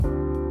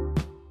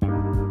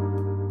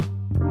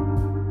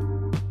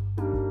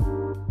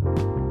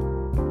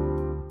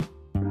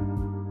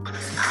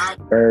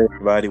Hey,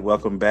 everybody,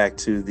 welcome back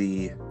to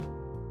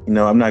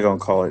I'm not going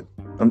to call it,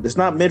 it's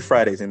not Mid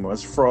Fridays anymore.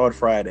 It's Fraud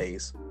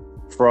Fridays,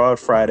 Fraud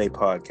Friday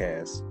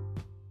podcast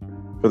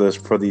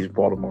for these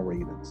Baltimore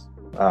Ravens.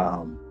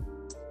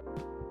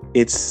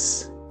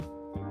 It's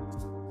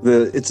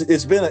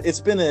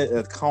been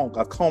a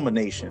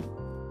culmination.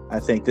 I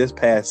think this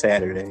past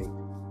Saturday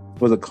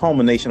was a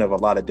culmination of a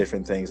lot of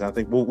different things. I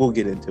think we'll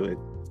get into it,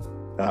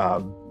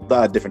 a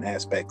lot of different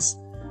aspects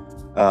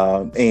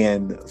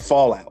and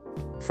fallout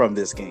from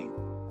this game.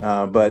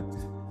 But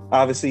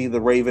obviously, the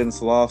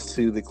Ravens lost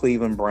to the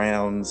Cleveland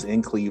Browns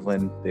in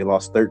Cleveland. They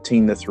lost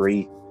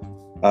 13-3.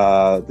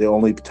 The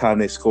only time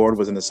they scored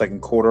was in the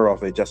second quarter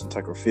off a Justin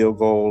Tucker field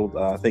goal.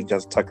 I think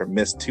Justin Tucker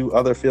missed 2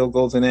 other field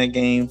goals in that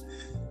game.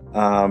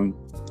 I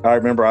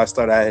remember I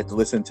had to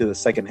listen to the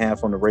second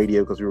half on the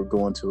radio because we were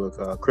going to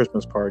a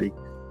Christmas party.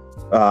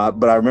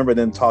 But I remember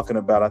them talking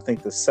about, I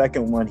think the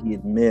second one he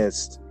had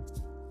missed,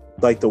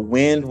 like the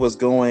wind was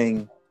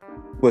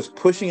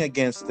pushing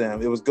against them.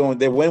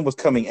 Their wind was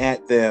coming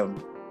at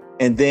them.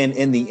 And then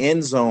in the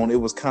end zone, it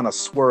was kind of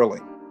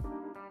swirling.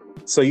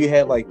 So you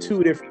had like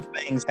 2 different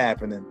things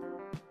happening,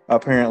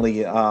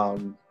 apparently,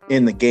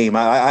 in the game.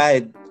 I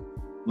had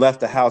left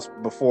the house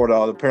before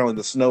apparently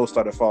the snow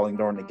started falling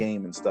during the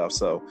game and stuff.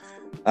 So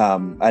I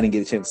didn't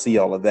get a chance to see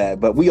all of that.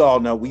 But we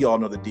all know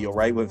the deal,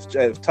 right?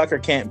 If Tucker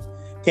can't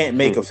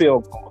make a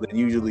field goal, then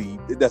usually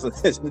it doesn't.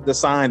 The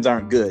signs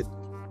aren't good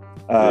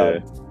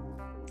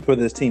for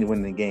this team to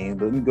win the game.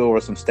 But let me go over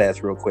some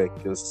stats real quick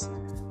because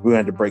we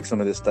had to break some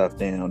of this stuff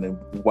down and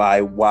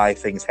why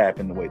things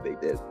happened the way they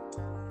did.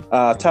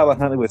 Tyler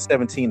Huntley was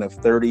 17 of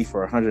 30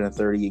 for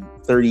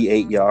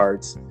 38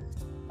 yards.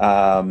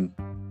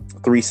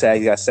 3 sacks.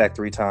 He got sacked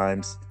 3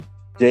 times.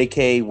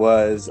 J.K.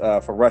 was,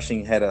 for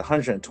rushing, had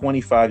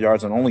 125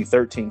 yards on only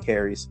 13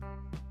 carries.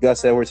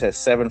 Gus Edwards had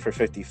 7 for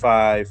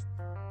 55.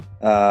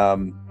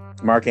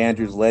 Mark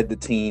Andrews led the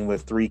team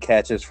with 3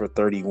 catches for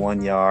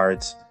 31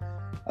 yards.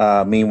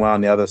 Meanwhile,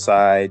 on the other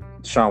side,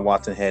 Sean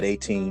Watson had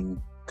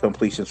 18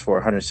 completions for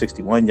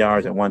 161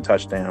 yards and 1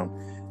 touchdown.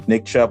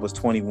 Nick Chubb was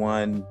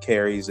 21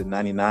 carries and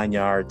 99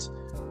 yards.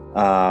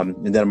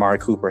 And then Amari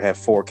Cooper had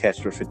 4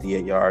 catches for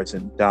 58 yards,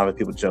 and Donovan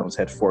Peoples-Jones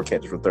had 4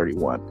 catches for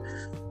 31.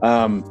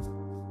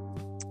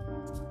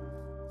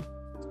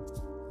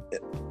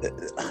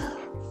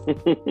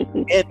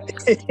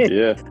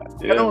 Yeah.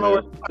 I don't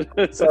know.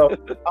 So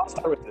I'll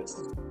start with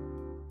this.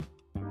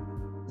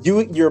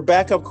 You're a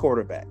backup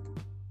quarterback,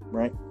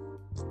 right?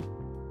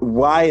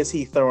 Why is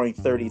he throwing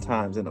 30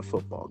 times in a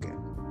football game?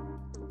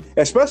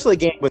 Especially a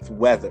game with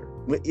weather.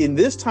 In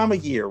this time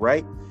of year,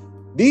 right?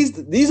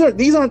 These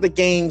aren't the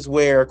games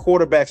where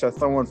quarterbacks are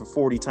throwing for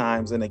 40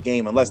 times in a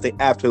game unless they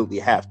absolutely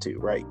have to,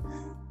 right?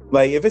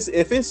 Like if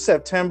it's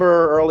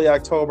September, early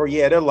October,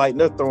 yeah, they're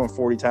throwing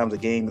 40 times a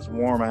game. It's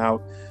warm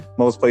out.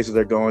 Most places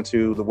they're going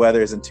to, the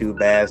weather isn't too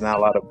bad. There's not a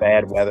lot of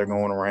bad weather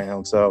going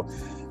around, so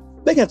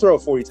they can throw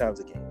 40 times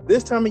a game.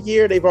 This time of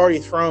year, they've already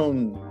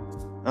thrown,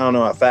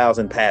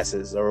 1,000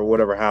 passes or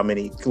whatever, how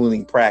many,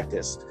 including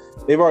practice.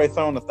 They've already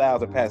thrown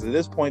 1,000 passes. At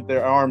this point,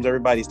 their arms,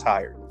 everybody's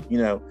tired.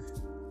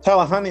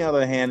 Tyler Huntley, on the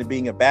other hand,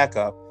 being a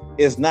backup,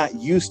 is not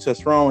used to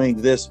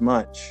throwing this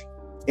much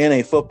in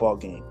a football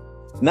game.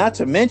 Not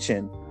to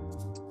mention,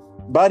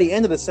 by the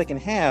end of the second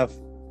half,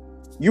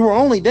 you were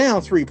only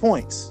down 3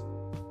 points.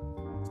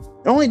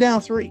 Only down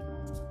 3.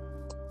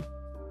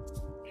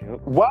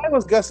 Yep. Why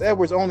was Gus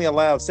Edwards only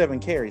allowed 7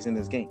 carries in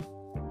this game?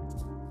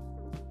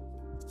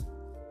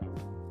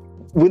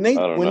 They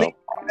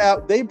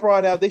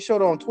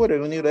showed on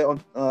Twitter.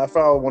 I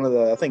followed one of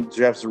I think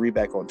Jeff's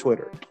Reback on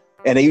Twitter,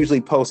 and they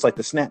usually post like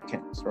the snap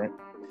counts, right?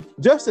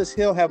 Justice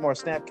Hill had more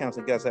snap counts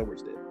than Gus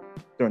Edwards did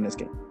during this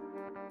game.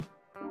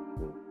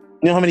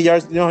 You know how many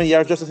yards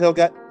Justice Hill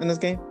got in this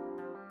game?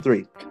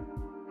 3.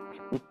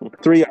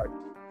 3 yards.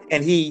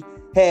 And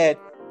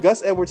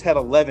Gus Edwards had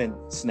 11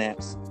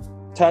 snaps.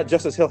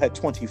 Justice Hill had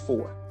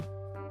 24.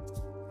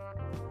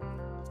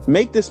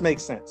 Make this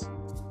make sense.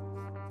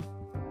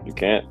 You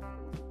can't.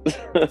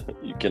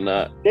 You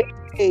cannot.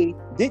 They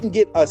didn't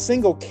get a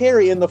single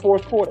carry in the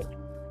fourth quarter.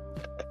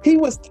 He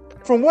was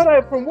from what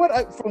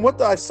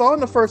I saw in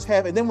the first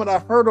half, and then what I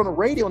heard on the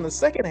radio in the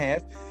second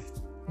half,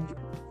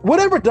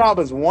 whatever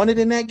Dobbins wanted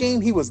in that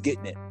game, he was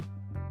getting it.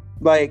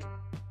 Like,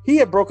 he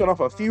had broken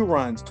off a few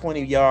runs,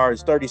 20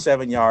 yards,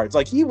 37 yards.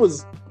 Like, he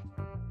was,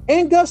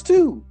 and Gus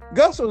too.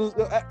 Gus was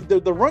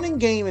the running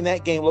game in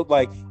that game looked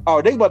like,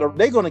 they're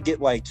going to get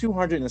like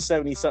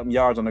 270 something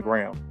yards on the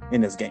ground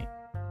in this game.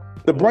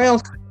 The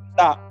Browns couldn't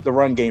stop the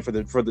run game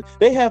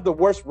they have the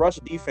worst rush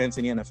defense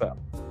in the NFL.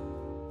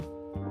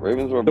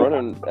 Ravens were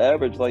running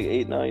average like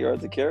 8-9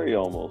 yards a carry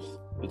almost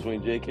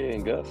between JK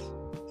and Gus,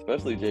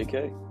 especially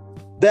JK.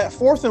 That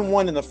 4th and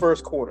 1 in the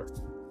first quarter,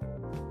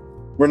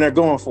 when they're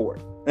going for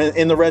it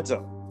in the red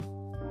zone,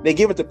 they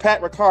give it to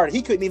Pat Ricard.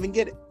 He couldn't even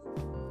get it.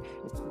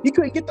 He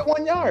couldn't get the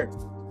 1 yard.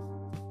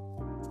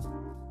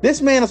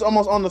 This man is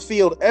almost on the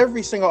field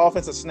every single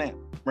offensive snap,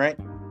 right?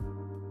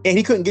 And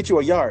he couldn't get you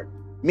a yard.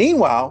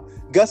 Meanwhile,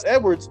 Gus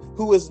Edwards,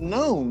 who is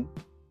known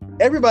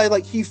everybody,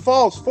 like, he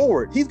falls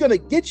forward. He's going to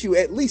get you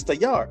at least a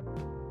yard.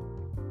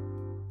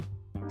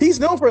 He's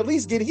known for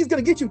he's going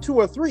to get you 2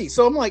 or 3.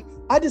 So I'm like,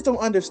 I just don't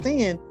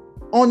understand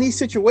on these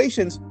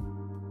situations.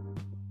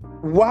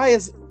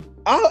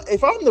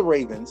 If I'm the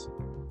Ravens,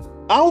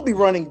 I will be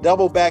running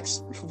double back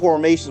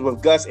formations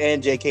with Gus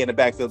and JK in the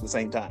backfield at the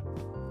same time.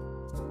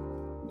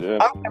 Yeah,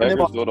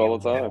 Packers do it all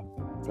the time.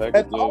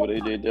 Packers do it with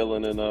AJ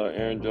Dillon and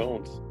Aaron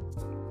Jones.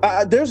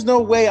 There's no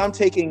way I'm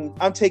taking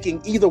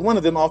either one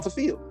of them off the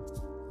field.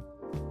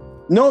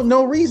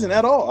 No reason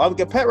at all. I'll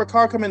get Pat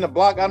Ricard come in the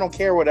block. I don't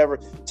care, whatever.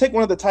 Take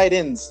one of the tight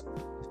ends,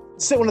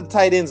 sit one of the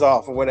tight ends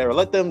off or whatever.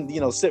 Let them,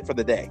 sit for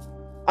the day.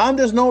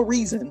 There's no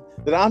reason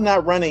that I'm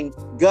not running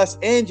Gus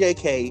and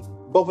JK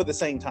both at the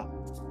same time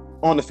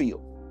on the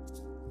field.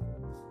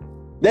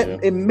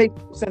 It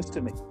makes sense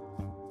to me.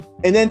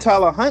 And then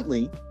Tyler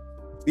Huntley,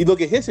 you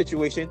look at his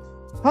situation.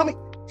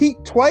 He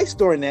twice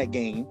during that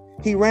game,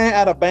 he ran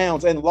out of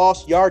bounds and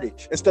lost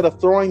yardage instead of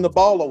throwing the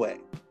ball away.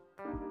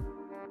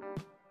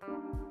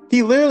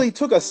 He literally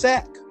took a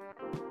sack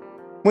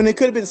when it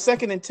could have been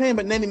 2nd and 10,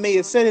 but then he made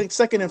it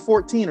 2nd and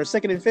 14 or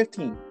 2nd and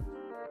 15.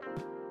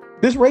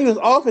 This Ravens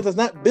offense is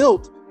not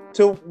built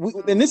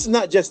and this is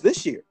not just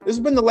this year. This has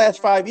been the last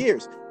 5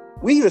 years.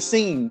 We have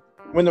seen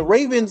when the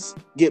Ravens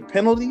get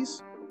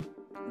penalties,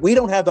 we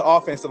don't have the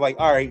offense to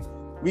all right,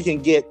 we can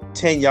get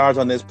 10 yards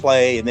on this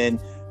play and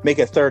then make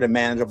it 3rd and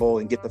manageable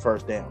and get the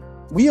first down.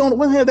 We don't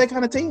have that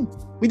kind of team.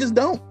 We just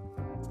don't.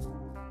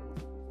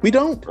 We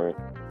don't. Right.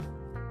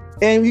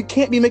 And you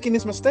can't be making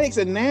these mistakes.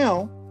 And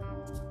now,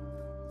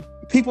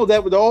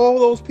 all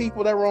those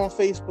people that were on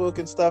Facebook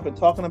and stuff and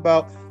talking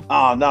about,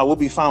 no, we'll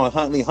be fine with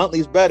Huntley.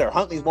 Huntley's better.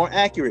 Huntley's more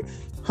accurate.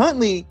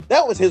 Huntley,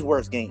 that was his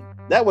worst game.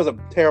 That was a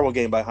terrible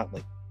game by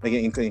Huntley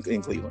in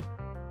Cleveland.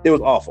 It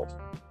was awful.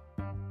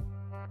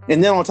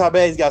 And then on top of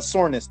that, he's got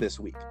soreness this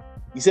week.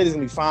 He said he's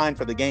gonna be fine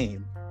for the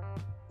game.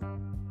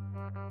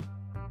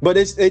 But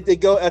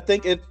I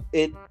think it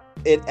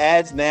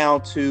adds now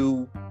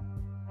to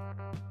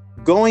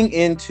going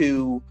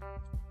into.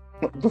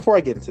 Before I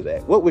get into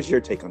that, what was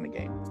your take on the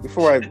game?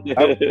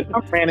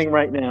 I'm ranting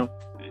right now.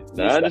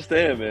 No, I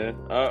understand, man.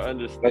 I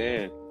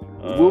understand.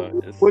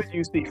 What did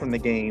you see from the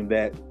game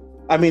that?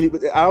 I mean,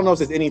 I don't know if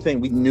there's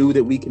anything we knew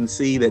that we can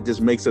see that just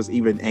makes us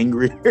even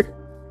angrier.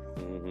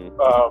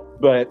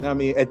 Mm-hmm. But I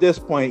mean, at this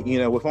point,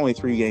 with only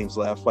 3 games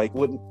left,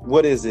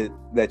 what is it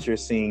that you're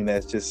seeing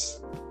that's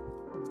just?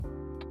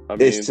 I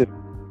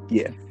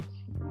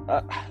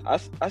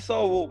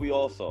saw what we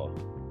all saw.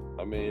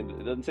 I mean,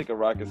 it doesn't take a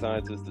rocket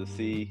scientist to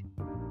see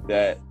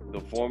that the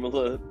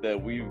formula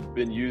that we've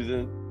been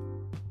using,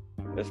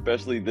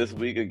 especially this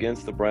week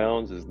against the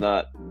Browns, is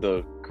not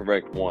the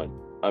correct one.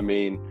 I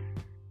mean,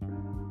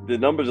 the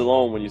numbers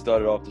alone, when you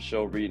started off the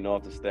show reading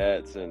off the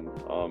stats, and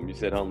you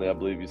said Huntley, I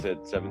believe you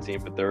said 17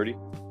 for 30.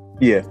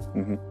 Yeah.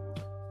 Mm-hmm.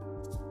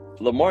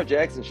 Lamar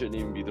Jackson shouldn't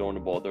even be throwing the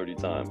ball 30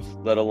 times,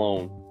 let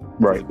alone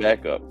his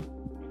backup.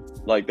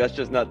 That's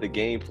just not the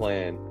game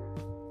plan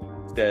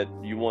that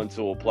you want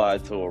to apply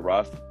to a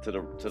roster, to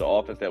the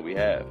offense that we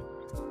have.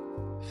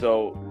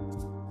 So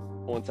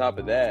on top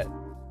of that,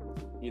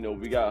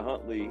 we got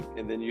Huntley,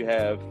 and then you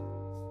have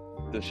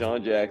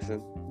Deshaun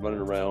Jackson running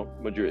around.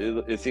 But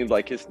it seems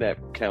like his snap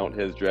count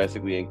has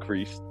drastically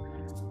increased,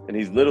 and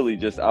he's literally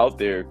just out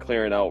there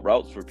clearing out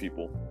routes for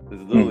people. This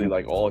is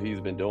literally all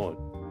he's been doing.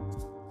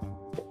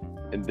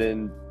 And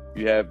then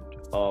you have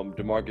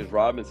Demarcus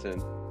Robinson,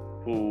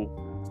 who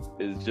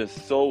is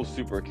just so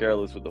super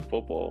careless with the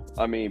football.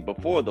 I mean,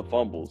 before the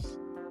fumbles,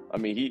 I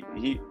mean,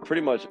 he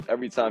pretty much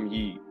every time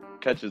he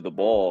catches the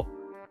ball,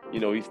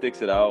 he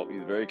sticks it out.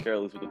 He's very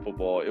careless with the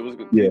football. It was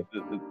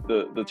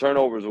the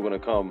turnovers were going to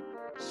come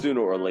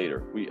sooner or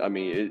later.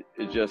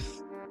 It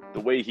just the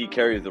way he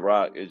carries the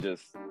rock.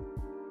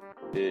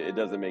 It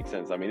doesn't make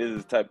sense. I mean,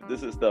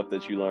 this is stuff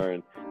that you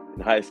learn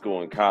in high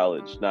school and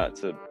college, not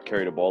to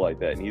carry the ball like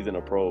that. And he's in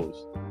a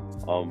pros,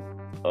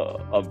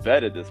 a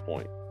vet at this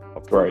point. A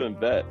proven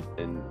vet,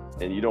 and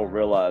you don't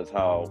realize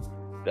how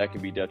that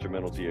can be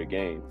detrimental to your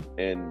game,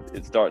 and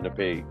it's starting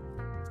to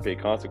pay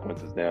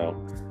consequences now,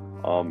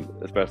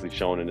 especially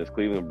shown in this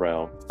Cleveland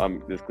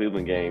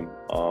game,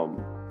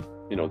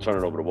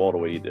 turning over the ball the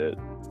way he did,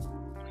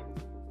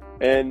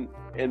 and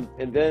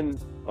then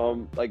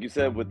like you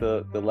said, with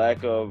the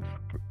lack of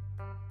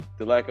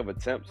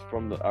attempts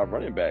from our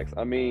running backs.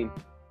 I mean,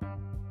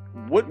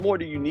 what more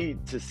do you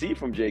need to see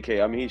from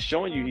JK? I mean, he's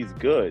showing you he's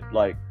good.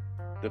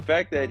 The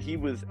fact that he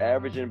was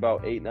averaging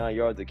about 8-9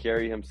 yards a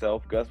carry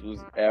himself, Gus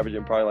was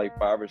averaging probably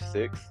 5 or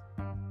 6.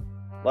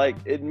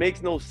 It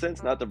makes no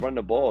sense not to run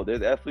the ball.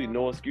 There's absolutely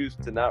no excuse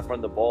to not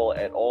run the ball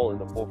at all in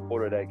the 4th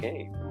quarter of that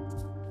game.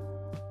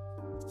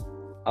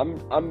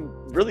 I'm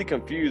really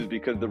confused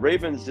because the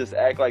Ravens just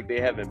act like they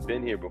haven't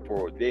been here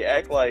before. They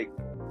act like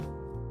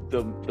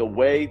the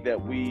way that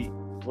we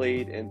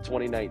played in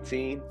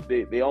 2019,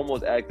 they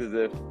almost act as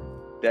if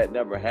that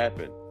never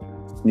happened.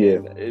 Yeah,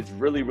 and it's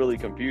really, really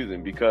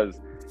confusing because.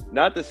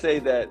 Not to say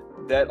that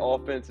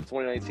offense in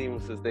 2019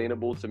 was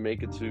sustainable to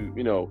make it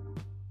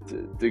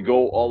to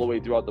go all the way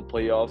throughout the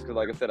playoffs. Because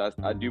like I said,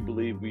 I do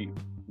believe we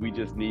we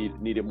just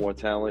needed more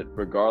talent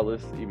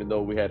regardless, even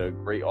though we had a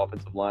great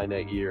offensive line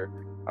that year.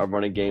 Our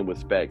running game was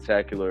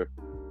spectacular.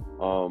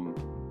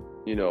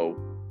 You know,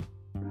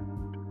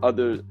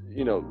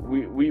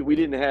 we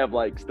didn't have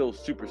like still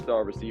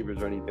superstar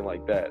receivers or anything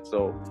like that.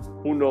 So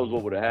who knows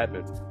what would have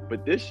happened.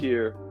 But this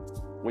year,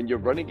 when your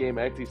running game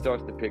actually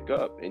starts to pick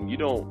up and you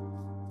don't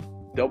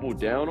double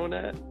down on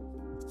that,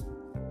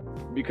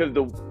 because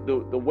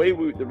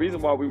the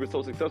reason why we were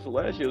so successful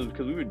last year was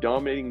because we were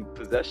dominating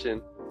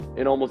possession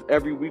in almost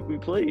every week we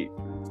played.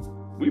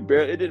 It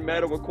didn't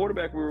matter what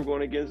quarterback we were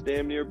going against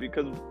damn near,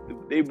 because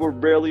they were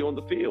barely on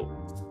the field.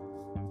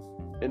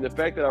 And the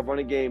fact that our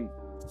running game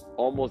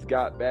almost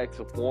got back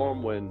to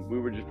form when we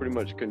were just pretty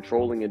much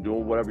controlling and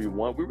doing whatever you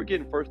want. We were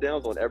getting first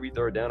downs on every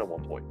third down at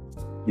one point.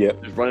 Yeah.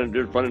 Just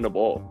running the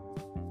ball.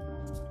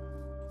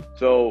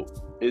 So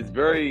it's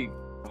very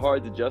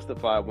hard to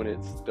justify when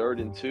it's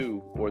 3rd and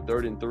 2 or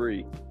 3rd and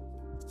 3,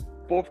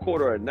 fourth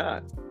quarter or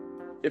not.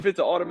 If it's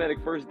an automatic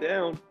first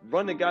down,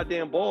 run the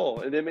goddamn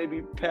ball and then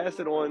maybe pass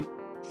it on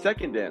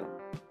 2nd down.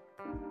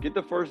 Get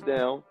the first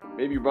down,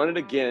 maybe run it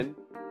again,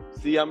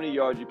 see how many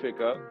yards you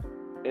pick up,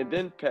 and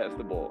then pass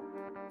the ball.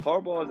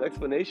 Harbaugh's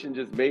explanation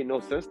just made no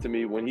sense to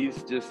me when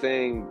he's just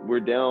saying we're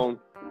down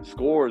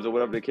scores or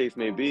whatever the case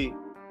may be.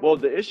 Well,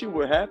 the issue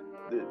was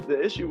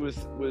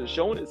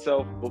showing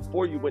itself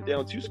before you went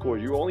down 2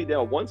 scores. You were only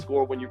down 1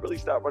 score when you really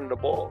stopped running the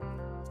ball.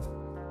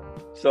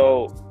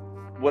 So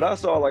what I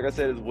saw, like I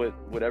said, is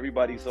what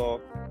everybody saw.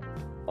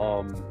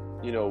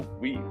 You know,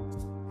 we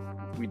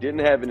didn't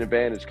have an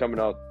advantage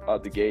coming out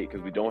the gate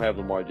because we don't have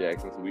Lamar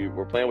Jackson. So we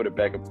were playing with a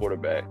backup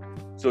quarterback.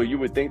 So you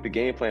would think the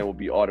game plan would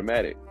be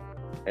automatic.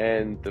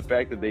 And the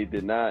fact that they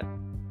did not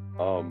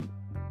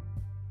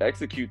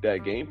execute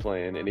that game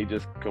plan and they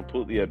just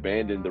completely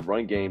abandoned the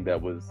run game that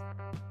was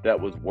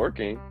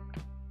working,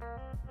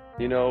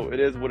 you know, it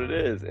is what it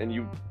is. And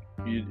you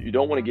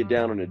don't want to get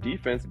down on the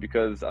defense,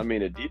 because I mean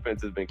the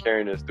defense has been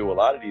carrying us through a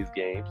lot of these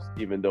games,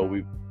 even though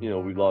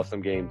we've lost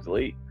some games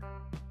late.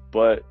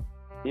 But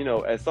you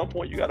know, at some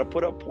point you got to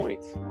put up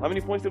points. How many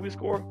points did we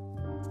score?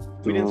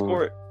 We didn't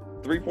score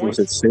 3 points. Was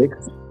it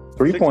 6?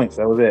 3 points.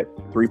 That was it.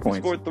 3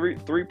 points. We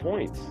scored 3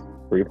 points.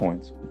 3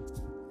 points.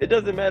 It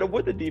doesn't matter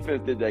what the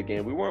defense did that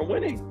game. We weren't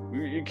winning.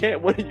 You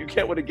can't win. You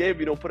can't win a game if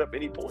you don't put up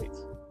any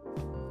points.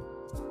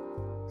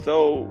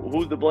 So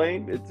who's to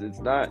blame? It's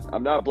not.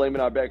 I'm not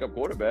blaming our backup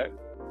quarterback.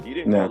 He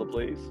didn't call the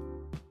plays.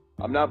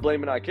 I'm not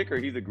blaming our kicker.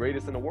 He's the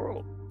greatest in the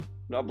world.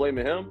 I'm not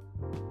blaming him.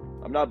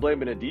 I'm not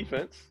blaming the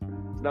defense.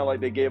 It's not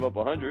like they gave up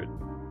 100.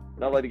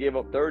 Not like they gave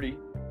up 30.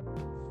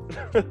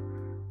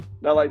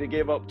 Not like they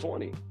gave up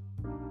 20.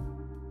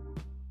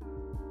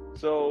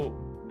 So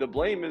the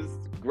blame is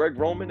Greg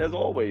Roman, as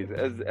always,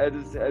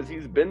 as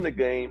he's been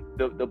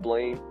the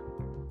blame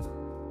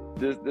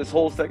this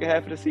whole second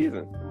half of the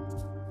season.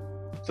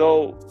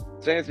 So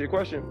to answer your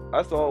question,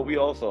 we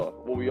all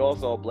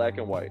saw black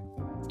and white.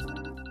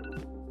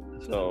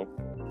 So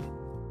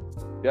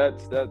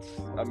that's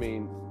I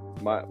mean,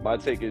 my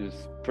take is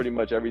pretty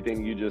much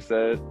everything you just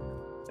said,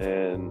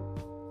 and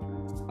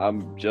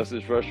I'm just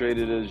as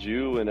frustrated as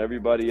you and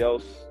everybody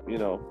else, you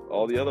know,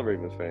 all the other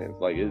Ravens fans.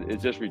 Like,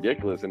 it's just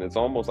ridiculous, and it's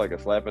almost like a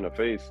slap in the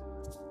face.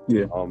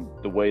 Yeah.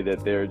 The way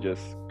that they're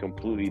just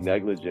completely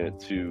negligent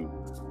to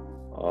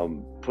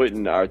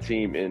putting our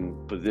team in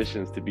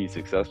positions to be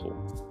successful.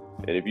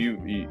 And if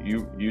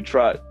you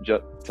trot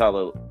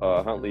Tyler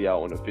Huntley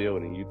out on the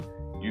field and you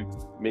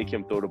make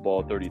him throw the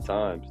ball 30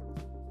 times,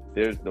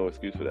 there's no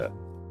excuse for that.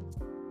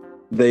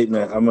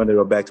 I'm going to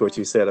go back to what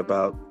you said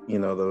about, you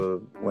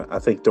know, I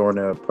think during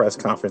the press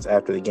conference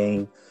after the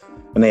game,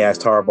 when they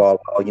asked Harbaugh,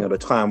 you know, the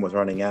time was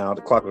running out,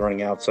 the clock was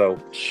running out, so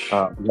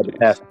we had to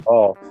pass the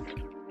ball.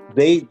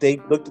 They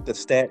looked at the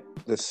stat.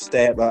 I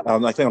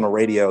think on the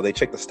radio, they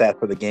checked the stat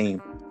for the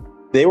game.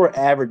 They were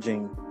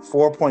averaging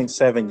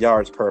 4.7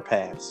 yards per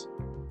pass.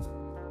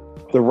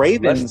 The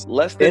Ravens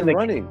less than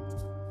running.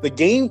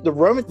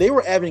 They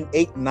were averaging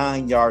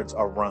 8-9 yards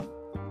a run.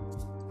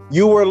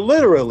 You were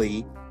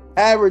literally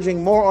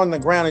averaging more on the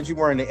ground than you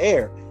were in the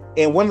air.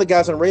 And one of the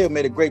guys on the radio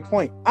made a great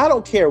point. I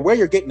don't care where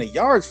you're getting the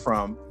yards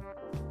from.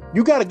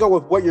 You got to go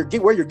with where you're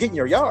getting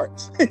your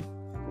yards.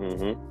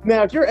 Mm-hmm.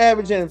 Now, if you're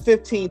averaging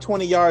 15,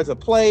 20 yards a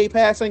play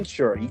passing,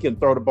 sure, you can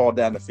throw the ball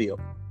down the field.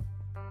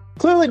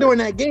 Clearly, during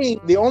that game,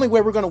 the only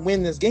way we're going to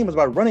win this game is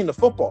by running the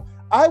football.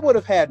 I would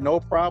have had no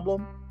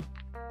problem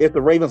if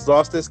the Ravens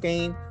lost this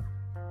game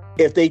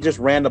if they just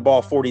ran the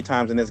ball 40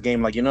 times in this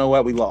game. Like, you know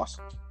what? We lost.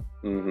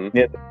 Mm-hmm.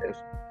 Yeah.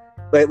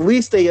 But at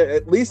least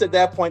at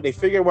that point, they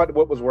figured out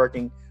what was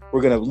working.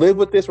 We're going to live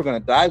with this. We're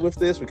going to die with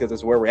this because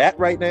it's where we're at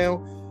right now.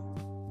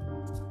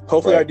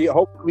 Hopefully,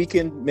 hopefully we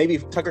can, maybe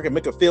Tucker can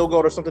make a field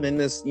goal or something in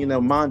this, you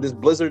know, this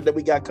blizzard that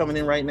we got coming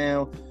in right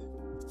now.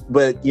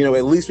 But, you know,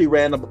 at least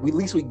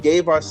we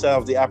gave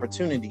ourselves the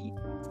opportunity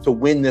to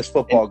win this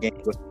football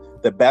game with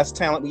the best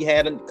talent we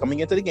had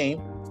coming into the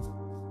game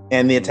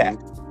and the attack,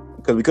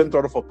 because we couldn't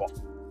throw the football.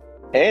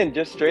 And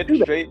just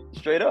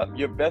straight up,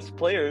 your best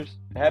players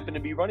happen to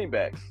be running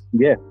backs.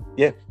 Yeah.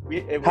 If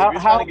you're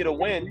trying to get a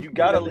win, you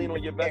got to lean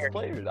on your best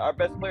players. Our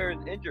best player is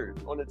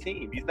injured on the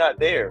team; he's not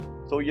there.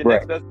 So your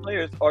next best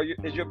players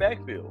is your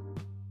backfield.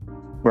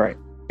 Right.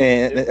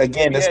 And if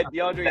again, we had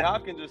DeAndre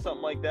Hopkins or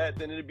something like that,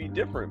 then it'd be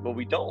different. But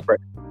we don't. Right.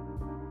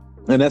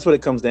 And that's what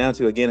it comes down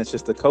to. Again, it's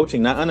just the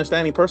coaching, not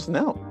understanding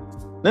personnel,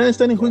 not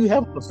understanding who you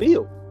have on the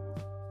field.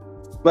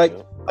 Like.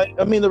 Yeah.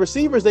 I mean, the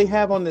receivers they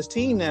have on this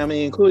team now, I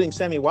mean, including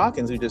Sammy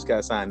Watkins, who just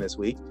got signed this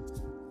week.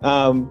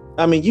 I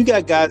mean, you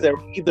got guys that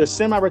were either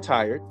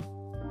semi-retired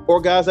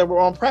or guys that were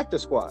on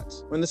practice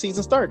squads when the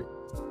season started.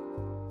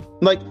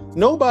 Like,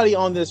 nobody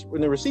in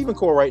the receiving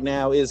core right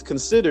now is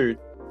considered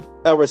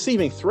a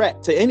receiving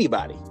threat to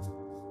anybody.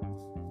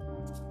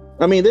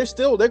 I mean,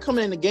 they're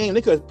coming in the game.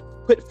 They could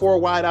put 4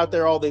 wide out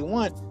there all they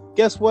want.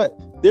 Guess what?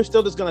 They're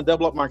still just going to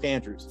double up Mark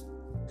Andrews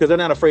because they're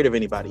not afraid of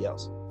anybody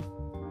else.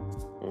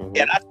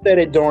 And I said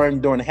it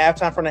during the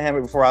halftime from the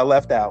Hammer before I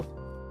left out.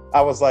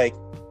 I was like,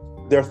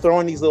 they're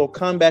throwing these little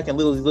comeback and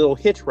little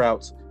hitch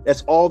routes.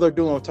 That's all they're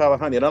doing with Tyler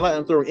Huntley. They're not letting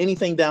him throw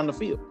anything down the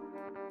field.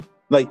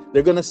 Like,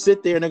 they're going to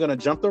sit there and they're going to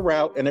jump the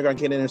route and they're going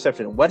to get an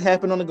interception. What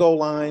happened on the goal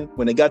line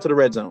when they got to the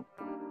red zone?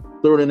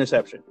 Threw an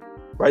interception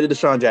right to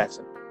Deshaun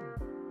Jackson.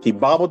 He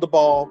bobbled the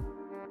ball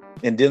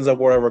and Denzel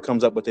Whatever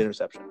comes up with the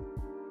interception.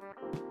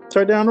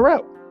 Turn down the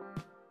route.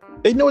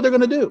 They know what they're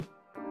going to do.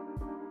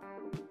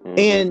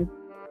 And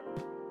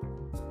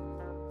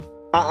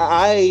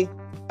I'll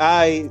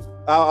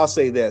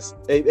say this.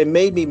 It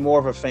made me more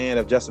of a fan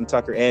of Justin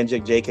Tucker and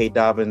J.K.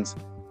 Dobbins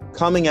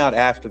coming out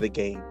after the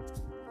game.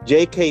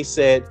 J.K.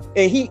 said,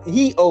 and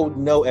he owed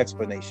no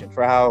explanation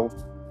for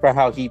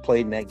how he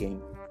played in that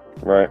game.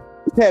 Right.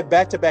 He had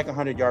back-to-back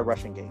 100-yard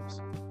rushing games.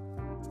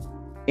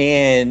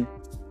 And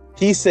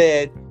he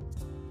said,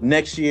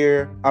 next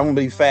year, I'm going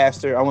to be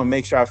faster. I'm going to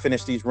make sure I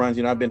finish these runs.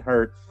 I've been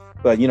hurt.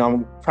 But,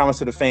 I'm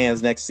promising the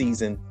fans next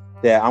season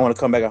that I want to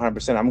come back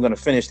 100%. I'm going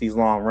to finish these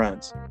long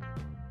runs.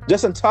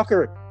 Justin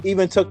Tucker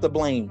even took the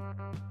blame,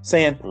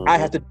 saying, I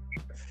have to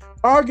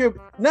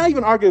not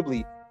even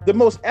arguably, the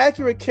most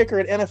accurate kicker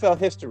in NFL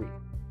history.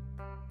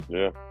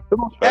 Yeah. The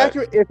most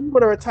accurate, if he were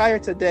to retire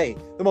today,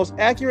 the most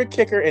accurate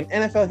kicker in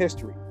NFL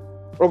history,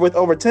 or with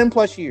over 10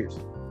 plus years.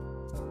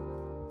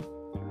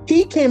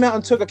 He came out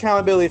and took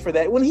accountability for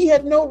that when he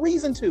had no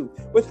reason to.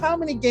 With how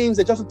many games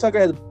that Justin Tucker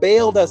has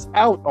bailed us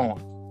out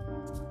on.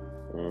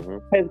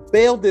 Has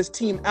bailed this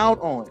team out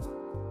on.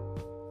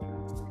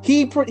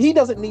 He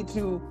doesn't need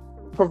to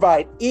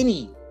provide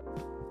any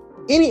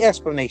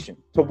explanation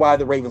to why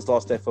the Ravens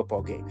lost that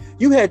football game.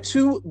 You had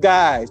two of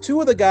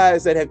the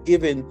guys that have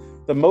given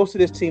the most of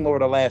this team over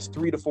the last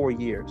 3 to 4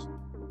 years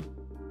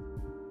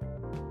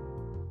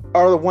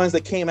are the ones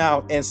that came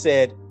out and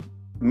said,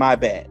 my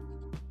bad.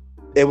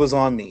 It was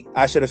on me.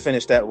 I should have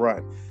finished that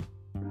run.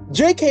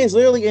 JK is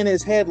literally in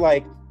his head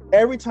like,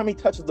 every time he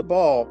touches the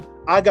ball,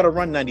 I got to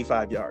run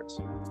 95 yards.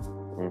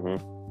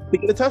 To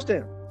get a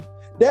touchdown.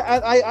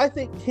 I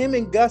think him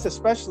and Gus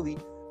especially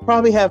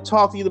probably have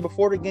talked either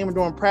before the game or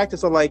during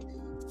practice of like,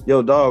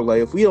 yo, dog,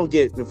 like if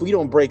we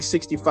don't break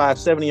 65,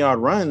 70-yard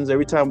runs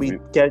every time we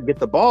get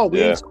the ball,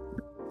 we ain't scoring.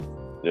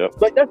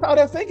 Yep. Like that's how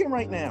they're thinking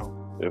right now.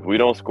 If we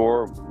don't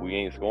score, we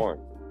ain't scoring.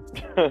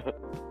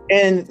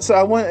 And so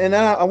I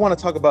want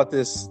to talk about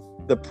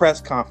the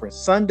press conference,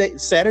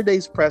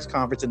 Saturday's press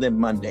conference, and then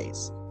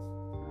Monday's,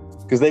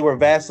 because they were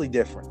vastly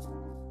different.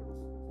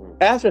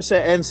 After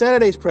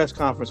Saturday's press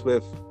conference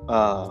with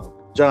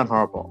John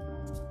Harbaugh,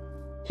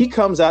 he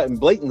comes out and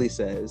blatantly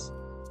says,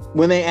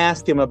 when they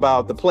ask him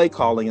about the play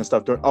calling and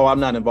stuff,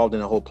 I'm not involved in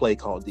the whole play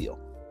call deal.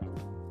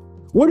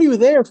 What are you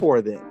there for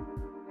then?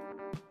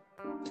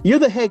 You're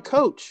the head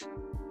coach.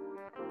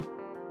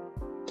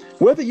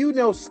 Whether you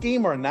know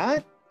scheme or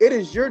not, it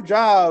is your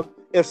job,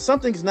 if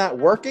something's not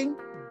working,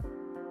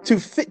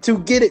 to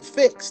get it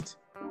fixed,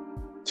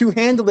 to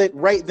handle it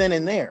right then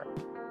and there.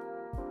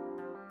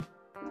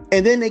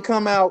 And then they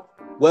come out,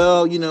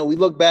 well, we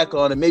look back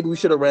on it, maybe we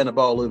should have ran the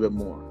ball a little bit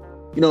more.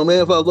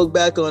 If I look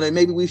back on it,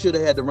 maybe we should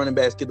have had the running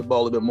backs get the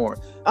ball a little bit more.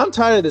 I'm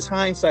tired of this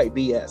hindsight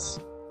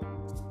BS.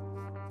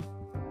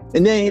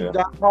 And then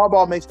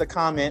Harbaugh makes the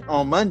comment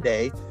on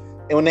Monday,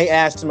 and when they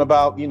asked him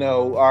about,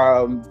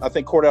 I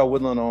think Cordell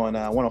Woodland on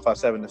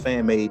 105.7 The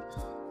Fan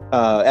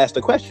asked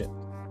the question.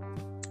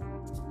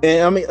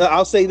 And I mean,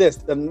 I'll say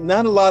this,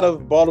 not a lot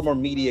of Baltimore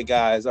media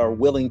guys are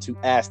willing to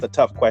ask the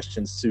tough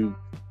questions to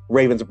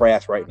Ravens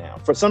brass right now.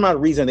 For some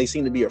odd reason, they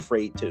seem to be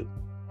afraid to.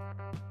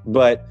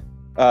 But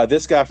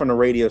this guy from the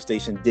radio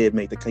station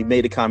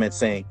made a comment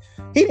saying,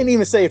 he didn't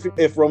even say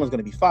if Roman's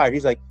going to be fired.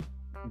 He's like,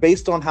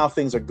 based on how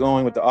things are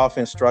going with the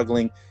offense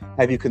struggling,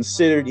 have you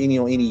considered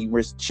any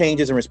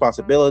changes in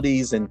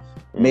responsibilities and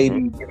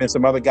maybe giving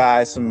some other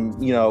guys some,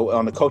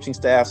 on the coaching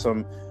staff,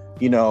 some,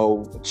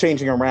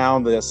 changing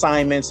around the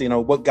assignments,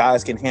 what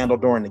guys can handle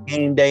during the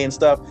game day and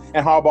stuff.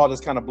 And Harbaugh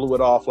just kind of blew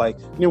it off like,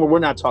 we're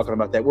not talking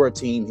about that. We're a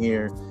team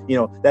here.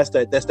 That's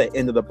the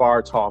end of the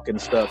bar talk and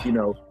stuff.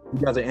 You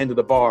guys are end of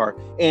the bar.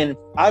 And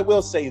I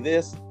will say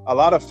this, a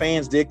lot of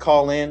fans did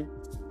call in.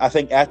 I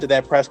think after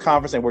that press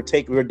conference, and we're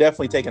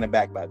definitely taken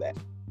aback by that.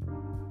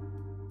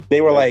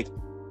 They were like,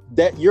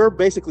 that you're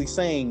basically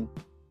saying,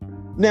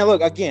 now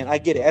look, again, I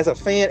get it. As a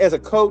fan, as a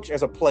coach,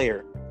 as a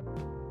player,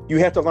 you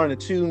have to learn to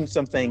tune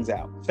some things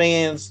out.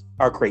 Fans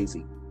are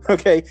crazy.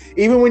 Okay.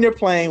 Even when you're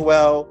playing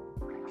well,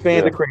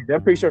 fans are crazy.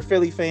 I'm pretty sure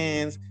Philly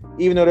fans,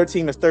 even though their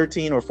team is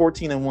 13 or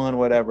 14-1,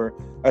 whatever,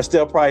 are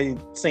still probably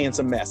saying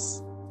some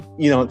mess.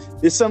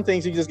 There's some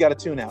things you just got to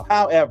tune out.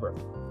 However,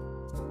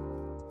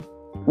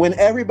 when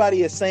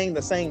everybody is saying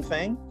the same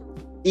thing,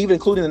 even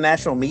including the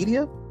national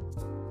media,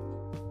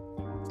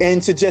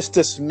 and to just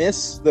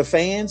dismiss the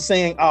fans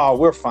saying, "Oh,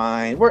 we're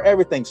fine.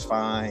 Everything's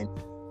fine.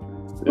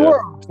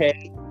 We're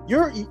okay."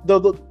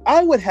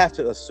 I would have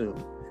to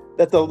assume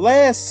that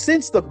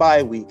since the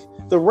bye week,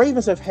 the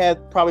Ravens have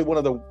had probably one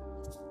of the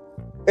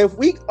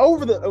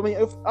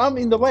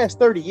the last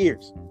 30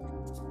 years.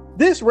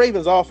 This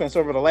Ravens offense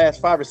over the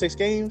last 5 or 6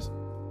 games,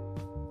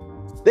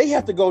 they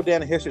have to go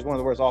down in history as one of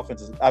the worst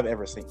offenses I've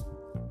ever seen.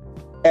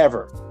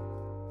 Ever.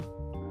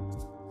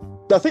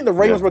 I think the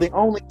Ravens were the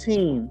only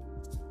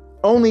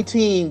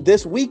team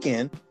this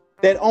weekend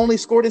that only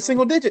scored in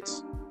single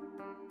digits.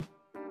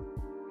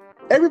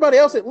 Everybody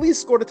else at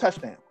least scored a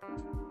touchdown.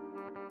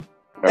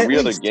 Every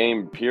other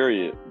game,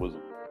 period, was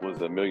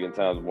a million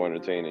times more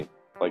entertaining.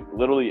 Like,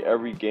 literally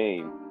every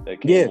game that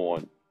came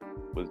on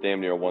was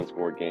damn near a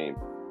one-score game.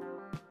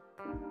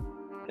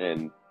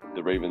 And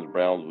the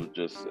Ravens-Browns was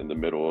just in the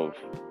middle of,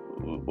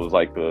 was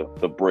like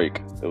the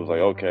break. It was like,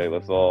 okay,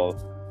 let's all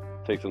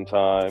take some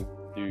time,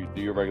 do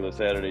your regular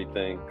Saturday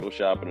thing, go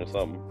shopping or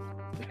something.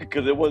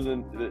 Because it was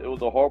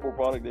a horrible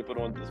product they put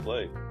on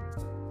display.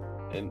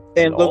 And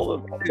all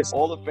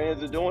the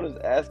fans are doing is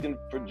asking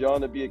for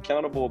John to be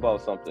accountable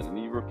about something, and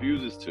he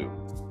refuses to.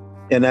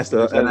 And that's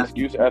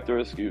excuse after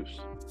excuse.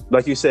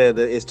 Like you said,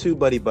 it's too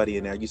buddy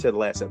in there. You said the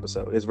last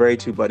episode, it's very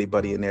too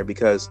buddy in there,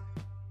 because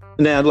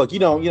now look, you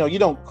don't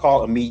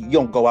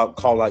go out and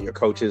call out your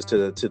coaches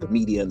to the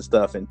media and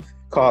stuff and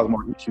cause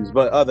more issues.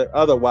 But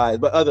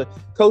other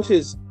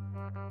coaches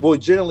will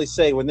generally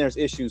say when there's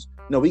issues,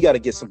 no, we got to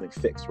get something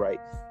fixed,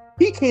 right?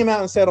 He came out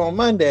and said on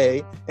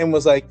Monday and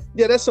was like,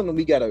 yeah, that's something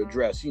we got to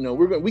address.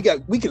 We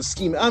can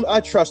scheme.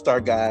 I trust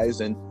our guys,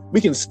 and we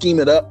can scheme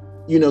it up.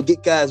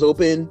 Get guys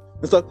open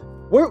and stuff.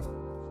 We're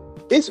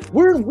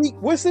in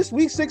what's this,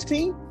 week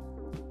 16?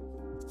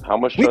 How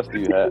much trust do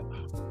you have?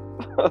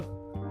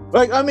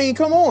 Like, I mean,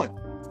 come on.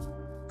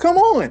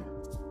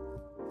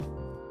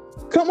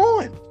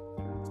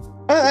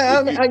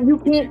 You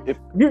can't.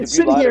 You're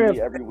sitting here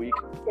every week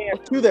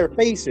to their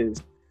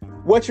faces.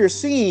 What you're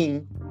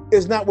seeing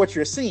is not what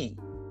you're seeing.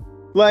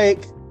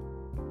 Like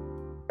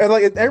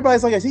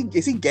everybody's like, is he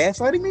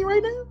gaslighting me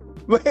right now?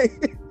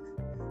 Like,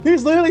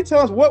 he's literally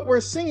telling us what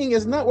we're seeing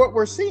is not what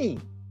we're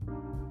seeing.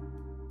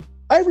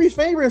 Every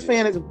favorite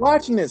fan is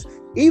watching this.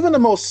 Even the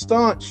most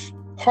staunch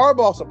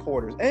Harbaugh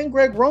supporters and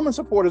Greg Roman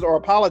supporters, or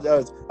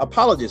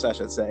apologists, I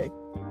should say,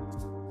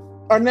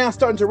 are now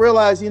starting to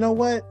realize, you know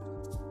what?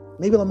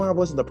 Maybe Lamar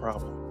wasn't the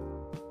problem.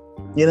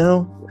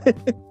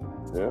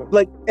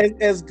 Like,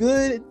 as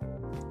good,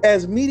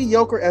 as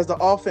mediocre as the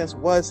offense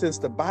was since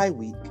the bye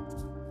week,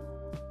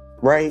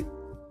 right?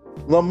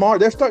 Lamar,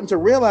 they're starting to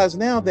realize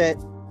now that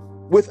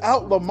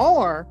without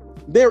Lamar,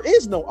 there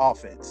is no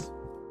offense.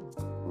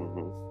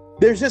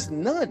 There's just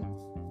none.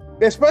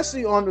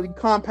 Especially on the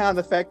compound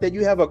the fact that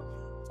you have a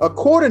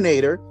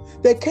coordinator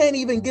that can't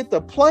even get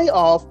the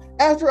playoff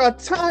after a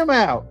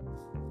timeout.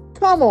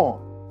 Come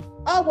on.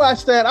 I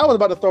watched that. I was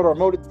about to throw the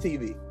remote at the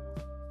TV.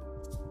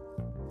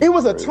 It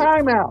was a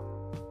timeout.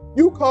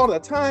 You called a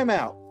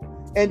timeout.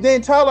 And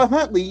then Tyler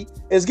Huntley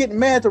is getting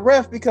mad at the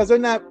ref because they're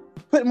not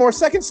putting more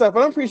seconds up.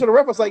 But I'm pretty sure the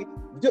ref was like,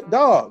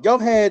 dog, y'all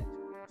had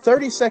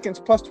 30 seconds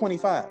plus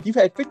 25. You've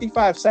had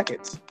 55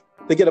 seconds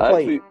to get a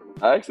play.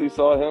 I actually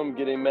saw him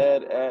getting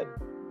mad at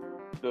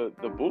the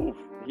booth.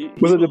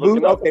 Was it the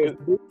booth?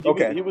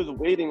 Okay. He was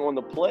waiting on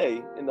the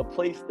play, and the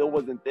play still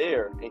wasn't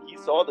there. And he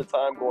saw the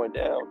time going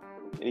down,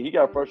 and he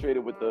got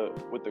frustrated with the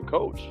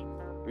coach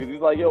because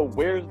he's like, "Yo,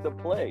 where's the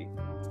play?"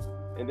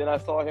 And then I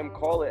saw him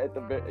call it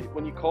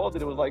when he called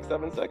it. It was like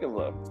 7 seconds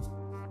left.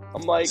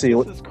 I'm like,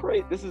 this is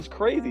crazy. This is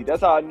crazy.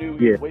 That's how I knew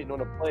he was waiting on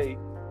the play,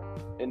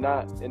 and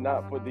not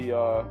for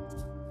the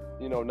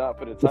not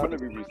for the time to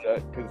be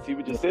reset, because he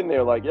was just sitting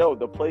there like, "Yo,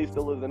 the play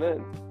still isn't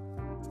in."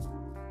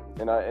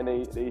 And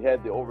they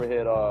had the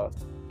overhead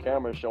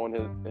camera showing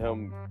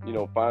him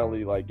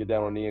finally like get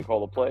down on the knee and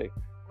call a play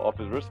off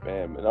his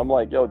wristband, and I'm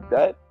like, "Yo,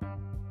 that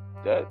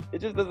it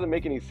just doesn't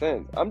make any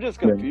sense." I'm just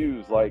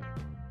confused. Like,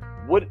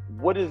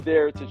 what is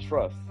there to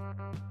trust?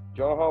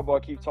 John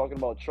Harbaugh keeps talking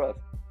about trust.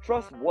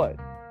 Trust what?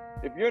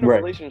 If you're in a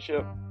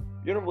relationship,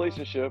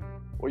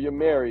 or you're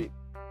married,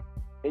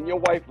 and your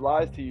wife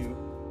lies to you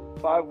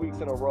 5 weeks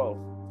in a row,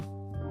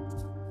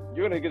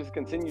 you're gonna just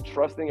continue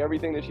trusting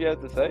everything that she has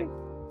to say,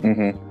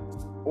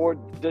 or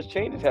does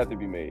changes have to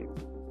be made?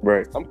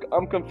 Right.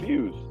 I'm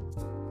confused.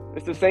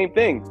 It's the same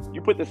thing.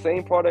 You put the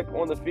same product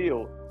on the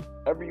field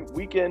every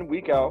week in,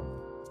 week out.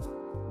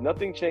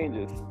 Nothing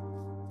changes,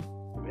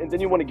 and then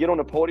you want to get on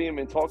the podium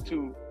and talk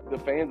to the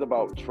fans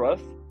about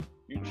trust.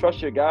 You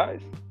trust your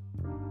guys.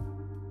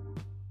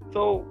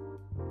 So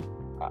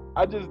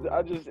it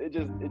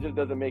just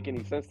doesn't make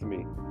any sense to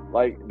me.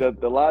 Like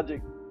the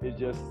logic is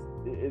just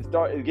it's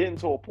getting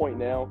to a point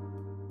now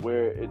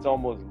where it's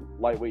almost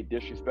lightweight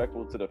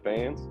disrespectful to the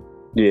fans.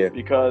 Yeah.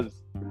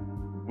 Because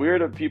we're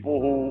the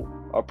people who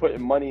are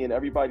putting money in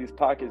everybody's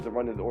pockets to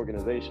run this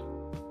organization.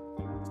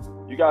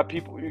 You got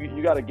people.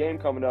 You got a game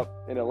coming up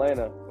in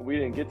Atlanta. We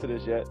didn't get to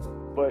this yet,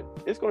 but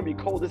it's going to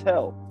be cold as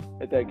hell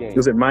at that game.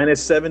 Was it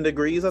 -7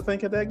 degrees? I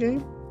think at that game.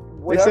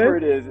 Whatever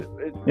it is,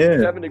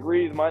 it's 7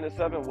 degrees,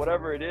 -7,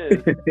 whatever it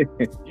is.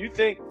 You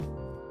think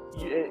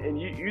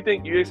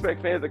you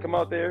expect fans to come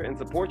out there and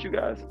support you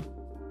guys?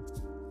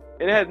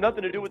 And it has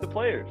nothing to do with the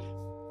players.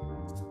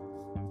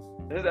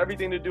 It has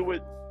everything to do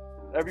with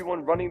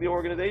everyone running the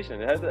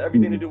organization. It has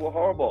everything to do with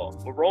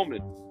Harbaugh, with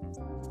Roman.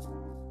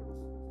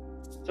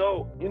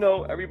 So,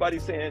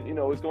 everybody's saying,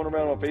 it's going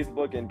around on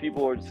Facebook and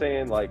people are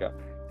saying like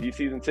these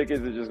season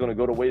tickets are just going to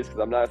go to waste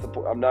because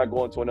I'm not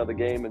going to another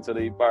game until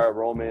they fire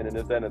Roman and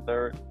this, that, and the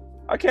third.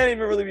 I can't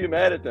even really be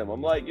mad at them.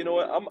 I'm like, you know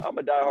what? I'm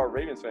a diehard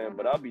Ravens fan,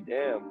 but I'll be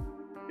damned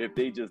if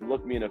they just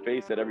look me in the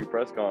face at every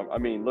press conference. I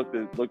mean, look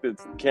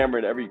at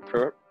camera at every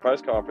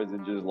press conference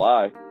and just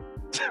lie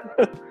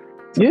to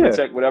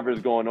protect whatever is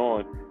going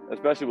on,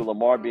 especially with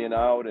Lamar being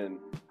out and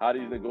how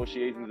these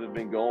negotiations have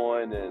been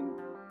going and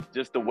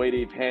just the way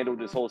they've handled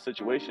this whole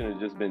situation has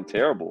just been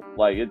terrible.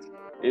 Like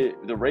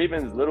the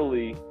Ravens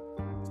literally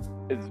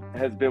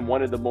has been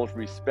one of the most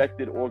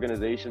respected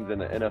organizations in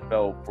the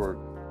NFL for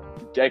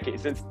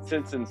decades,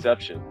 since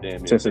inception.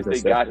 Damn near, since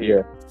they got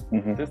here. Yeah.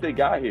 Mm-hmm. Since they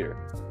got here,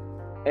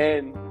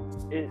 and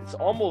it's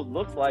almost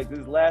looks like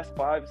this last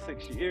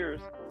 5-6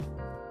 years.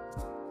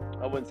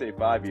 I wouldn't say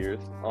 5 years,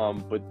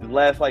 but the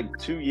last like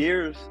 2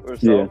 years or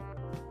so,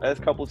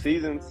 last couple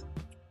seasons.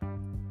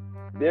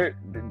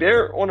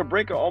 They're on the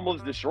brink of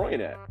almost destroying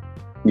that.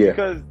 Yeah.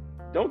 Because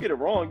don't get it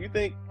wrong, you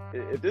think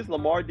if this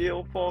Lamar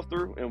deal falls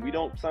through and we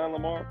don't sign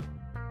Lamar,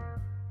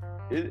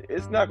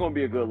 it's not going to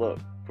be a good look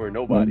for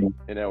nobody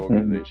in that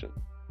organization.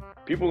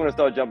 People are going to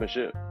start jumping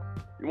ship.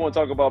 You want to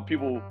talk about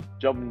people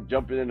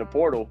jumping in the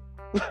portal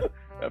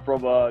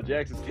from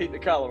Jackson State to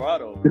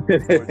Colorado?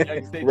 Or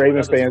Jackson State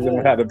Ravens fans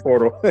don't have the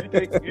portal.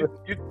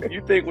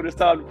 you think when it's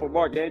time for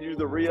Mark Andrews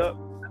to re-up,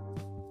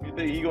 you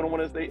think he's going to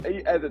want to stay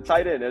as a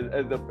tight end,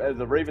 as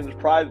the Ravens'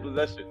 prized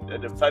possession,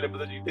 at the tight end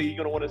position? You think he's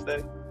going to want to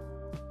stay?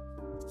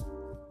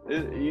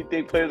 You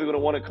think players are going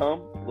to want to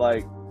come,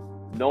 like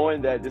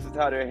knowing that this is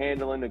how they're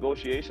handling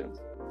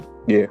negotiations?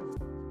 Yeah.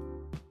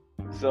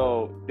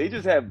 So they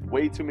just have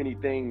way too many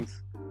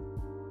things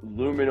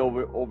looming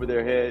over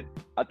their head.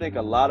 I think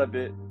a lot of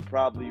it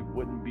probably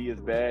wouldn't be as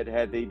bad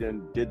had they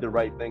did the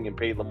right thing and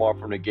paid Lamar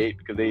from the gate,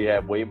 because they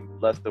have way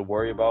less to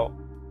worry about.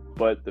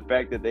 But the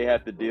fact that they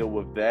have to deal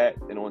with that,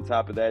 and on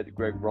top of that,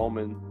 Greg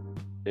Roman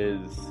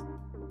is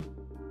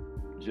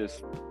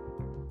just,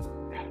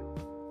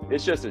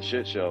 it's just a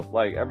shit show.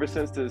 Like, ever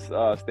since this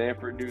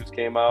Stanford news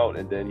came out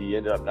and then he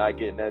ended up not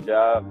getting that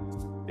job,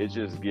 it's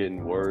just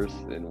getting worse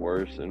and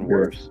worse and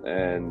worse.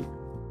 And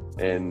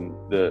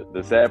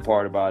the sad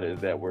part about it is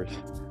that we're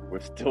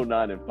still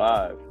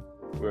 9-5.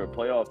 We're a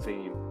playoff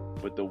team.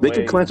 But they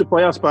can clinch a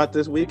playoff spot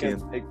this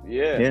weekend.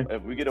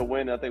 If we get a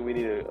win, I think we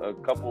need a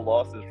couple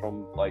losses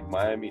from like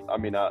Miami. I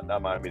mean, not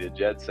Miami, the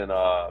Jets and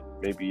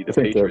maybe the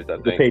Patriots. I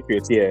think the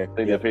Patriots, the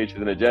Patriots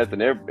and the Jets,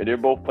 and they're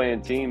both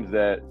playing teams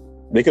that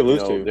they could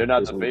lose to. They're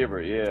not the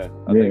favorite.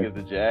 I think if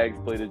the Jags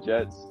play the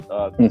Jets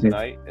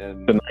tonight,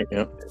 and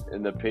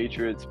the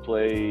Patriots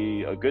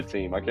play a good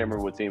team, I can't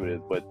remember what team it is,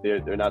 but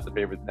they're not the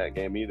favorites in that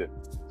game either.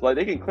 So like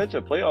they can clinch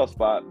a playoff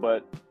spot,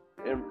 but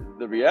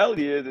the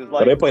reality is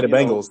like they play the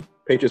Bengals.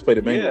 Patriots play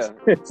the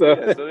Bengals. So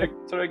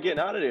they're getting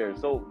out of there.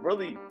 So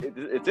really,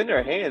 it's in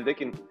their hands.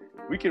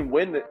 We can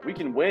win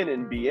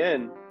and be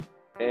in,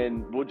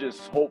 and we'll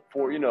just hope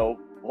for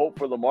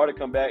Lamar to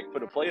come back for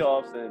the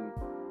playoffs, and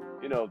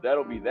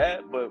that'll be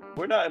that. But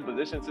we're not in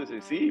position to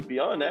succeed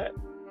beyond that.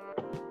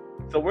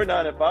 So we're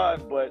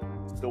 9-5, but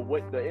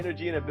the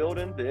energy in the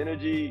building, the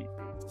energy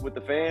with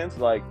the fans,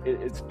 like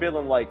it's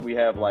feeling like we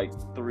have like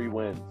 3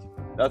 wins.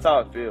 That's how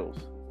it feels.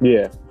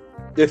 Yeah.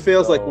 It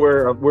feels like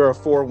we're a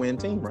 4-win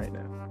team right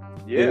now.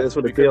 Yeah, that's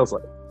what it feels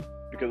like.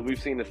 Because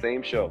we've seen the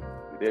same show.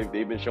 They've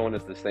been showing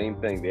us the same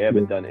thing. They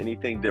haven't done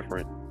anything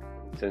different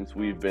since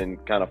we've been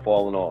kind of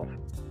falling off.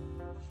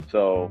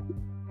 So,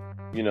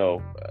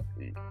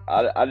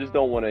 I just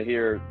don't want to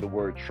hear the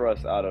word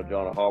trust out of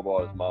John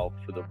Harbaugh's mouth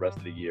for the rest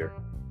of the year.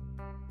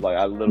 Like,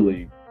 I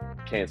literally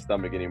can't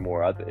stomach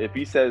anymore. If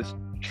he says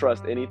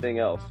trust anything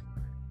else,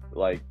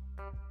 like,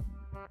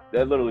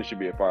 that literally should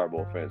be a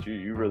fireable offense.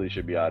 You really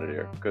should be out of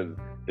there, because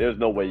there's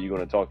no way you're going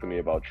to talk to me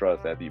about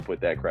trust after you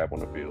put that crap on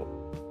the field.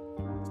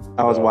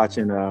 I was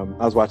watching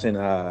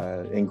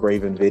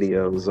Engraven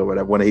videos or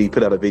whatever when he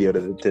put out a video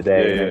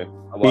today.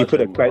 He put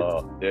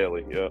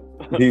daily.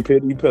 he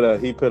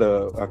put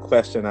a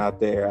question out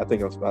there. I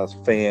think it was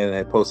a fan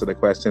that posted a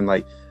question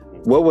like,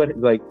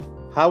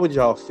 how would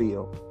y'all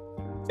feel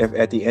if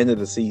at the end of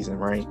the season,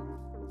 right,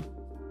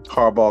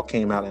 Harbaugh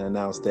came out and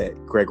announced that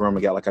Greg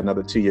Roman got like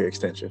another 2-year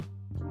extension.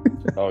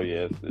 Oh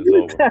yeah,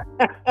 it's over.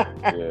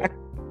 Yeah.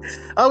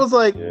 I was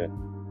like, yeah.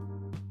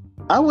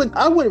 I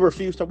would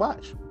refuse to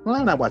watch. Well,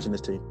 I'm not watching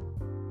this team.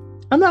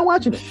 I'm not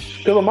watching it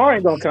because Lamar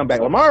ain't gonna come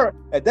back. Lamar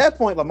at that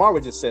point, Lamar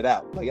would just sit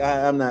out. Like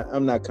I'm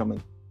not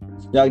coming.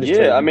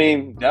 Yeah, I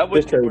mean that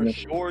would for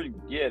sure.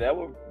 Yeah, that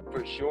would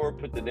for sure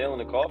put the nail in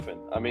the coffin.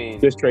 I mean,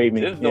 just trade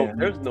me. There's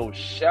no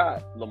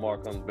shot Lamar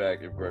comes back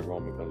if Greg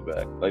Roman comes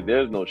back. Like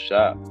there's no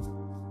shot.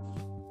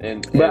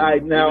 And I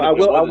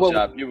will.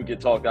 Shot, you would get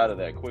talked out of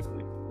that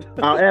quickly.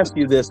 I'll ask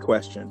you this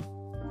question.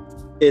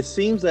 It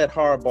seems that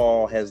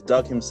Harbaugh has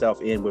dug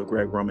himself in with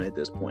Greg Roman at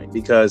this point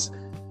because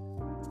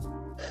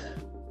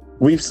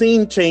we've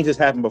seen changes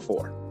happen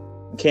before.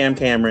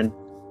 Cameron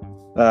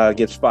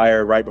gets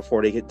fired right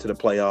before they get to the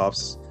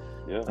playoffs.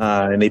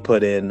 Yeah. And they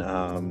put in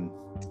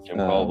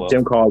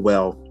Jim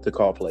Caldwell to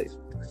call plays.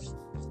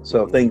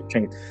 So things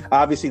changed.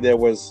 Obviously, there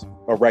was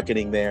a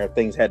reckoning there.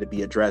 Things had to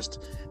be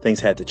addressed.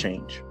 Things had to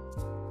change.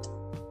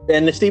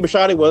 And Steve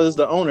Bisciotti was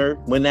the owner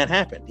when that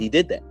happened. He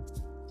did that.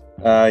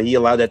 He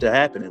allowed that to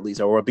happen, at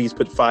least, or at least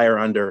put fire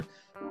under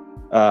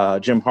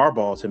Jim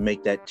Harbaugh to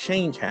make that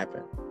change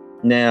happen.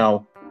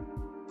 Now,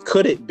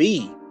 could it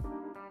be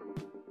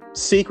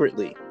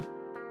secretly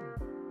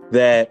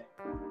that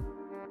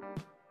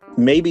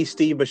maybe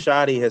Steve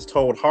Bisciotti has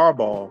told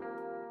Harbaugh,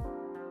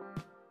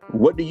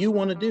 what do you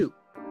want to do?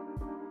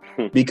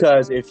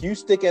 Because if you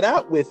stick it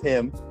out with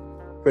him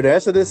for the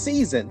rest of the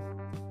season,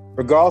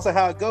 regardless of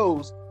how it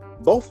goes,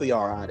 both of y'all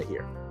are out of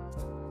here.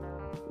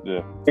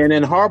 Yeah. And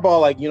then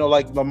Harbaugh,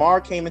 like Lamar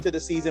came into the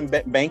season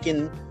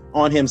banking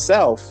on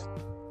himself.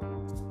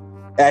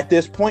 At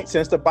this point,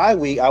 since the bye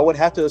week, I would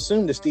have to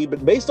assume to Steve,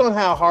 but based on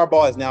how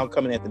Harbaugh is now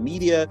coming at the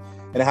media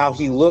and how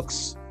he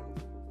looks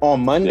on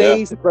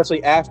Mondays,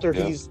 especially after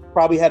he's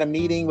probably had a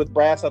meeting with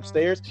brass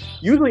upstairs.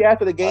 Usually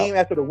after the game,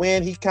 after the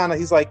win, he's kind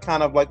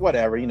of like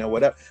whatever.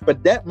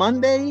 But that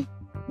Monday,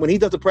 when he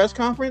does the press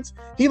conference,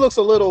 he looks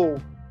a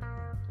little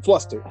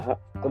flustered.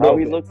 How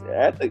he looks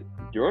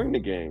during the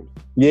game.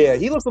 Yeah,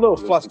 he looks a little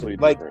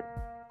flustered. Like,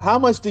 how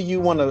much do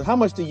you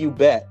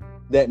bet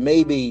that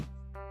maybe,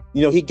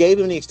 he gave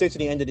him the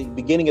extension at the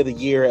beginning of the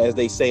year, as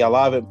they say. A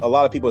lot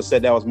of people have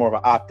said that was more of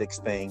an optics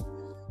thing,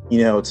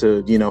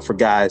 for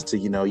guys to,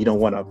 you don't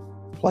want to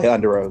play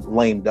under a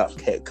lame duck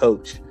head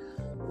coach.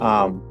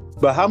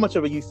 But how much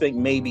of it you think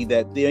maybe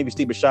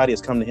Steve Bisciotti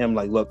has come to him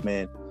like, look,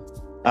 man,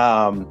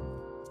 I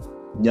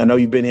know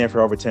you've been here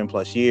for over 10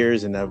 plus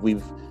years, and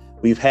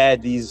we've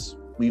had these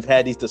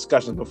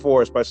discussions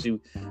before, especially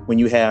when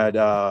you had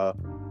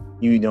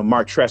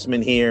Mark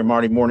Trestman here,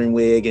 Marty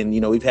Morningwig, and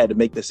we've had to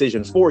make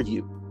decisions for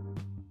you,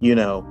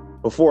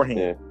 beforehand.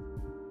 Yeah.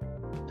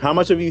 How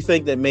much of you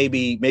think that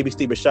maybe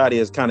Steve Bisciotti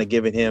has kind of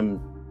given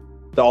him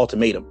the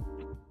ultimatum?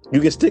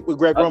 You can stick with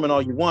Greg Roman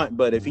all you want,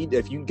 but if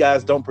you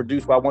guys don't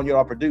produce what I want you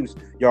all to produce,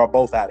 you're all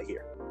both out of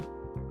here.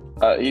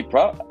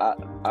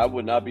 I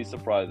would not be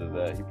surprised at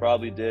that. He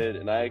probably did,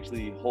 and I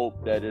actually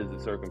hope that is the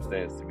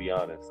circumstance, to be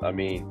honest. I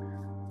mean,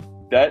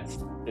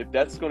 if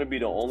that's going to be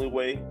the only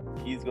way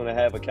he's going to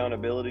have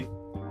accountability,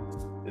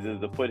 is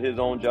to put his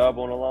own job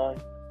on the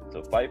line,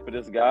 to fight for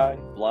this guy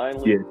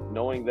blindly,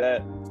 knowing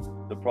that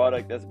the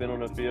product that's been on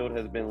the field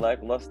has been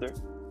lackluster.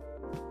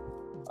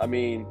 I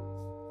mean,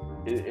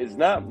 it's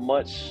not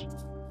much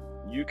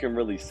you can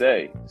really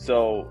say.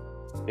 So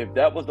if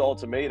that was the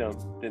ultimatum,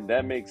 then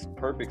that makes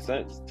perfect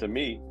sense to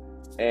me,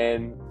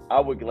 and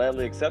I would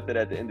gladly accept it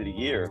at the end of the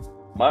year.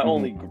 My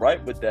only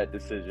gripe with that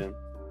decision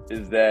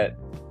is that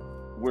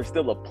we're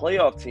still a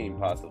playoff team,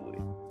 possibly.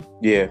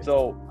 Yeah.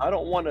 So I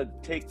don't want to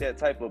take that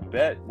type of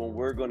bet when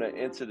we're going to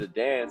enter the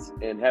dance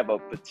and have a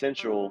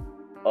potential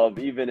of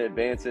even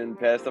advancing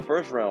past the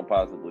first round,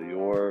 possibly,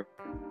 or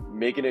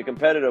making it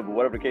competitive, or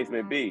whatever the case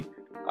may be.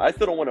 I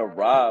still don't want to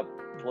rob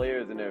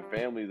players and their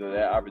families of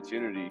that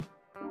opportunity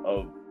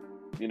of,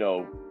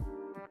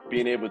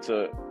 being able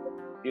to,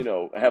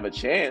 have a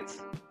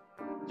chance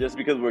just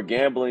because we're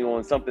gambling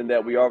on something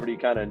that we already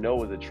kind of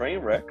know is a train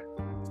wreck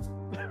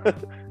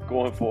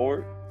going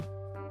forward.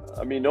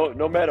 I mean,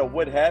 no matter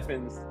what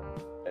happens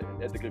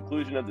at the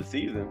conclusion of the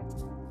season,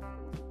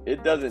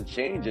 it doesn't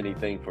change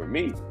anything for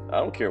me. I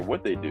don't care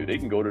what they do. They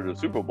can go to the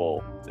Super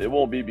Bowl. It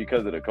won't be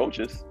because of the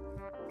coaches.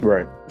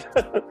 Right.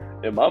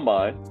 In my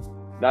mind.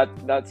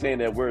 Not saying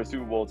that we're a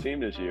Super Bowl team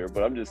this year,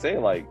 but I'm just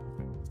saying, like,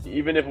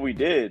 even if we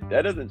did,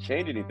 that doesn't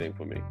change anything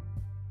for me.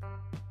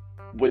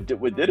 What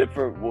did it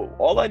for? Well,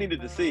 all I needed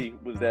to see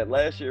was that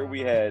last year we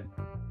had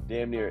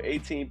damn near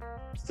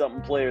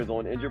 18-something players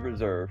on injured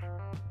reserve.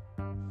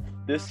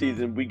 This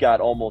season, we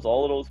got almost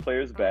all of those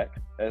players back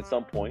at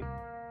some point,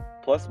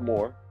 plus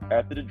more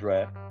after the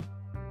draft.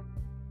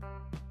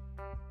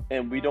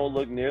 And we don't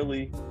look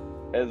nearly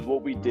as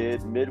what we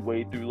did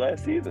midway through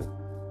last season.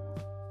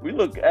 We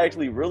look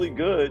actually really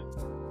good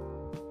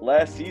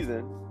last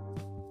season,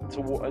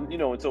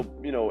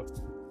 until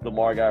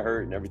Lamar got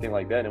hurt and everything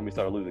like that, and we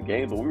started losing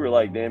games. But we were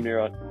like damn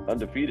near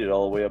undefeated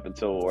all the way up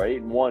until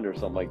 8-1 or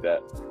something like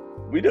that.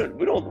 We haven't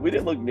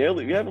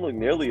looked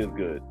nearly as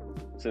good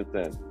since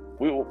then.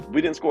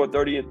 we didn't score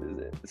 30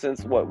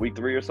 since what, week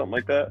 3 or something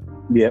like that.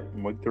 Yep,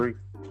 week 3.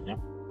 Yeah.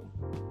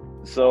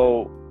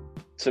 So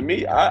to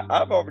me,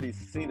 I've already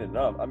seen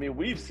enough. I mean,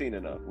 we've seen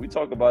enough. We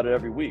talk about it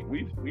every week.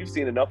 We've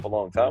seen enough a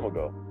long time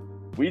ago.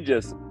 We're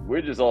just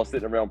all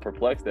sitting around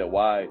perplexed at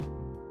why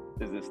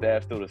is the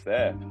staff still the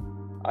staff.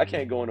 I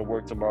can't go into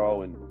work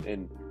tomorrow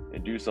and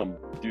do some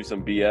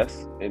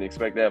BS and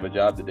expect to have a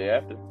job the day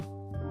after.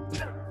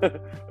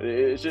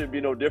 It shouldn't be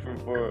no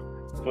different for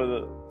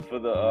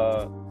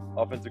the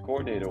offensive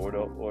coordinator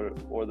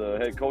or the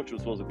head coach who's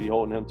supposed to be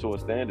holding him to a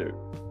standard.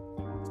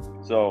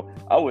 So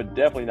I would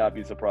definitely not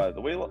be surprised.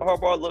 The way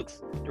Harbaugh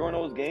looks during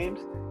those games,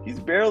 he's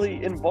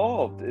barely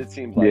involved. It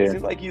seems like it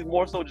seems like he's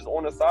more so just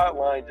on the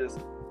sideline,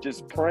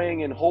 just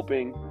praying and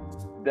hoping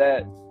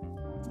that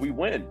we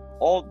win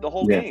the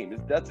whole game.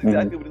 That's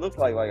exactly what it looks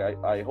like. Like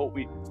I hope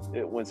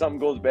when something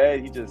goes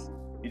bad, he just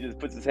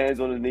puts his hands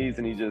on his knees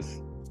and he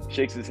just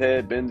shakes his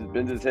head,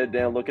 bends his head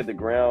down, look at the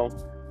ground.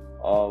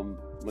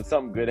 When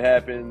something good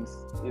happens,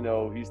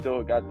 he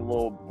still got the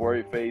little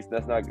worried face.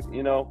 That's not good,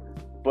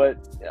 But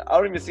I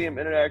don't even see him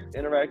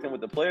interacting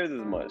with the players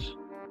as much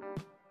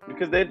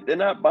because they're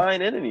not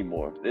buying in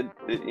anymore.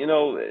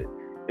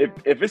 If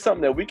it's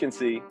something that we can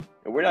see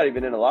and we're not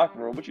even in the locker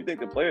room, what you think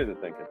the players are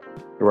thinking?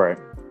 Right.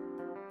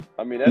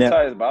 I mean, that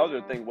Tyus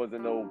Bowser thing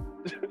wasn't no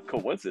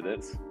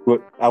coincidence. Well,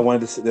 I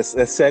wanted to let's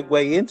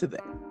segue into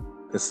that.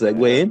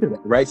 Into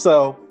that, right?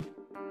 So,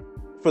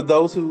 for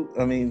those who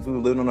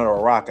live under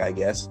a rock, I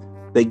guess,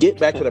 they get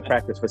back to the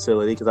practice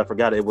facility because I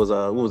forgot it was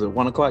a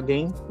 1 o'clock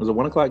game. It was a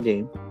 1 o'clock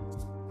game.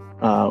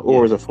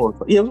 Or was it 4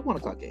 o'clock? Yeah, it was a 1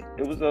 o'clock game.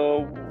 It was a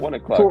 1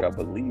 o'clock, I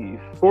believe.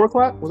 4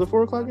 o'clock? Was it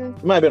 4 o'clock game?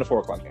 It might have been a 4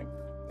 o'clock game.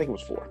 I think it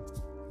was 4.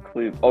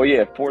 Oh,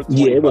 yeah,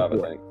 4:25,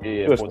 I think.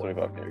 Yeah,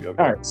 4:25 game.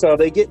 Okay. All right, so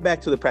they get back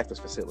to the practice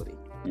facility.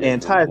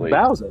 And Tyus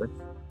Bowser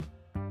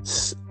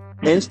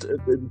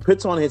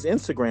puts on his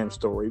Instagram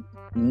story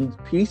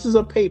pieces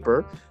of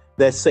paper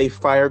that say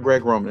 "Fire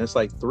Greg Roman." It's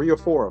like 3 or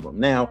 4 of them.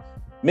 Now,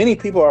 many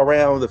people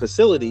around the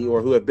facility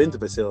or who have been to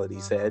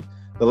facilities said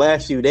the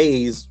last few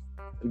days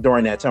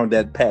during that time,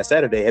 that past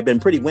Saturday, had been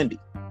pretty windy.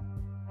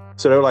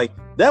 So they're like,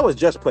 that was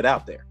just put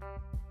out there.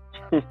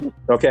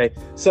 Okay,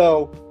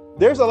 so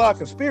there's a lot of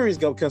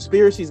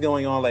conspiracies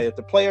going on. Like if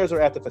the players are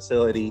at the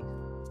facility,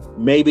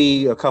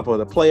 maybe a couple of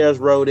the players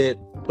wrote it,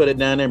 put it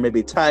down there.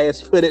 Maybe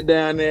Tyus put it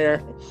down there.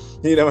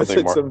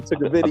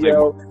 Took a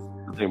video.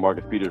 I think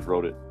Marcus Peters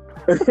wrote it.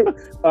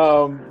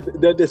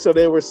 So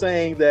they were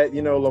saying that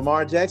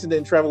Lamar Jackson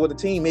didn't travel with the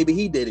team. Maybe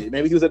he did it.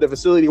 Maybe he was at the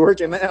facility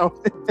working now.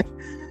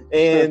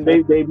 And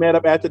they met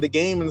up after the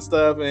game and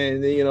stuff,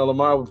 and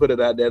Lamar would put it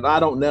out there. I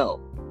don't know,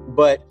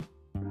 but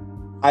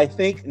I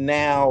think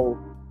now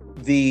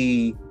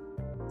the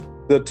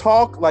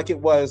talk, like it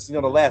was,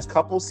 the last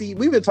couple seasons,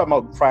 we've been talking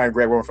about firing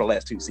Greg Roman for the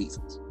last 2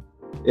 seasons.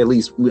 At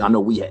least I know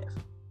we have.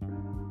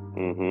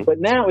 Mm-hmm. But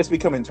now it's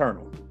become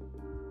internal,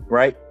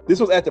 right? This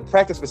was at the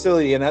practice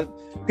facility, and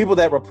people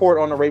that report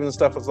on the Ravens and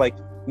stuff was like,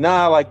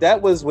 nah, like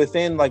that was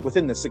within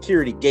the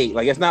security gate.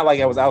 Like it's not like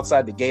I was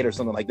outside the gate or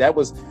something. Like that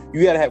was,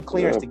 you got to have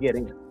clearance to get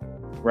in,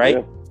 right?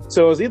 Yeah.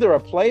 So it was either a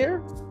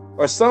player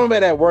or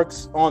somebody that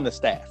works on the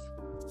staff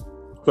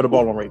for the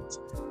Baltimore Ravens.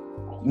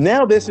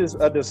 Now this is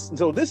a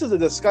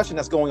discussion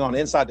that's going on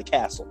inside the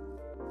castle.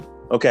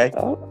 Okay,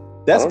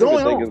 that's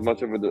going on. I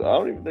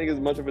don't even think it's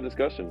much of a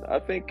discussion. I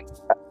think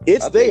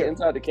there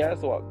inside the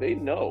castle. They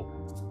know.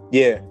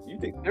 Yeah, you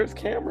think there's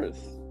cameras?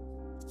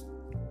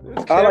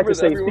 I like to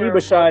say Steve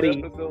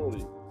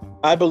Bisciotti.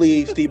 I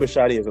believe Steve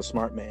Bisciotti is a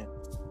smart man,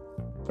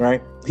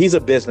 right? He's a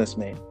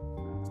businessman,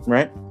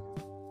 right?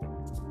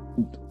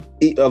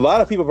 A lot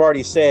of people have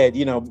already said,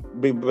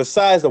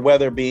 besides the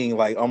weather being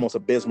like almost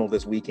abysmal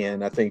this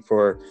weekend, I think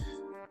for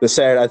the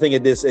Saturday, I think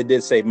it did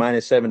say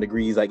 -7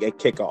 degrees like at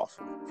kickoff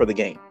for the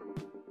game.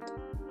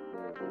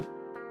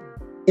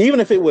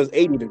 Even if it was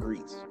 80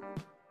 degrees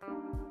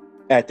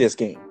at this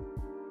game,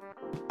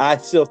 I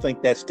still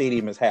think that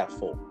stadium is half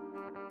full.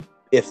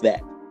 If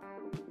that,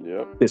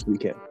 this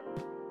weekend,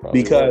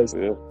 probably because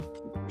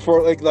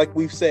for like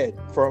we've said,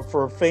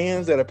 for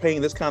fans that are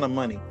paying this kind of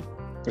money,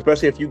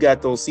 especially if you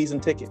got those season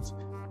tickets,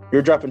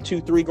 you're dropping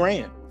 $2-3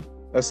 grand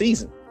a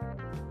season.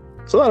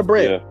 It's a lot of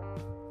bread. Yeah.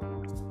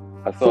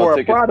 I saw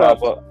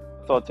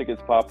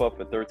tickets pop up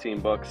for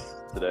 $13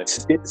 today.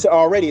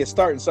 It's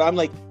starting. So I'm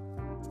like,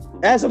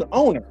 as an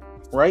owner,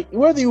 right?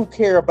 Whether you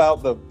care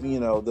about the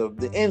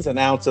ins and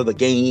outs of the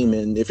game,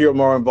 and if you're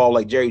more involved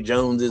like Jerry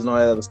Jones is and all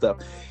that other stuff.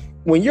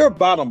 When your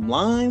bottom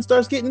line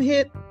starts getting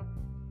hit,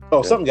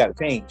 something got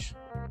to change.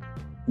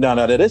 No,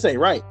 this ain't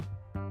right.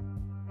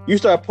 You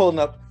start pulling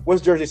up,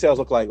 what's jersey sales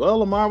look like? Well,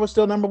 Lamar was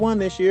still number 1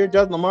 this year.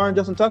 Lamar and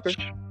Justin Tucker.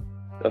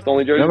 That's the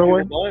only jersey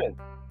people buying.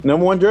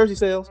 Number 1 jersey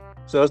sales.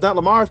 So it's not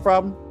Lamar's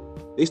problem.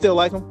 They still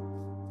like him.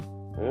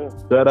 Yeah.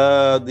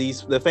 But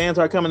the fans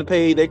are coming to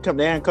pay. They're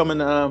coming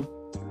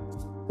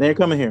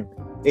here.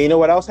 And you know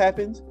what else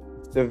happens?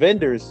 The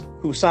vendors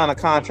who sign a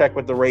contract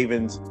with the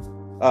Ravens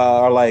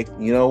are like,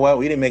 you know what?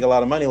 We didn't make a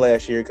lot of money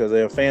last year because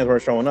the fans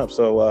weren't showing up,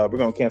 so we're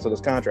going to cancel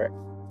this contract.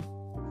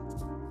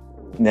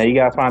 Now you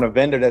gotta find a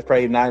vendor that's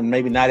probably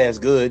maybe not as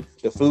good.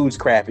 The food's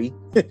crappy,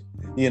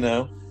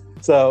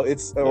 So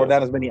or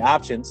not as many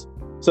options.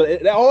 So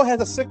it all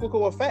has a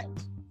cyclical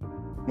effect.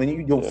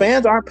 When your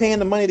fans aren't paying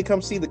the money to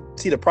come see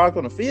the product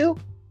on the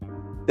field,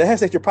 that has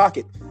to hit your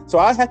pocket. So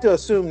I have to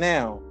assume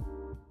now,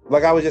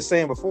 like I was just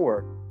saying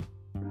before,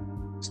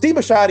 Steve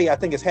Bisciotti, I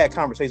think, has had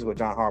conversations with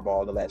John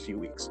Harbaugh in the last few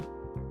weeks.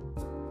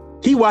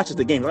 He watches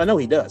the games. I know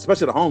he does,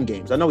 especially the home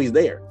games. I know he's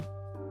there.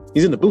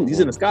 He's in the booth. He's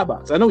in the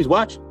skybox. I know he's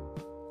watching.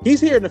 He's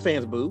hearing the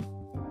fans boo.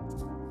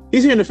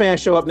 He's hearing the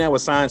fans show up now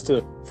with signs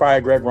to fire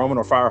Greg Roman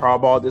or fire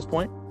Harbaugh at this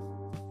point.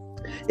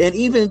 And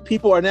even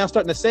people are now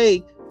starting to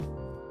say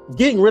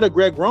getting rid of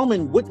Greg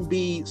Roman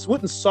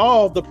wouldn't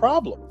solve the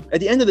problem. At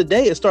the end of the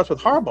day, it starts with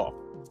Harbaugh.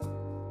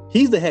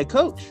 He's the head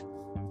coach.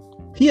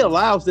 He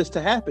allows this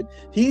to happen.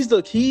 He's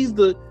the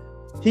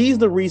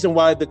reason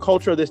why the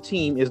culture of this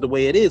team is the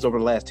way it is over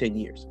the last 10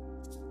 years.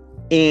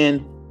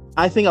 And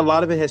I think a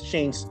lot of it has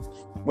changed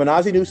when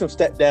Ozzie Newsome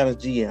stepped down as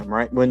GM,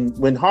 right? When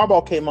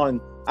Harbaugh came on,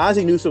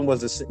 Ozzie Newsome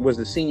was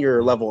the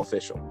senior level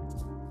official.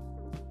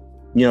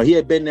 He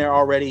had been there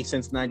already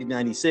since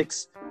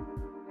 1996.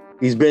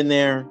 He's been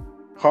there.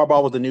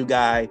 Harbaugh was the new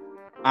guy.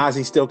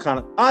 Ozzie still kind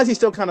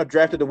of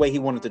drafted the way he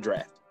wanted to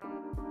draft.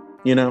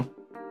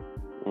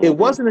 It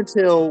wasn't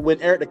until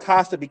when Eric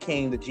DeCosta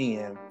became the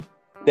GM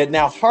that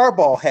now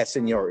Harbaugh had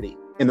seniority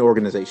in the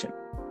organization.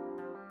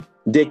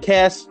 Dick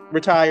Cass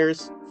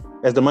retires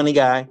as the money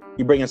guy.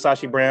 You bring in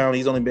Sashi Brown.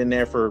 He's only been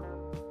there for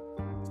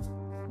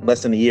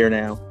less than a year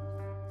now.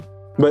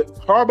 But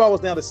Harbaugh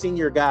was now the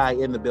senior guy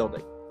in the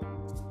building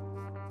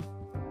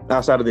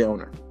outside of the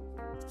owner.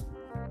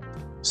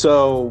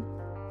 So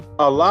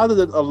a lot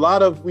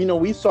of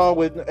we saw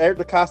what Eric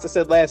DeCosta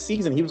said last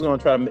season. He was going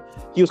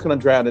to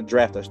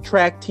draft a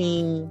track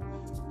team.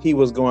 He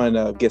was going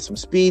to get some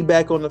speed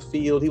back on the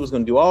field. He was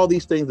going to do all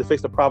these things to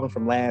fix the problems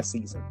from last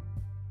season.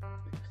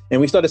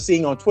 And we started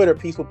seeing on Twitter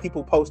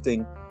people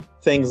posting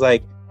things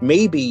like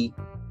maybe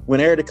when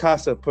Eric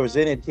DeCosta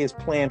presented his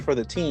plan for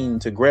the team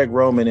to Greg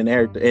Roman and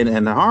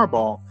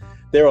Harbaugh,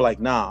 they were like,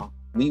 nah,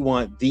 we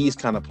want these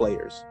kind of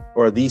players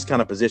or these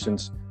kind of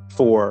positions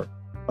for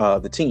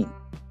the team.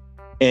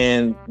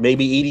 And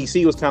maybe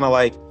EDC was kind of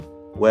like,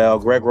 well,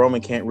 Greg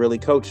Roman can't really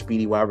coach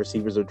speedy wide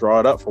receivers or draw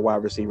it up for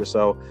wide receivers.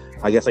 So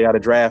I guess I got to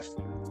draft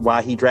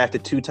why he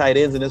drafted 2 tight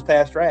ends in this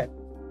past draft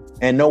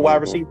and no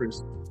wide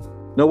receivers.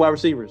 No wide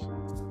receivers.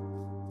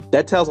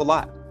 That tells a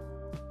lot.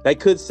 That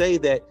could say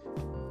that,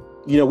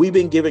 we've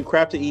been giving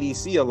crap to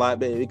EDC a lot,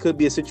 but it could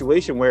be a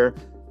situation where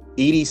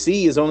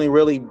EDC is only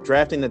really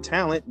drafting the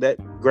talent that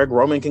Greg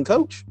Roman can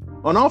coach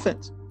on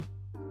offense.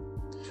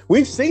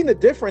 We've seen the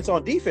difference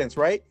on defense,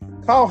 right?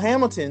 Kyle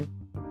Hamilton,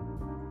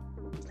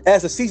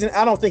 as the season,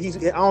 I don't think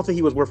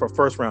he was worth a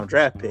first round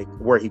draft pick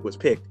where he was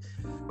picked.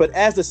 But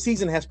as the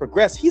season has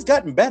progressed, he's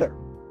gotten better.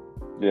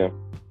 Yeah.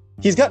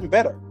 He's gotten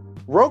better.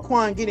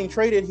 Roquan getting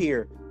traded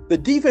here. The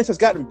defense has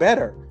gotten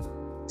better.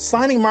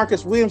 Signing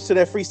Marcus Williams to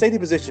that free safety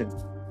position,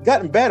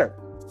 gotten better.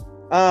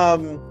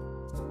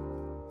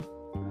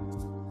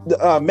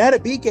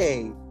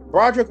 Matabike,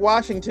 Broderick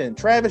Washington,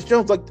 Travis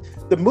Jones, like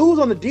the moves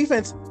on the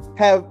defense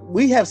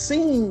we have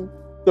seen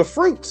the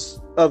fruits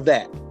of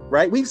that,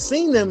 right? We've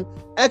seen them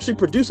actually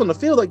produce on the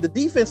field. Like the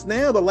defense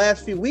now, the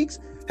last few weeks,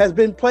 has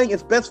been playing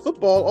its best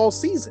football all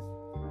season.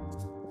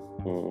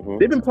 Mm-hmm.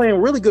 They've been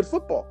playing really good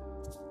football.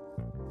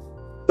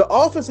 The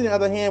offense, on the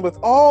other hand, with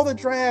all the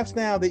drafts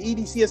now that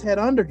EDC has had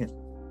under him,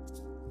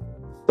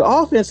 the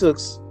offense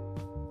looks,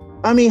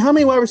 how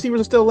many wide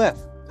receivers are still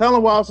left?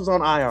 Tylan Wallace is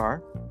on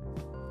IR.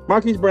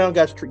 Marquise Brown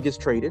gets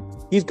traded.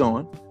 He's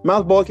gone.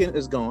 Miles Boykin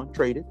is gone,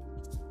 traded.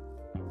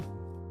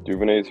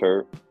 Duvernay's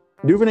hurt.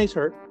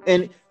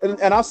 And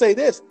I'll say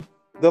this.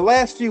 The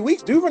last few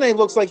weeks, Duvernay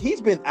looks like he's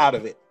been out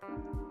of it.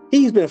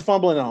 He's been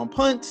fumbling on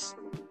punts.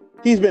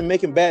 He's been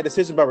making bad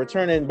decisions by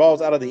returning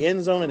balls out of the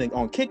end zone and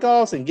on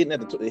kickoffs and getting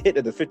hit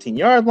at the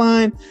 15-yard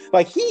line.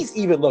 Like he's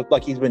even looked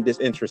like he's been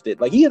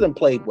disinterested. Like he hasn't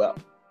played well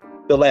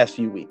the last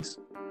few weeks.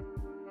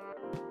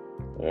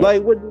 Yeah.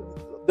 Like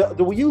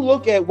when you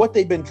look at what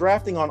they've been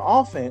drafting on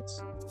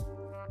offense,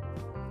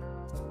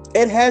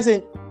 it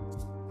hasn't.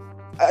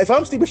 If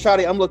I'm Steve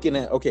Bisciotti, I'm looking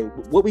at, okay,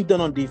 what we've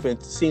done on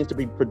defense seems to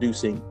be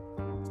producing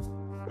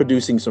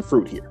some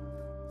fruit here.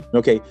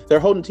 Okay, they're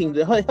holding teams.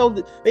 They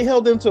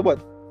held them to what?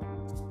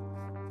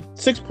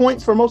 6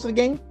 points for most of the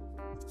game.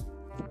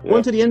 Yeah.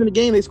 Went to the end of the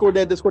game, they scored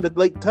a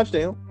late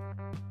touchdown.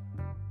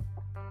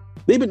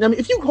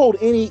 If you hold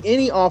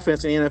any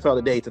offense in the NFL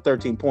today to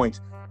 13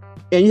 points,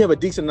 and you have a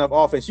decent enough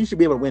offense, you should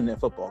be able to win that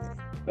football game.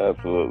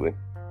 Absolutely,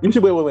 you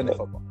should be able to win that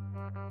football.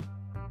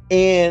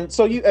 And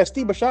so as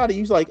Steve Bisciotti,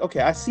 he's like, okay,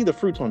 I see the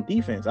fruits on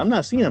defense. I'm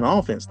not seeing an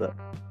offense stuff.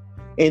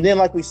 And then,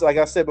 like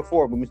I said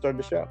before when we started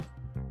the show,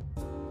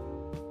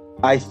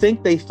 I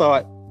think they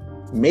thought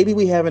maybe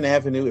we have an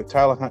avenue if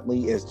Tyler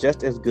Huntley is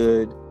just as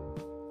good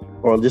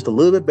or just a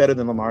little bit better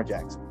than Lamar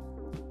Jackson.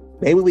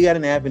 Maybe we got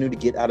an avenue to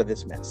get out of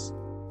this mess.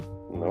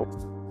 Nope.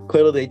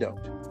 Clearly they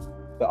don't.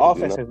 The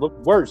offense has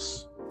looked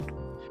worse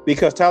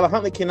because Tyler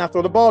Huntley cannot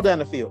throw the ball down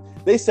the field.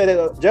 They said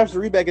it, Jeff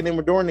Zrebeck and them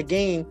were during the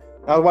game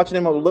I was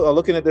watching them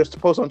looking at their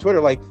posts on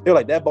Twitter. Like they're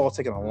like that ball's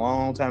taking a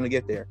long time to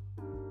get there.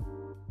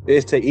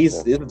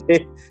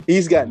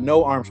 He's got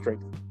no arm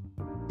strength.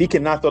 He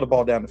cannot throw the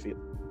ball down the field.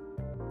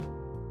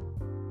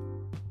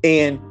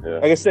 And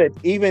like I said,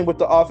 even with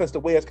the offense the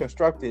way it's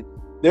constructed,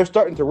 they're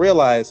starting to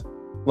realize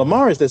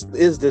Lamar is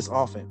this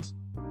offense.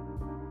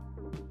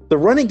 The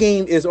running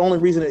game is the only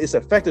reason it's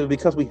effective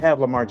because we have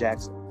Lamar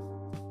Jackson.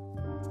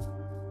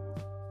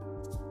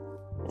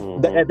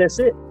 That's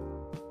it.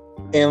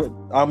 And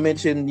I'll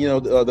mention,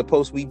 the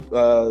post we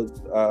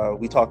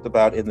talked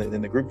about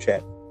in the group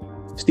chat.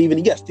 Stephen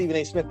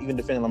A. Smith even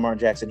defending Lamar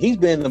Jackson. He's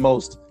been the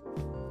most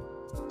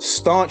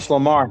staunch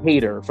Lamar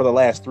hater for the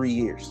last 4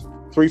 years.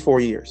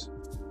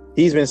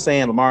 He's been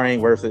saying Lamar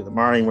ain't worth it.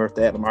 Lamar ain't worth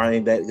that. Lamar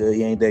ain't that good.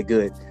 He ain't that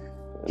good.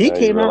 He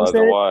came out and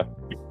said why.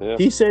 Yeah.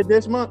 He said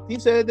this month.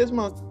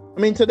 I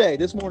mean today,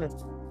 this morning.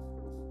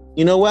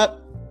 You know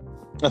what?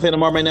 I think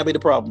Lamar might not be the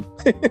problem.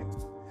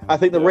 I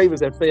think the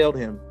Ravens have failed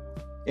him.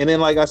 And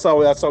then, like I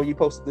saw you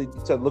posted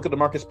to look at the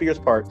Marcus Spears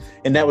part,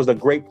 and that was a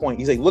great point.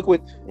 He said, "Look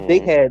what they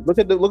had. Look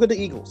at the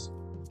Eagles.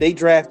 They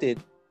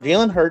drafted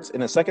Jalen Hurts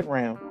in the second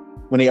round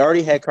when they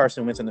already had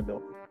Carson Wentz in the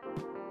building.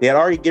 They had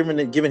already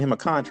given him a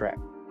contract.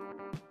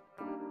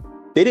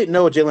 They didn't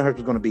know what Jalen Hurts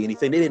was going to be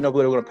anything. They didn't know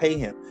what they were going to pay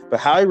him.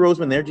 But Howie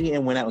Roseman, their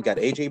GM, went out and got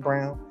AJ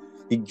Brown.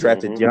 He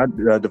drafted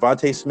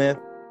Devontae Smith.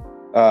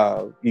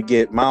 You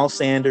get Miles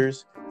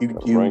Sanders." You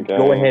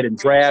go ahead and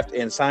draft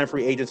and sign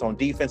free agents on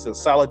defense, a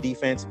solid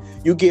defense.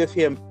 You give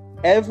him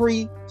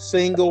every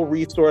single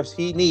resource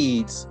he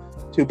needs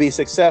to be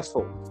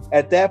successful.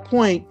 At that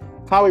point,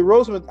 Howie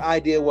Roseman's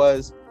idea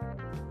was,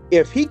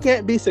 if he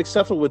can't be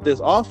successful with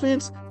this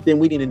offense, then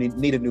we need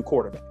a new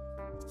quarterback.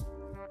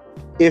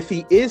 If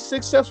he is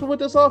successful with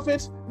this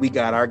offense, we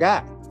got our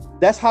guy.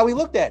 That's how he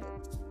looked at it.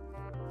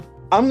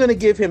 I'm going to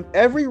give him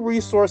every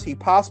resource he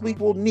possibly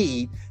will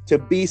need to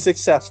be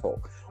successful.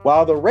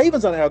 While the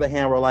Ravens, on the other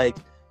hand, were like,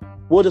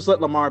 we'll just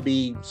let Lamar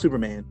be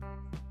Superman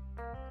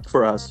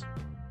for us,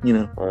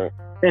 Right.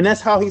 And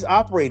that's how he's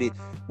operated.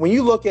 When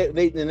you look at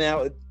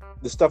now,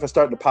 the stuff is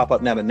starting to pop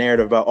up now, the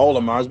narrative about,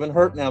 Lamar's been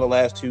hurt now the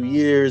last 2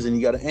 years, and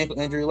he got an ankle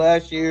injury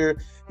last year.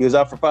 He was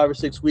out for 5 or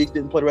 6 weeks,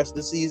 didn't play the rest of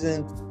the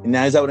season, and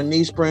now he's out with a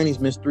knee sprain. He's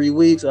missed 3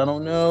 weeks. I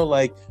don't know.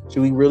 Like,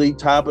 should we really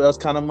top us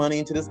kind of money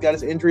into this guy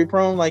that's injury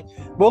prone? Like,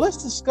 well,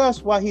 let's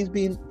discuss why he's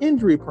being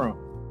injury prone.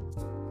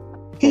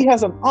 He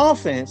has an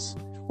offense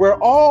where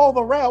all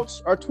the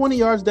routes are 20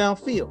 yards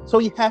downfield. So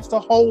he has to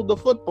hold the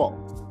football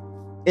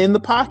in the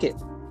pocket,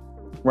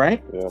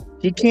 right?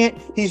 Yeah.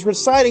 He's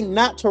deciding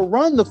not to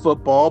run the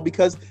football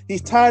because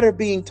he's tired of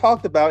being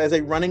talked about as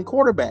a running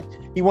quarterback.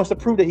 He wants to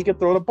prove that he can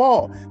throw the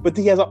ball. But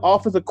he has an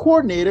offensive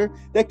coordinator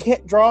that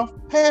can't draw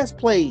pass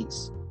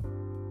plays.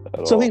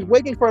 So he's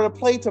waiting for the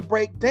play to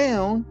break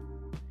down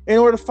in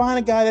order to find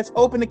a guy that's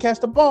open to catch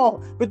the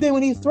ball. But then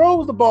when he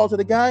throws the ball to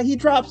the guy, he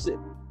drops it.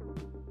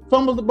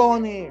 Fumbles the ball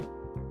in the air.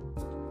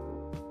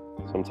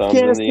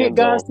 Sometimes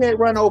guys can't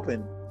run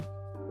open.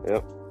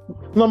 Yep.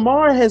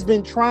 Lamar has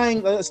been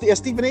trying, as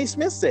Stephen A.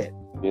 Smith said,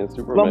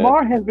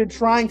 Lamar has been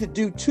trying to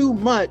do too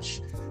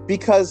much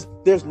because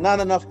there's not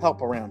enough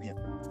help around him.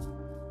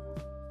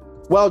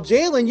 While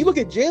Jalen, you look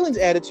at Jalen's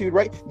attitude,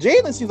 right?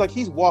 Jalen seems like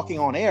he's walking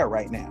on air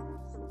right now.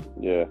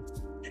 Yeah.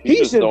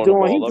 He's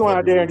going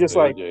out there and just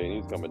like,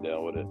 he's coming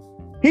down with it.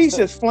 He's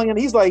just flinging.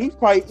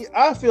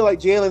 I feel like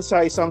Jalen's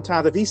sorry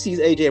sometimes if he sees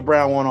AJ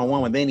Brown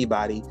one-on-one with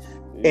anybody,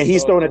 and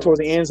he's throwing it towards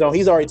the end zone,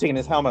 he's already taking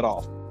his helmet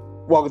off,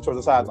 walking towards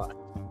the sideline.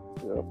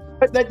 Yeah.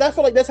 I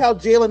feel like that's how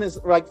Jalen is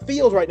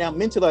feels right now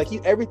mentally. Like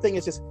everything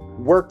is just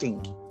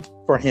working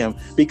for him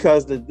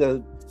because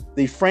the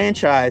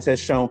franchise has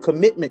shown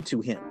commitment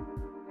to him.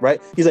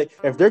 Right? He's like,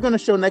 if they're going to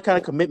show that kind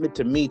of commitment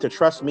to me, to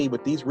trust me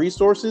with these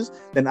resources,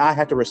 then I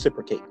have to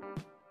reciprocate.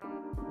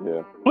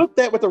 Yeah. Flip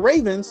that with the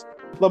Ravens.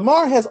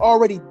 Lamar has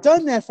already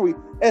done that for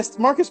you. As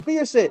Marcus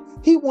Spears said,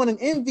 he won an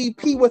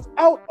MVP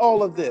without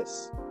all of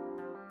this.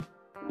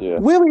 Yeah.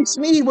 Willie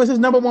Snead was his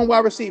number one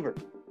wide receiver.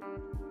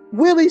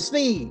 Willie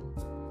Snead.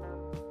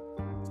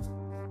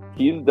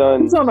 He's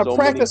on a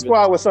practice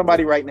squad with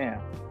somebody right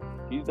now.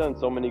 He's done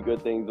so many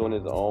good things on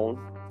his own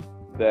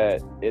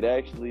that it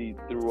actually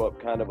threw up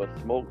kind of a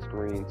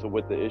smokescreen to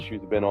what the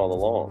issue's been all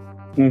along.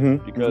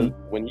 Because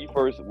when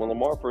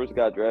Lamar first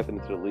got drafted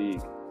into the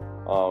league,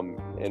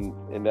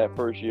 in that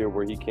first year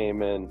where he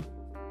came in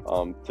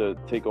to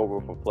take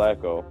over for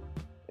Flacco,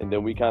 and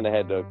then we kind of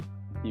had to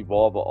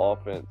evolve an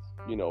offense,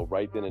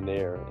 right then and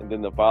there. And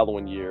then the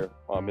following year,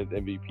 his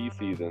MVP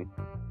season,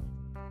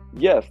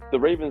 yes, the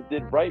Ravens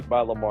did right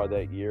by Lamar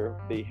that year.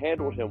 They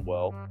handled him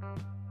well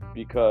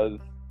because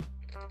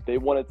they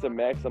wanted to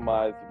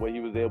maximize what he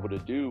was able to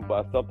do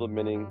by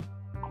supplementing,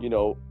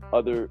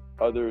 other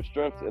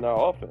strengths in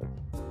our offense.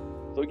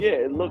 So yeah,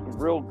 it looked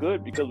real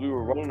good because we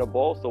were running the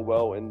ball so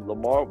well, and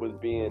Lamar was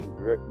being,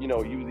 he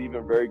was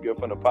even very good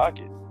from the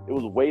pocket. It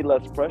was way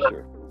less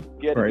pressure.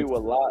 He had to do a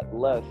lot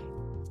less,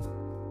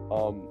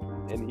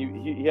 and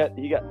he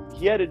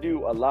had to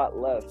do a lot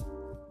less,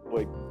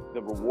 but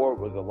the reward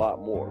was a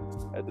lot more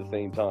at the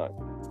same time.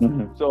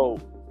 So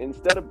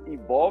instead of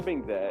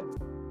evolving that,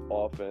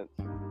 offense,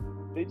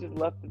 they just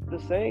left it the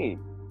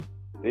same.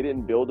 They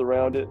didn't build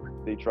around it.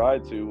 They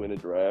tried to in a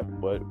draft,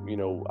 but,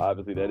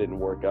 obviously that didn't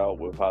work out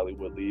with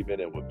Hollywood leaving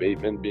and with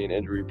Bateman being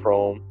injury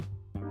prone.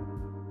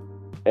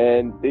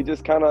 And they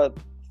just kind of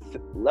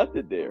left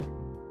it there.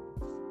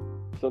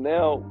 So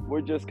now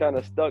we're just kind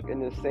of stuck in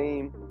the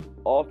same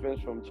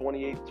offense from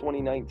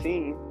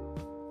 2019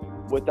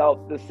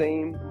 without the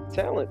same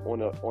talent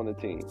on the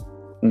team.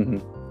 Mm-hmm.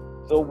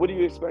 So what do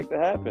you expect to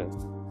happen?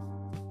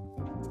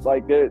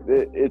 Like,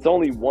 it's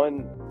only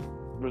one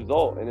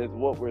result, and it's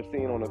what we're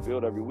seeing on the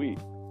field every week.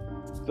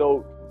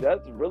 So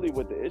that's really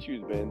what the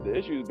issue's been. The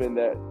issue's been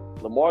that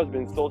Lamar's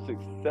been so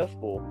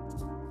successful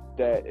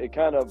that it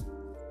kind of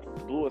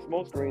blew a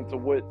smokescreen to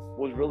what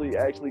was really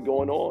actually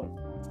going on.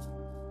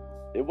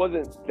 It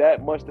wasn't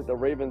that much that the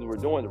Ravens were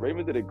doing. The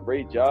Ravens did a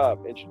great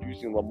job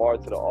introducing Lamar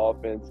to the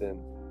offense and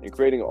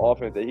creating an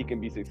offense that he can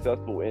be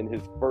successful in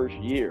his first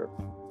year,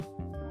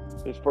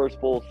 his first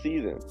full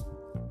season.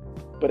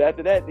 But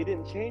after that, they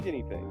didn't change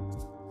anything.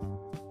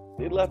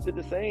 They left it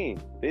the same.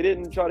 They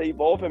didn't try to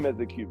evolve him as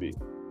a QB.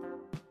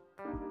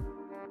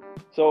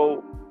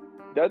 So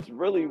that's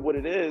really what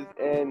it is.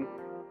 And,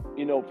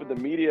 for the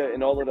media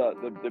and all of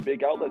the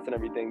big outlets and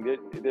everything,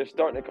 they're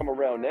starting to come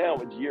around now.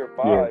 It's year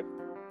 5,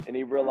 and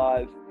they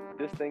realize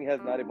this thing has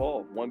not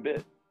evolved one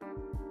bit.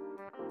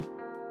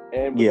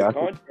 And with the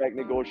contract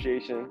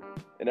negotiation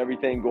and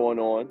everything going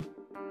on,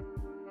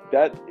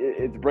 that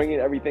it's bringing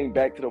everything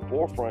back to the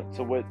forefront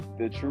to what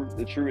the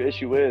true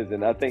issue is.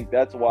 And I think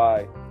that's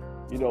why,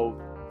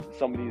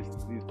 some of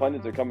these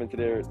pundits are coming to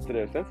their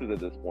senses at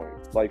this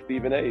point. Like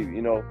Stephen A.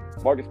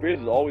 Marcus Spears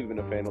has always been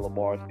a fan of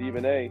Lamar.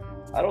 Stephen A.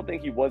 I don't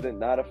think he wasn't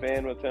not a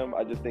fan with him.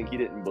 I just think he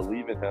didn't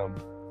believe in him.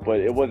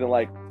 But it wasn't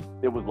like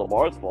it was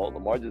Lamar's fault.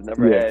 Lamar just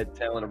never had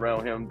talent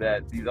around him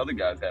that these other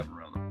guys have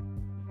around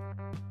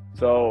him.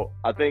 So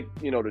I think,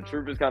 the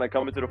truth is kind of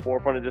coming to the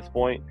forefront at this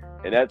point,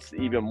 and that's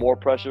even more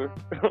pressure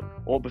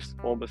on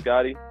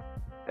Biscotti.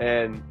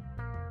 And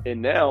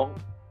now,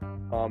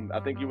 I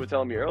think you were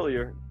telling me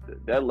earlier,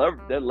 that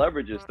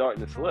leverage is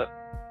starting to slip.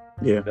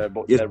 Yeah,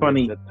 it's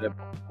funny.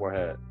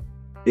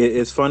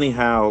 It's funny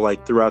how,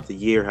 like, throughout the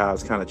year, how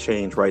it's kind of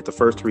changed, right? The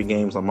first 3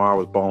 games, Lamar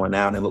was balling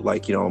out, and it looked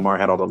like, Lamar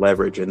had all the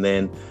leverage. And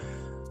then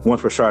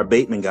once Rashard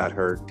Bateman got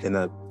hurt and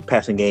the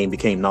passing game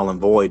became null and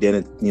void,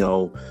 then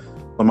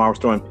Lamar was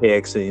throwing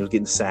picks and he was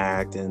getting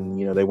sacked, and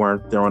they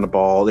weren't throwing the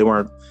ball.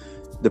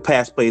 The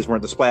pass plays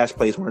weren't, the splash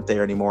plays weren't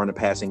there anymore in the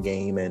passing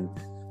game, and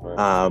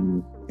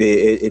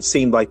it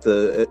seemed like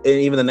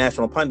even the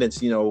national pundits,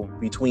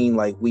 between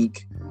like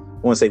week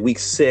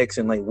 6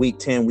 and like week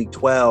 10, week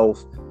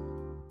 12,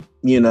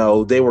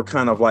 they were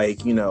kind of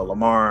like,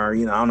 Lamar, I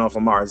don't know if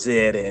Lamar's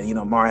it, and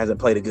Lamar hasn't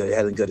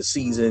good a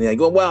season. And they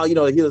go, well, he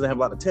doesn't have a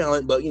lot of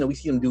talent, but we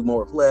see him do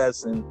more with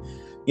less, and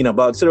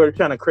but so they're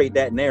trying to create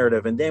that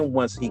narrative. And then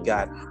once he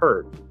got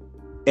hurt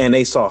and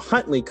they saw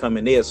Huntley come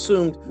in, they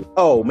assumed,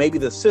 oh, maybe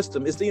the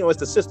system is, it's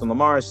the system.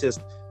 Lamar is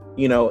just,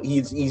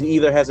 he's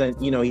either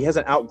hasn't, he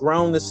hasn't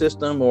outgrown the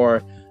system,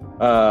 or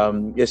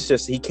it's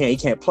just he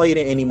can't play it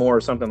anymore,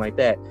 or something like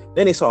that.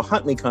 Then they saw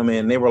Huntley come in,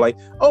 and they were like,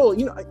 oh,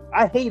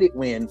 I hate it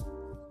when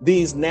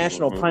these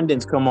national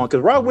pundits come on,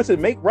 because Rod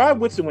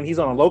Woodson, when he's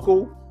on a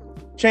local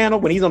channel,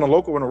 when he's on the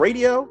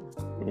radio,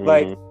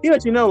 like he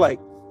lets like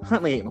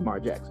Huntley ain't Lamar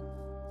Jackson.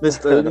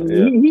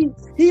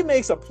 He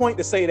makes a point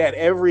to say that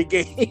every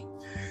game.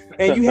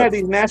 And you have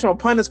these national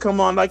pundits come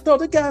on like, no,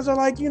 the guys are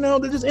like, they're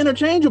just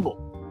interchangeable.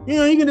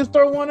 You can just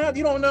throw one out.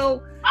 You don't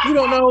know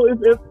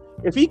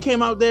if he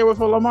came out there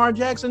with a Lamar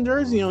Jackson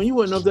jersey, you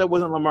wouldn't know if that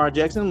wasn't Lamar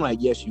Jackson. I'm like,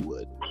 yes, you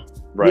would.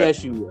 Right.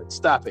 Yes, you would.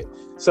 Stop it.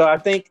 So I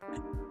think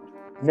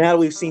now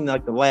we've seen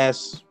like the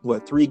last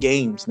 3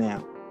 games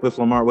now with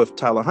Lamar, with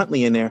Tyler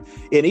Huntley in there,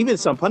 and even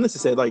some pundits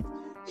have said like,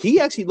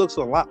 he actually looks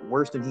a lot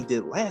worse than he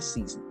did last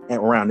season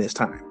around this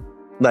time.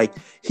 Like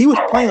he was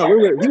playing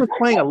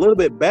a little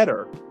bit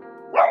better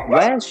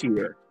last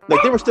year.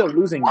 Like they were still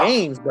losing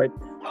games, but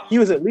he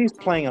was at least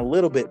playing a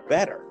little bit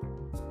better.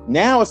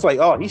 Now it's like,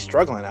 oh, he's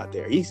struggling out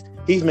there. He's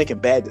making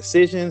bad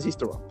decisions. He's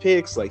throwing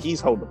picks. Like he's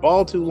holding the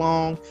ball too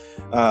long.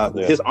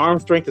 His arm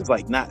strength is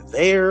like not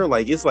there.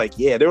 Like it's like,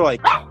 yeah, they're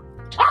like,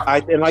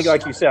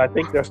 like you said, I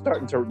think they're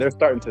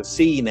starting to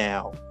see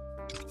now.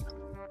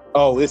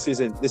 Oh, this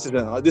isn't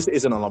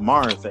a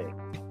Lamar thing.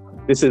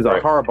 This is a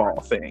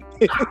Harbaugh thing.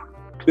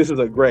 This is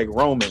a Greg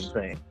Roman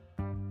thing.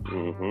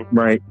 Mm-hmm.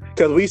 Right?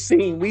 Because we've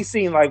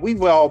seen like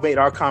we've all made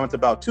our comments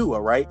about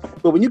Tua, right?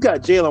 But when you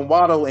got Jalen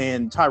Waddle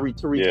and Tyreek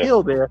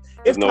Hill there,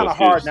 it's kind of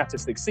hard not to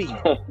succeed.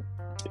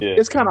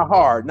 It's kind of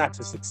hard not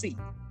to succeed,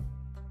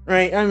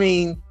 right? I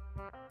mean,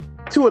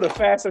 2 of the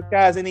fastest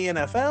guys in the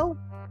NFL.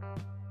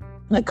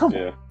 Like, come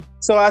on.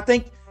 So I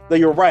think that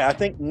you're right. I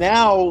think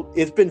now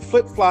it's been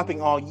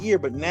flip-flopping all year,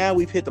 but now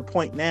we've hit the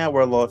point now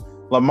where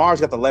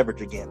Lamar's got the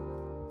leverage again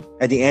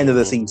at the end of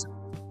the season.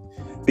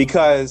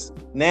 Because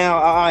now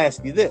I'll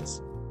ask you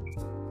this.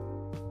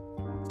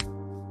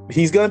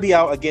 He's going to be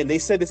out again. They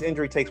said this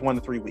injury takes 1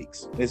 to 3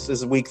 weeks. This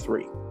is week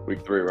 3.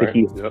 Week 3, right?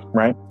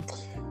 Right.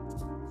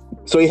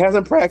 So he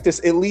hasn't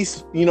practiced, at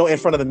least, in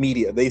front of the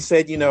media. They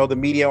said, the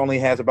media only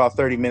has about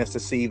 30 minutes to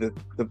see the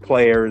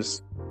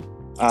players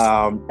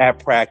at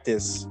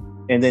practice,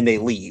 and then they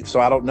leave. So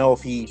I don't know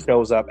if he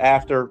shows up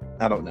after.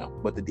 I don't know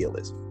what the deal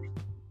is.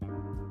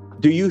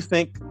 Do you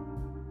think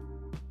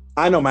 –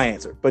 I know my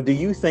answer, but do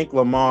you think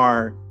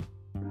Lamar,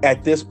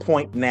 at this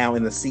point now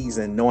in the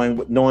season,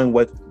 knowing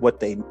what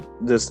they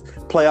 – this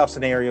playoff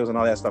scenarios and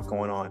all that stuff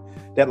going on,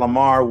 that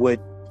Lamar would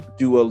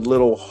do a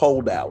little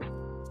holdout?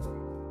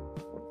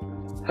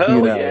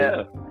 Hell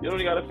yeah. You don't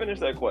even got to finish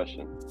that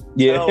question.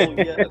 Yeah. Hell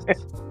yes.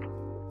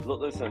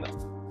 Listen,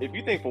 if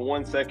you think for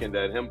 1 second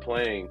that him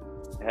playing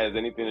has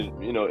anything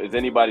to, is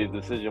anybody's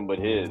decision but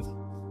his,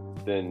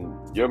 then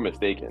you're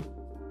mistaken.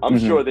 I'm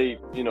sure they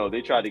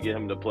tried to get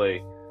him to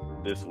play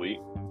this week.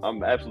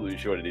 I'm absolutely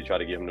sure that they tried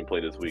to get him to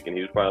play this week, and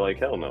he was probably like,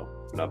 hell no,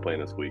 I'm not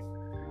playing this week.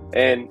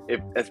 And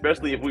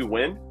especially if we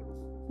win,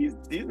 he's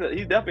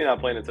definitely not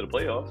playing into the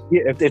playoffs.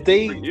 Yeah, if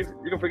they... You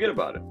can forget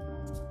about it.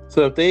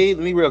 So let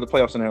me read out the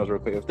playoff scenarios real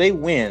quick. If they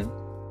win,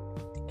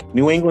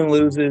 New England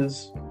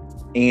loses,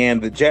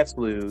 and the Jets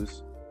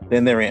lose,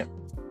 then they're in.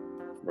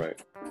 Right.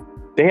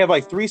 They have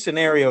like 3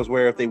 scenarios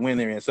where if they win,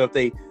 they're in. So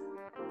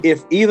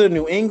if either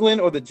New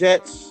England or the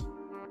Jets,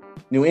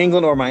 New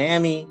England or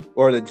Miami,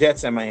 or the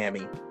Jets and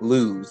Miami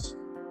lose,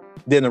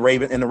 then the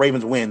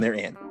Ravens win, they're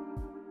in.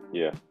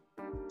 Yeah.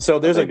 So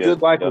there's a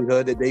good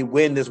likelihood that they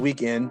win this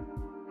weekend.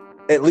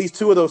 At least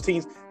 2 of those 3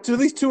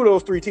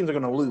 teams are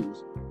going to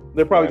lose.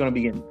 They're probably going to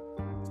be in.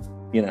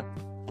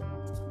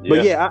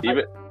 But yeah,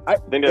 I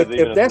think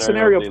if that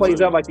scenario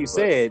plays out like you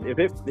said,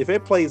 if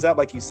it plays out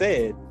like you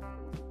said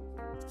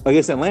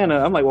against Atlanta,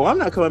 I'm like, well, I'm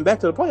not coming back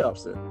to the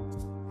playoffs then.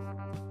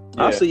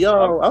 Yeah,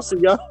 I'll see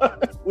y'all.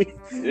 Week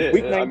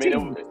 19. I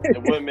mean,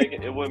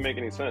 it wouldn't make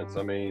any sense.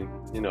 I mean,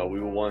 we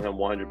would want him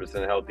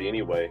 100% healthy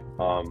anyway.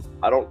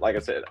 I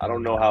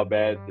don't know how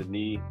bad the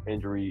knee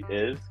injury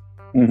is,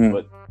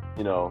 but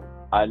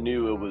I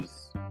knew it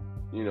was.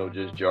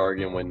 Just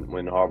jargon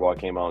when Harbaugh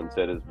came out and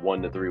said it's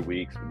 1 to 3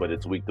 weeks, but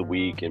it's week to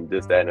week and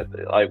this, that,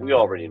 and like we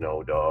already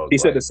know, dog. He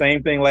said the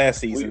same thing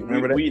last season.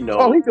 Remember that? We know.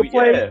 Oh, he could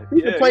play.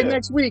 He could play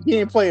next week. He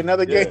didn't play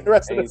another game the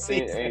rest of the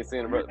season. Ain't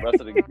seen the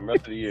rest of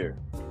the year.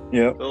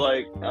 Yeah. So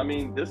I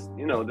mean, this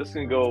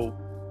can go,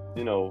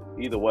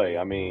 either way.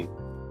 I mean,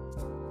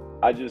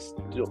 I just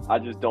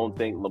don't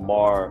think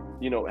Lamar.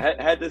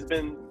 Had this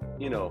been,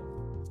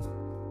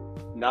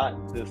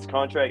 not this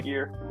contract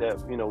year that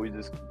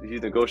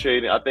he's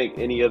negotiating. I think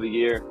any other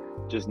year,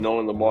 just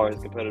knowing Lamar, his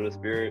competitive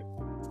spirit,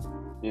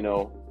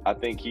 I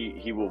think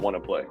he would want to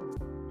play.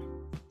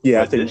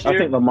 Yeah, I think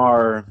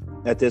Lamar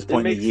at this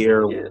point in the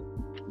year,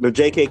 with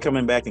JK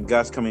coming back and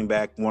Gus coming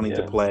back wanting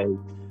to play,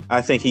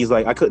 I think he's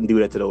like, I couldn't do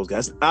that to those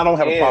guys. I don't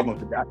have a problem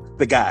with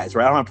the guys,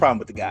 right? I don't have a problem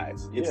with the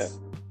guys. It's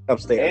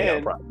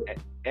upstairs.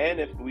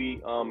 And if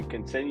we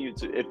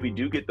if we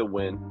do get the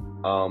win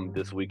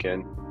this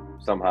weekend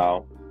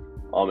somehow.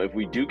 If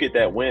we do get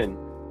that win,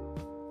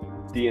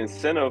 the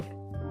incentive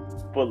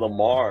for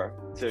Lamar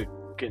to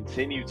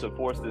continue to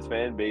force this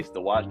fan base to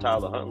watch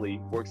Tyler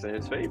Huntley works in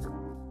his favor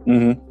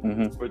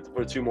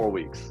for 2 more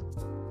weeks,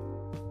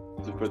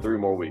 for 3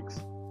 more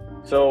weeks.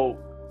 So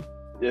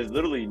there's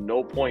literally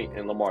no point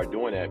in Lamar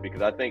doing that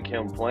because I think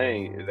him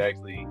playing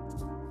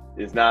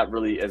is not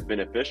really as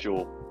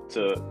beneficial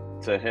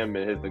to him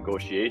and his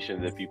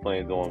negotiations if he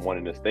plans on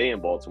wanting to stay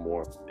in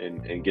Baltimore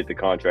and get the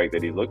contract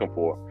that he's looking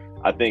for.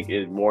 I think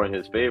it's more in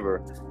his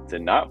favor to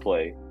not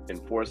play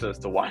and force us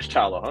to watch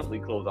Tyler Huntley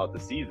close out the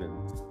season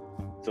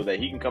so that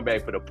he can come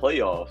back for the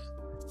playoffs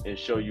and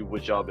show you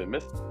what y'all been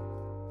missing.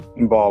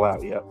 And ball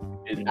out, yep.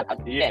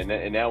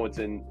 And now it's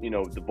in,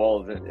 the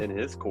ball is in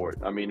his court.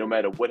 I mean, no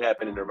matter what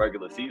happened in the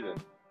regular season,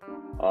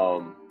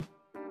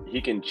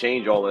 he can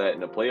change all of that in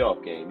the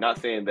playoff game. Not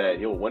saying that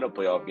he'll win a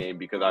playoff game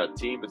because our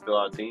team is still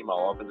our team.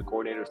 Our offensive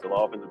coordinator is still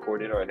our offensive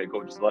coordinator. Our head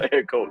coach is still our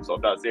head coach. So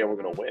I'm not saying we're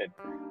going to win.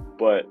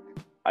 But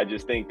I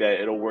just think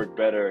that it'll work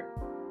better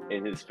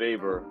in his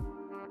favor,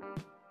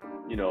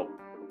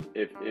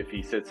 if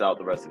he sits out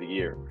the rest of the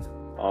year.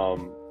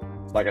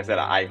 Like I said,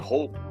 I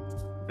hope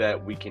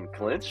that we can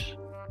clinch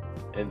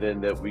and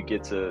then that we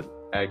get to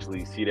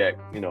actually see that,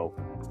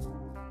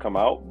 come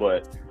out.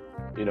 But,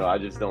 I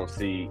just don't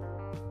see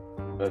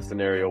a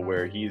scenario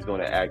where he's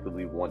going to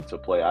actively want to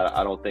play.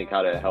 I don't think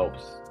how that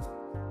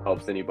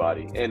helps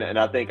anybody. And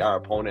I think our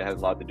opponent has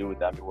a lot to do with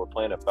that. I mean, we're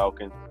playing the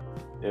Falcons.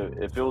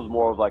 If it was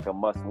more of like a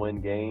must-win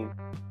game,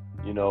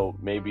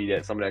 maybe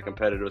that some of that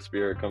competitive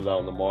spirit comes out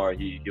in Lamar,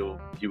 he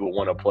would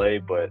want to play.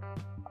 But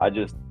I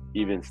just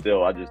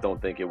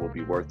don't think it will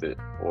be worth it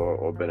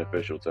or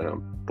beneficial to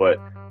him. But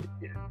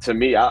to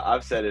me,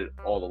 I've said it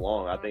all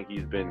along. I think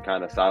he's been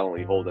kind of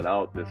silently holding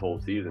out this whole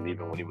season,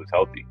 even when he was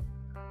healthy.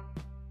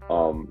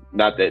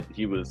 Not that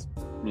he was,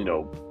 what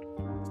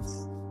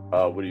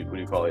do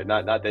you call it?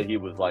 Not that he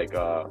was like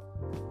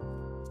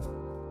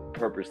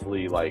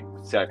purposely like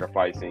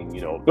sacrificing,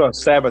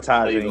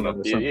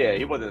 sabotaging. Yeah,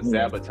 he wasn't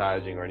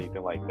sabotaging or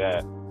anything like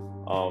that.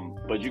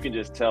 But you can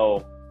just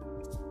tell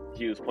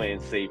he was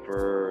playing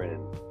safer,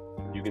 and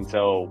you can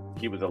tell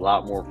he was a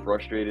lot more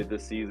frustrated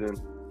this season.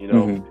 You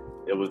know,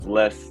 it was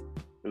less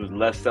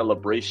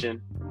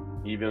celebration,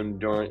 even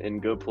in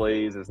good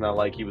plays. It's not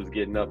like he was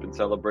getting up and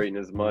celebrating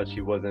as much.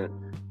 He wasn't.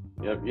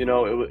 You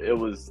know, it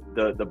was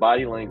the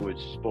body language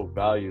spoke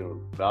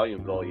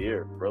volumes all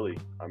year, really.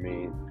 I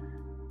mean,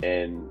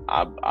 and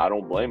I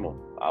don't blame him.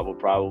 I would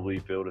probably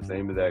feel the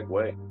same exact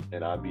way,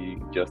 and I'd be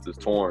just as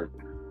torn.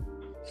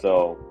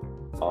 So,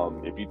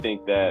 if you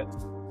think that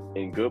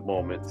in good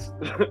moments,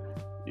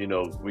 you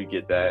know, we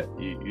get that.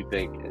 You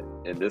think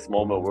in this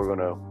moment we're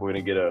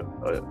gonna get a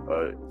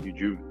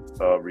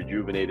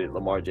rejuvenated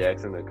Lamar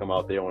Jackson to come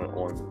out there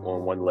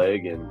on one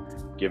leg and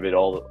give it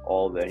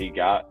all that he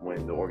got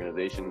when the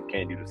organization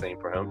can't do the same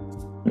for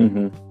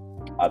him?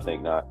 I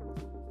think not.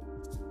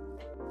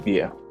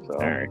 Yeah. So.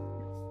 All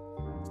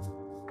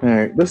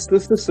right. Let's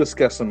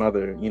discuss some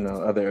other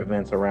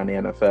events around the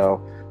NFL.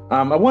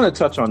 I want to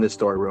touch on this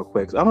story real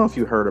quick. I don't know if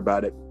you heard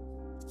about it.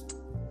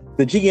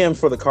 The GM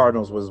for the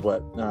Cardinals was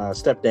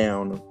stepped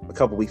down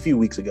a few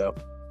weeks ago.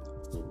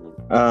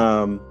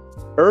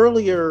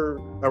 Earlier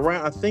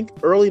around, I think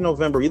early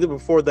November, either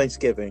before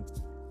Thanksgiving,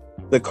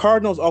 the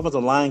Cardinals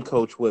offensive line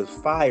coach was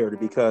fired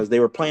because they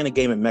were playing a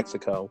game in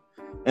Mexico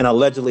and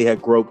allegedly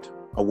had groped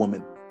a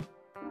woman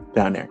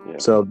down there. Yeah.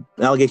 So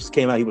allegations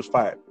came out, he was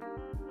fired.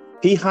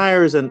 He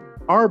hires an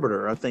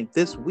arbiter, I think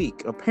this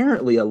week,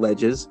 apparently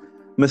alleges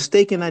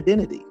mistaken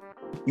identity.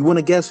 You want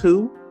to guess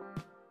who?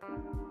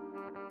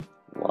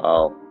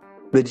 Wow.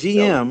 The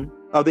GM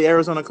of the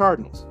Arizona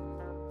Cardinals.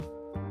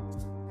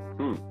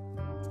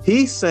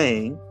 He's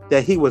saying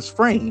that he was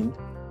framed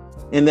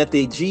and that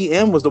the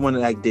GM was the one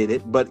that did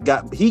it, but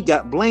he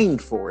got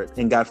blamed for it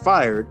and got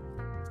fired.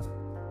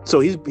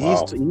 So he's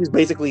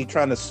basically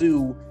trying to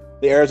sue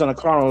the Arizona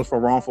Cardinals for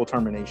wrongful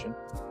termination.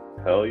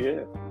 Hell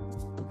yeah.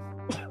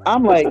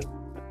 I'm like,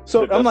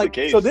 so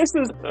this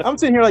is, I'm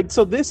sitting here like,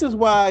 so this is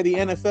why the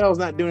NFL is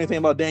not doing anything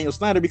about Daniel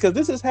Snyder, because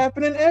this is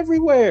happening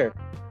everywhere.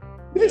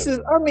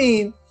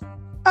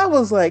 I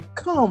was like,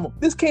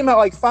 this came out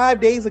like 5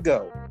 days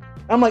ago.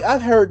 I'm like,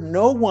 I've heard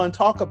no one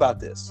talk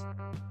about this.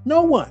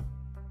 No one.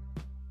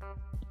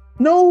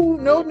 No.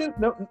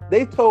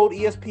 They told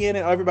ESPN and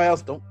everybody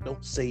else, don't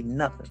say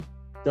nothing.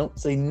 Don't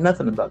say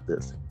nothing about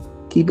this.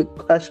 Keep it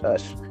hush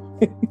hush.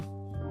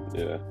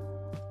 Yeah.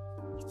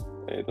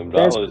 Hey, them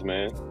dollars,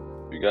 man.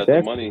 You got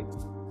the money.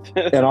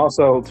 And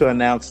also to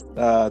announce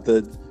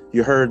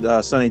you heard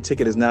Sunday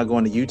Ticket is now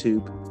going to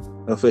YouTube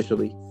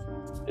officially.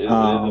 Is it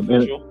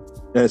official?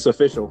 And it's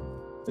official.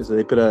 So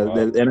they put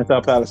the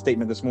NFL put out a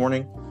statement this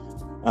morning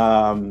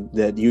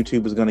that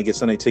YouTube is going to get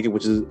Sunday Ticket,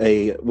 which is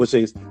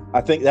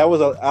I think that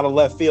was out of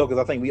left field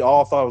because I think we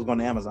all thought it was going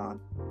to Amazon.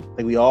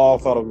 But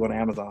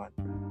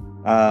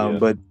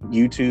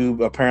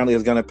YouTube apparently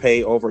is going to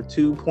pay over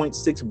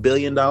 $2.6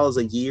 billion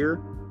a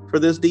year for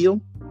this deal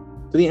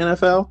to the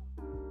NFL.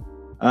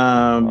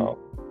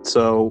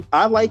 So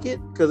I like it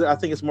because I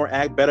think it's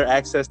better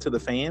access to the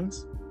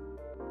fans.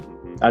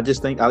 I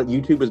just think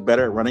YouTube is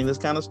better at running this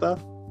kind of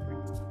stuff.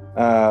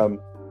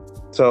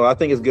 So I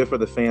think it's good for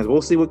the fans.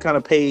 We'll see what kind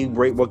of pay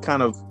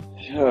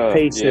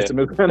system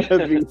is going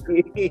to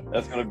be.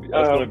 That's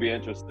going to be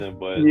interesting.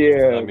 But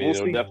yeah, I mean,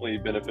 it'll definitely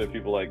benefit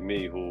people like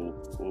me who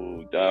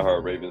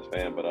diehard Ravens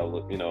fan. But I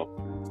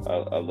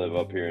live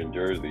up here in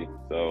Jersey,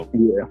 so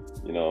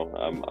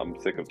I'm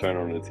sick of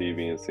turning on the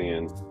TV and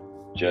seeing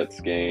Jets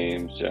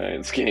games,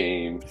 Giants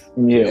games,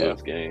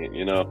 Eagles game.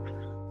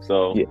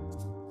 So. Yeah.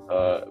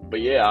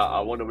 But yeah,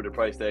 I wonder what the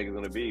price tag is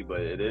going to be.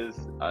 But it is.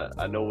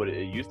 I know what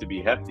it used to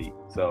be hefty.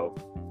 So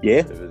yeah,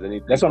 if there's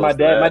anything, that's what my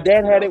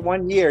dad had it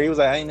 1 year. He was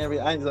like, I ain't never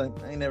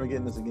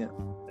getting this again.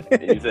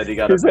 And you said he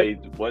got to pay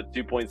what,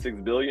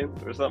 $2.6 billion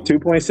or something?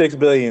 $2.6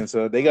 billion.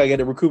 So they got to get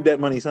to recoup that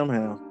money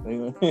somehow.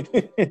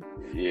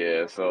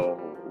 Yeah. So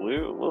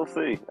we'll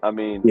see. I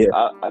mean,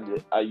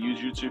 I use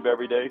YouTube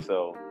every day,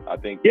 so I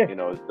think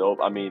it's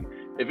dope. I mean,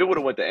 if it would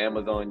have went to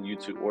Amazon,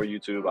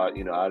 YouTube,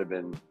 I'd have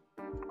been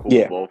cool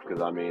with both because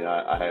I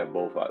have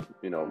both.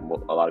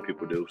 A lot of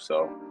people do.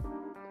 So,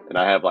 and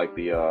I have like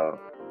the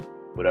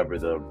whatever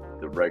the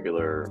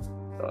regular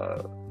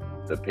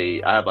the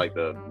pay. I have like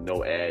the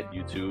no ad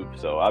YouTube.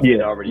 So I've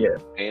been already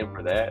paying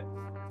for that.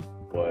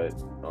 But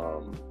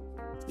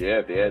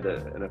if they had the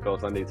NFL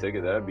Sunday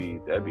Ticket, that'd be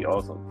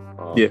awesome.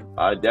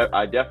 I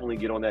definitely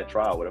get on that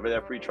trial. Whatever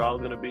that free trial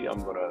is gonna be,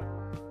 I'm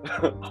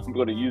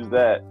gonna use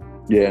that.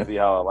 Yeah. See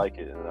how I like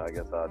it, and I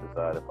guess I'll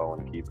decide if I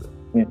want to keep it.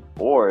 Yeah.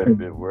 Or if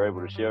we're able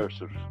to share a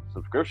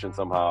subscription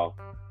somehow,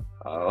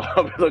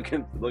 I'll be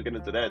looking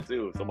into that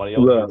too. If somebody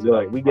else,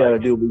 look, we gotta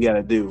do.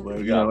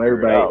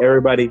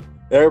 Everybody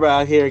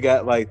out here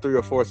got like 3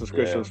 or 4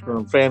 subscriptions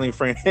from family,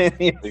 friends.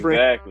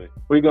 Exactly.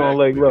 We're gonna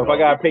look. If I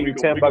gotta pay you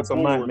 $10 a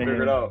month,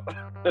 man.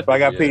 If I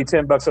gotta pay you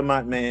 $10 a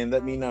month, man,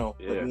 let me know.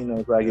 Yeah. Let me know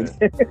if I can.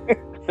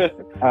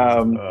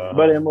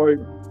 But in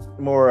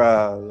more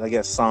I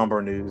guess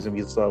somber news, and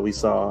we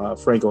saw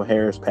Franco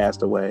Harris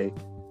passed away.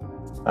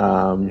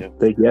 I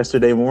think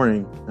yesterday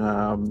morning.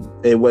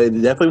 It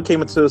definitely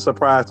came into a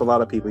surprise to a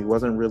lot of people. He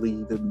wasn't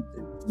really the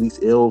least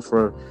ill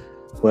for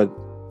what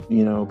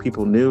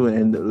people knew.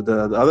 And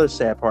the other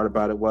sad part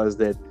about it was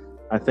that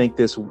I think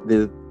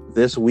the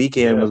this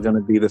weekend was going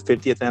to be the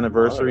 50th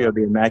anniversary of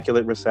the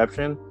Immaculate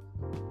Reception,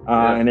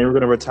 and they were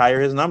going to retire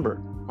his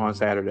number on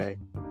Saturday.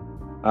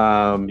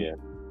 I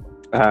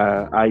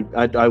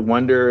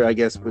wonder. I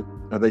guess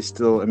are they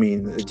still? I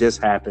mean, it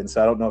just happened,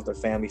 so I don't know if the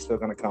family's still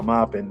going to come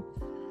up and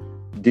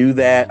do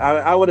that.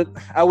 I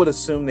would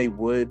assume they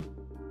would.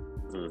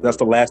 Mm-hmm. That's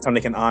the last time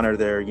they can honor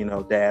their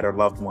dad or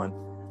loved one.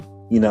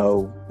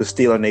 The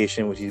Steeler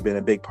Nation, which he's been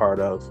a big part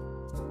of.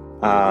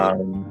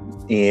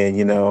 And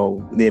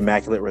the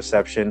Immaculate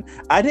Reception.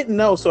 I didn't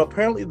know. So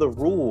apparently, the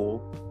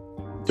rule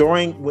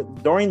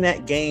during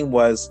that game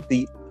was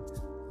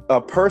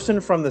a person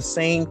from the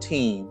same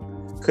team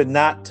could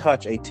not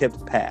touch a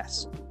tipped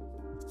pass.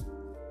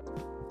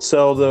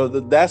 So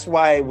that's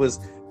why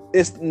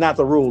it's not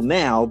the rule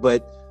now,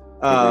 but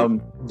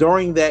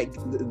during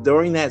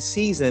that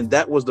season,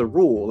 that was the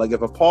rule. Like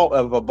if a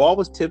ball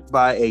was tipped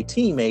by a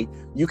teammate,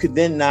 you could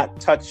then not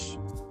touch.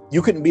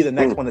 You couldn't be the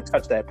next one to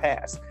touch that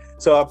pass.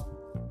 So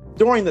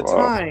during the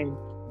time,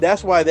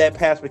 that's why that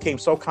pass became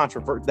so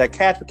controversial. That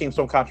catch became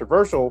so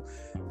controversial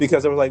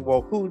because it was like,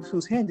 well,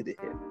 whose hand did it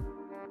hit?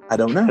 I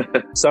don't know.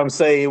 Some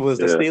say it was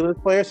the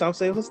Steelers player. Some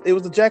say it was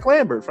the Jack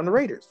Lambert from the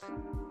Raiders.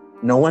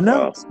 No one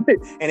knows.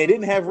 And they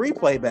didn't have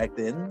replay back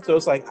then, so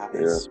it's like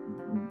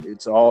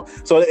it's all.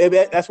 So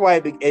that's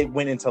why it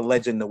went into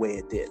legend the way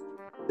it did.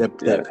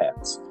 That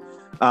pass.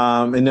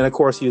 And then of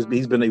course he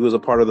was a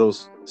part of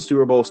those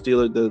Super Bowl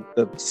Steelers, the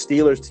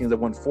Steelers team that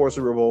won 4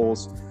 Super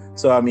Bowls.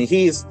 So I mean,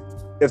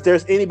 if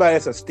there's anybody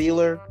that's a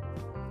Steeler,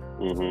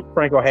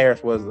 Franco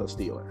Harris was the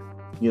Steeler.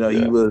 He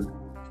was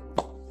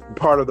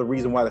part of the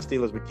reason why the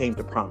Steelers became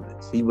to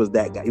prominence. He was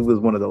that guy. He was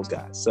one of those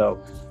guys.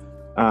 So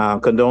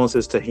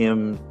condolences to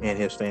him and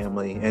his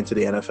family and to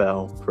the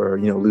NFL for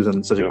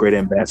losing such a great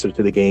ambassador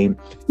to the game.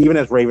 Even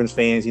as Ravens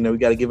fans, we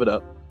got to give it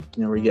up.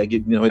 We got to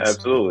give it's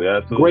absolutely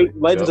great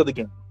legends of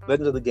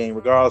the game,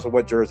 regardless of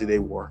what jersey they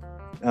wore.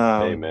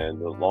 Hey man,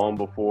 long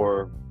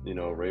before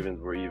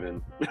Ravens were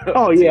even.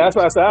 Oh yeah, that's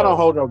why I said I don't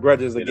hold no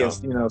grudges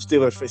against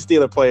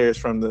Steeler players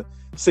from the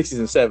 60s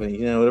and 70s.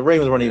 The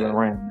Ravens weren't even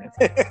around, man.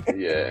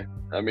 Yeah,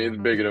 I mean it's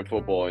bigger than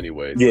football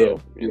anyway. Yeah,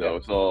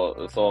 so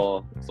it's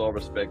all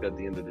respect at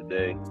the end of the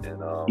day,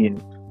 and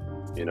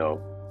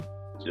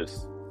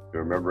just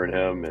remembering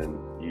him, and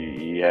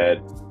he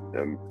had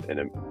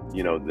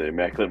the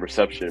Immaculate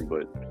Reception,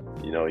 but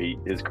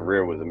his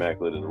career was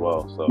immaculate as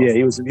well. So yeah,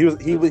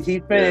 he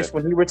finished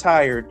when he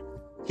retired.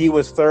 He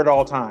was third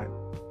all time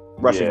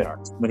rushing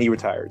yards when he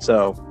retired.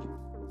 So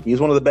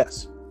he's one of the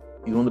best.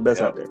 He's one of the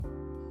best out there.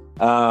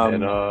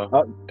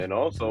 And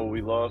also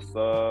we lost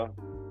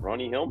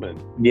Ronnie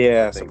Hillman.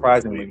 Yeah,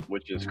 surprisingly,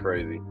 which is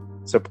crazy.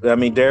 So I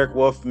mean, Derek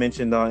Wolfe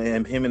mentioned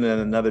him and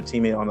another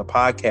teammate on the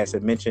podcast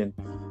had mentioned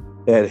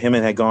that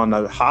Hillman had gone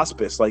to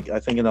hospice, like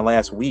I think in the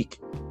last week.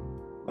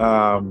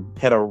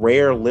 Had a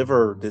rare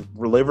liver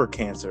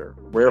cancer,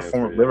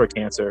 form of liver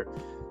cancer,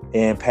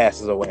 and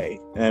passes away.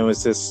 And it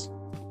was just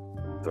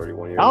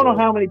 31 years. I don't know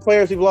how many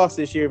players we've lost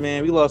this year,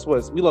 man. We lost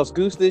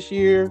Goose this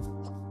year.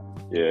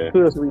 Yeah.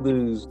 Who else did we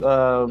lose?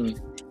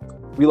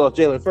 We lost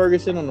Jalen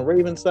Ferguson on the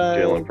Ravens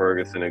side. Jalen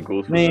Ferguson and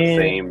Goose was the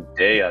same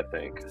day, I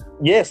think.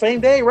 Yeah,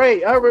 same day,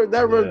 right? I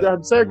remember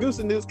Sarah Goose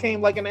and news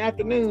came like in the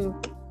afternoon,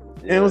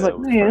 and it was like,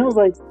 man, it was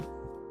like,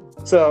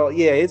 so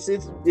yeah, it's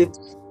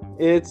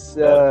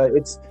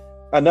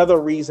another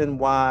reason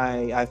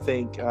why I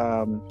think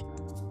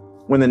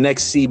when the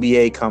next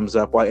CBA comes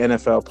up, why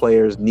NFL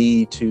players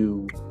need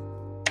to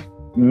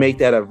make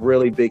that a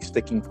really big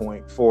sticking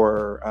point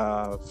for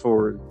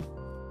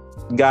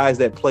guys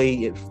that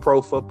play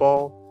pro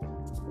football,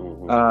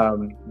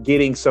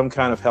 getting some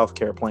kind of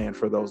healthcare plan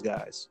for those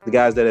guys. The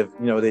guys that have,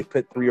 they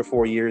put 3 or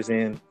 4 years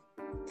in,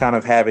 kind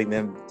of having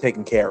them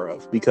taken care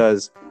of,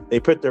 because they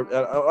put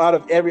out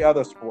of every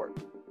other sport,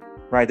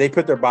 right? They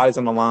put their bodies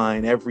on the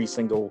line every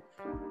single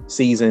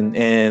season,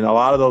 and a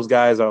lot of those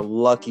guys are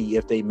lucky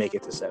if they make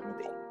it to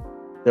 70.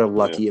 They're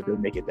lucky if they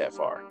make it that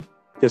far,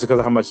 just because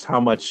of how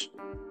much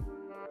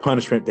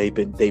punishment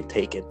they've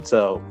taken.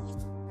 So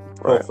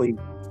hopefully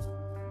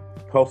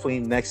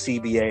next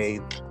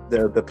CBA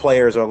the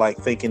players are like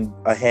thinking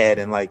ahead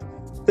and like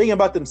thinking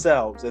about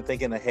themselves and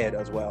thinking ahead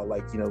as well.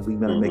 Like, we're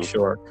gonna make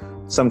sure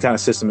some kind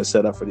of system is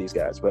set up for these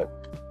guys. But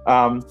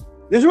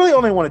there's really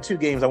only 1 or 2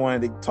 games I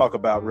wanted to talk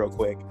about real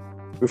quick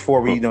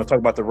before we talk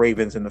about the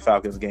Ravens and the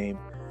Falcons game.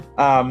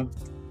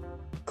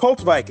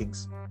 Colts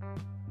Vikings.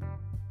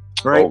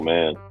 Right? Oh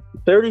man.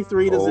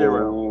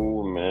 33-0.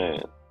 Oh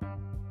man.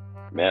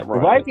 Matt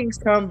Ryan. The Vikings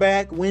come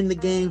back, win the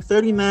game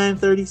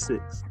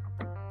 39-36.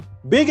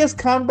 Biggest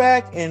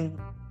comeback in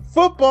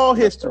football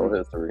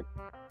history.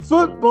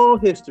 Football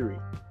history.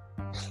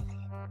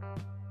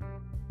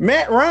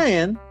 Matt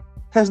Ryan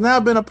has now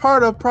been a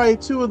part of probably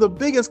 2 of the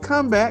biggest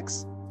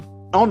comebacks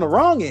on the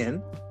wrong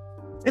end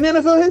in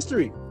NFL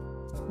history.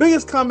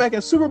 Biggest comeback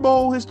in Super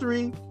Bowl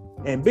history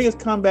and biggest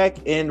comeback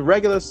in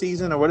regular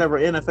season or whatever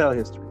NFL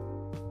history.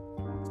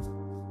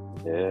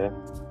 Yeah.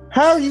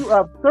 How are you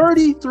up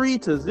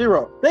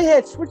 33-0? They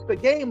had switched the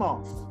game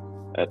off.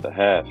 At the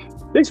half.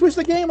 They switched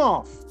the game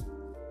off.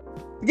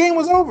 The game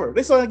was over.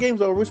 They saw the game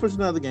was over. We switched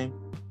to another game.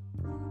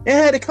 It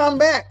had to come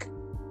back.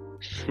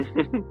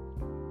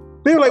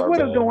 They were like,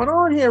 what is going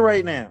on here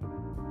right now?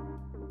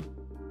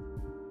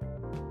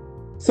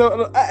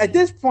 So at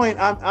this point,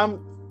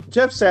 I'm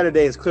Jeff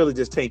Saturday is clearly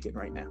just taken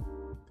right now.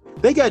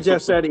 They got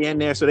Jeff Saturday in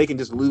there so they can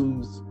just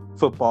lose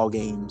football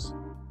games,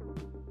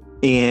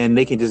 and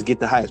they can just get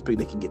the highest pick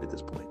they can get at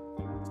this point.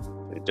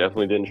 They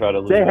definitely didn't try to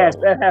lose. That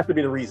has to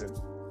be the reason.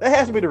 That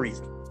has to be the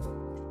reason.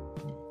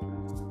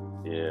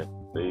 Yeah,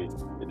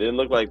 it didn't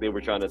look like they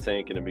were trying to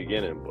tank in the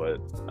beginning, but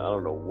I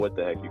don't know what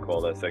the heck you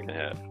call that second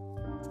half.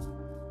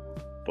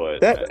 But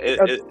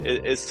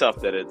it's tough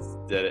that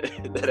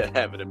it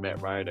happened to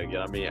Matt Ryan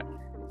again. I mean,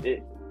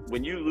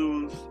 when you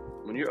lose,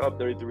 when you're up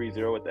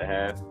 33-0 at the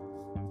half,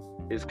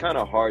 it's kind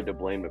of hard to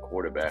blame the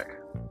quarterback.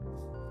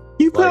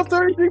 You put up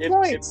 33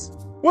 points.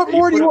 What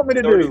more do you want me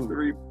to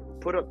do?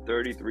 Put up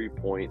 33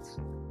 points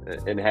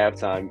in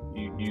halftime.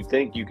 You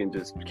think you can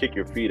just kick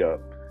your feet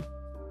up?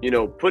 You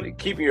know,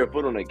 keeping your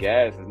foot on the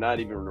gas is not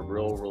even a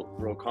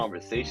real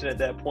conversation at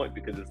that point,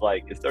 because it's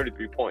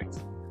 33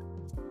 points.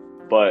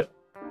 But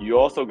you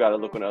also got to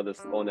look on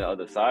the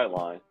other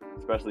sideline,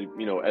 especially,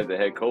 you know, as the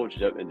head coach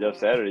and Jeff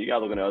Saturday. You got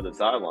to look on the other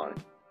sideline.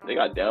 They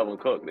got Dalvin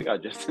Cook. They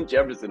got Justin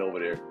Jefferson over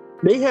there.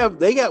 They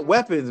got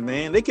weapons,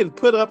 man. They can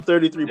put up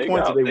 33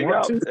 points if they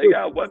want to. They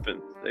got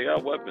weapons. They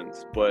got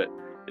weapons. But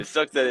it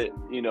sucks that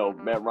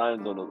Matt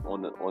Ryan's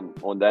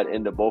on that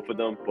end of both of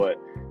them. But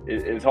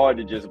it's hard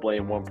to just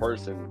blame one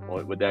person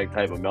with that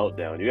type of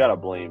meltdown. You got to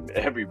blame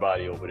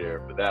everybody over there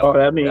for that.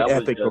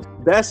 Epic.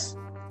 That's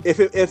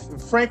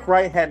if Frank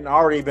Wright hadn't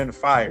already been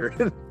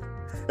fired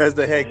as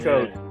the head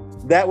coach,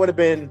 that would have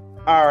been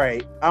all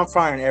right. I'm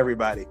firing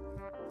everybody.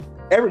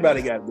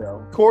 Everybody got to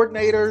go.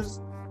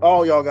 Coordinators,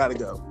 all y'all got to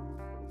go.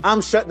 I'm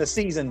shutting the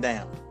season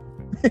down.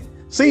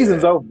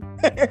 Season's over.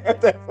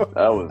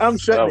 I'm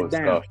shutting it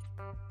down. Tough.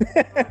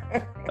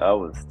 That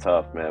was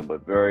tough, man,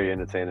 but very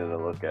entertaining to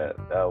look at.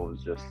 That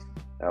was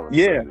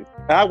crazy.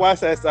 I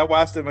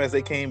watched them as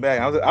they came back.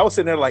 I was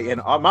sitting there like,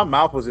 and my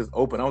mouth was just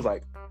open. I was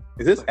like,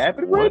 is this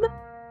happening right now?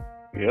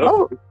 Yeah.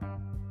 Oh.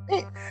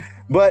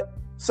 But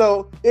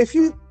so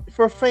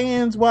for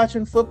fans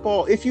watching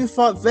football, if you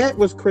thought that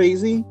was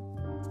crazy,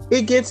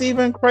 it gets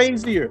even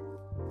crazier.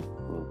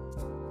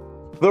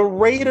 The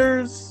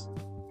Raiders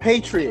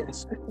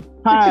Patriots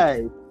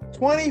tied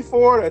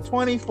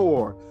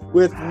 24-24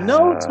 with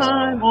no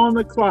time on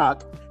the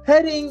clock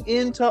heading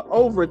into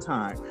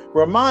overtime.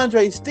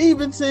 Ramondre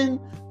Stevenson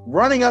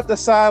running up the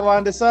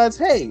sideline decides,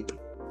 hey,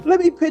 let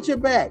me pitch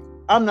it back.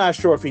 I'm not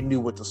sure if he knew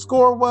what the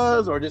score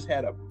was or just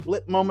had a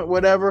blip moment,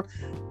 whatever.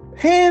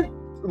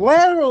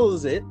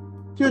 Laterals it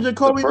to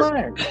Jacoby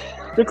Myers.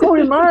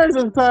 Jacoby Myers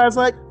decides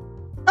like,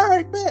 all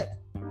right, bet.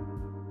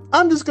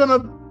 I'm just going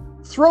to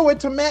throw it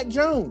to Mac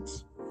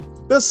Jones,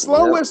 the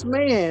slowest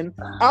man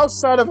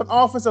outside of an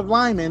offensive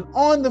lineman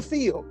on the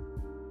field.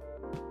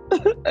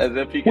 As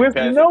if he can with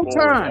pass no it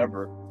time.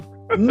 Ever.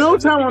 No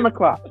time on the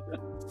clock.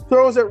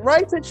 Throws it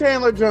right to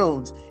Chandler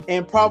Jones,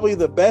 and probably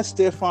the best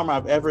stiff arm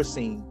I've ever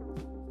seen.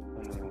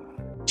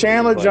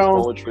 Chandler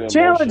Jones,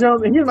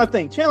 and here's my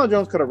thing. Chandler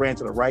Jones could have ran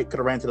to the right, could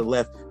have ran to the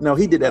left. No,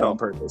 he did that on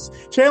purpose.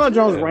 Chandler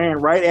Jones ran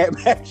right at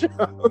Mac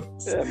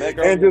Jones. Yeah, Mac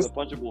Jones has a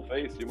punchable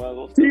face. You might as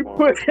well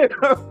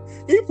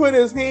he put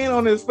his hand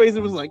on his face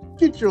and was like,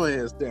 get your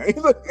ass down.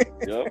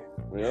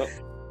 Yep.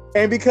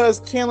 And because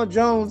Chandler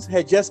Jones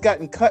had just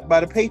gotten cut by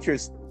the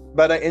Patriots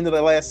by the end of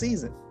the last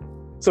season.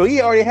 So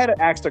he already had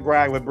an axe to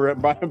grind with Bill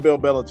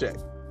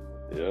Belichick.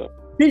 Yeah.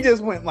 He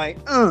just went like,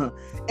 I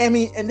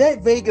mean, and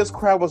that Vegas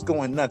crowd was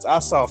going nuts. I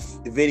saw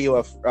a video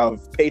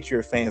of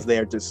Patriot fans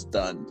there just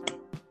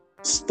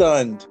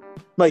stunned.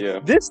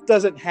 Like, This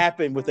doesn't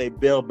happen with a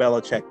Bill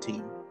Belichick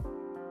team.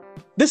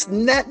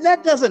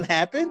 That doesn't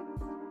happen.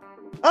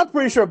 I'm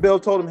pretty sure Bill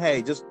told him, hey,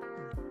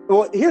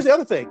 here's the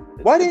other thing.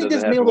 Why didn't he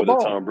just kneel the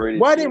ball?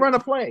 Why didn't he run a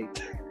play?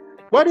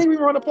 Why didn't he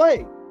run a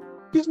play?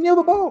 Just kneel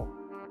the ball.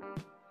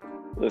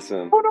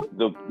 Listen,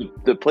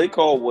 the play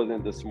call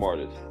wasn't the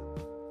smartest,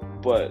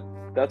 but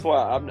that's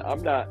why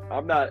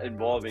I'm not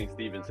involving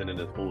Stevenson in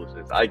this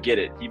foolishness. I get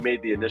it. He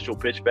made the initial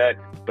pitch back,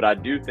 but I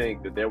do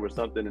think that there was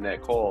something in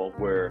that call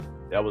where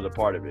that was a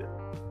part of it.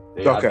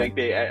 I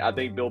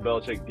think Bill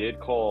Belichick did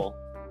call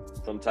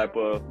some type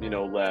of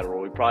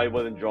lateral. He probably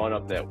wasn't drawn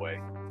up that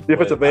way. If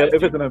it's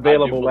an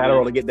available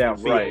lateral to get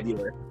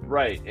downfield,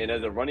 right. And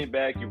as a running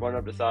back, you run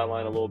up the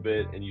sideline a little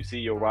bit, and you see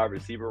your wide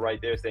receiver right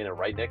there standing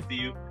right next to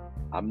you.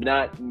 I'm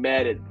not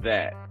mad at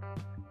that.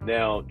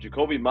 Now,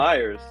 Jacoby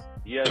Myers,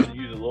 he has to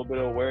use a little bit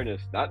of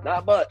awareness.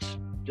 Not much,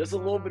 just a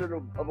little bit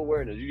of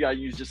awareness. You gotta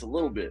use just a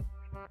little bit,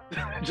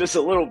 just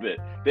a little bit.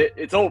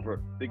 It's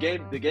over. The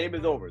game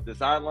is over. The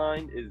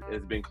sideline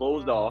has been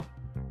closed off.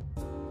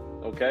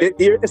 Okay,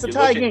 it's a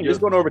tie game.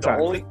 Just going overtime.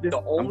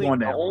 The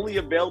only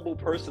available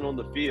person on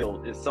the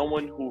field is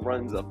someone who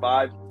runs a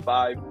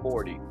 5.5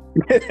 40.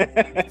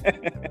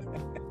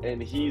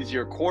 And he's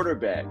your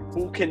quarterback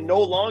who can no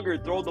longer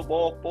throw the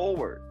ball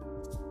forward.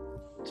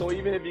 So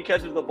even if he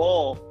catches the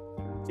ball,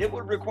 it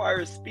would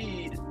require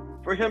speed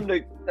for him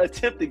to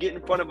attempt to get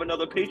in front of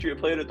another Patriot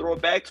player to throw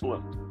it back to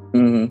him.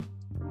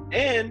 Mm-hmm.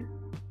 And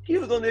he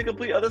was on the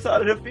complete other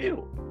side of the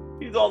field.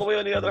 He's all the way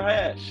on the other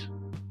hash.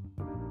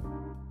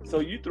 So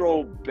you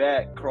throw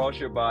back, cross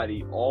your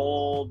body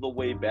all the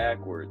way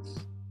backwards,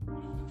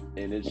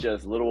 and it's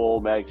just little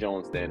old Mac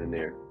Jones standing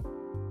there.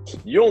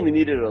 You only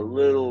needed a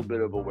little bit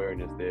of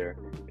awareness there,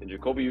 and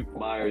Jacoby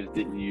Myers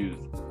didn't use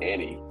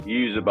any. He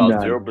used about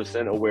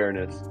 0%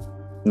 awareness.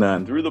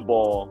 None. Threw the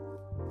ball,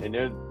 and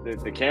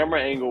the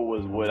camera angle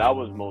was what I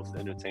was most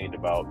entertained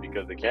about,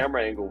 because the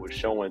camera angle was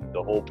showing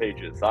the whole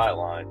Patriots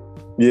sideline.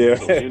 Yeah.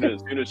 So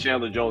as soon as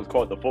Chandler Jones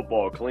caught the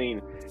football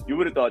clean, you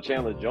would have thought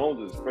Chandler Jones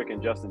was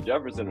freaking Justin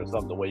Jefferson or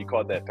something, the way he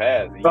caught that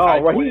pass. He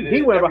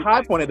went up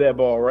high pointed that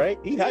ball, right?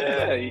 He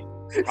high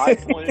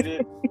pointed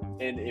it,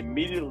 and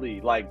immediately,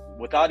 like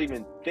without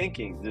even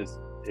thinking, just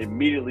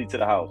immediately to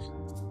the house.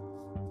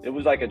 It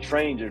was like a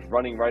train just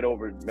running right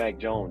over Mac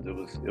Jones. It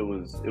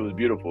was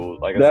beautiful.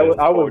 Like I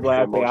was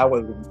laughing.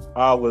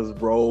 I was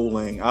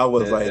rolling. I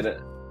was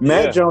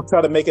Mac Jones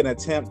tried to make an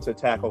attempt to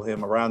tackle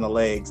him around the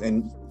legs,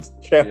 and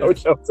Chandler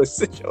Jones said,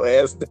 "Sit your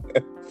ass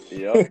down."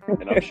 Yep,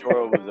 and I'm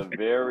sure it was a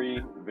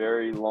very,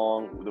 very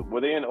long. Were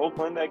they in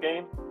Oakland that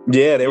game?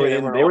 Yeah, they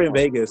were in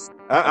Vegas.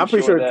 I'm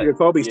pretty sure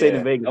Jacoby stayed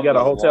in Vegas. You got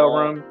a hotel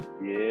room.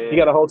 Yeah, you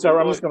got a hotel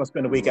room. I'm just gonna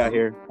spend a week out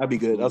here. I'll be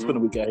good. I'll spend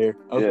a week out here.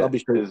 I'll be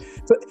straight.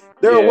 So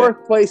there are worse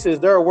places.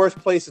 There are worse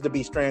places to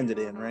be stranded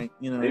in, right?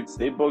 You know,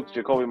 they booked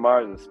Jacoby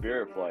Myers a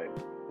Spirit flight.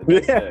 They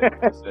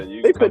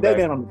put that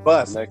man on the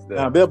bus.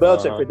 Bill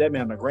Belichick put that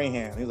man on the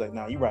Greyhound. He's like,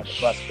 "No, you ride the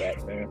bus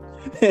back, man."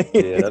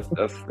 Yeah,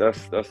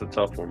 that's a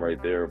tough one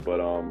right there. But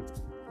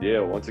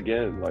once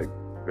again, like,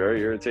 very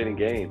irritating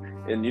game.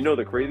 And you know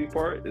the crazy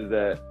part is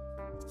that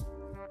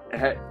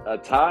a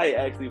tie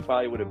actually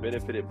probably would have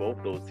benefited both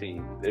those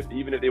teams,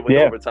 even if they went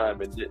overtime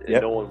and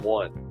no one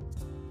won.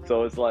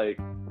 So it's like,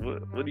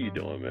 what are you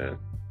doing, man?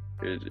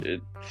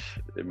 It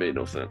made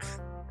no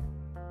sense.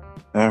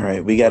 All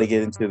right, we got to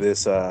get into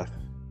this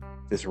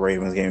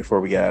Ravens game before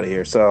we get out of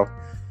here. So,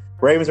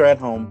 Ravens are at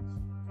home.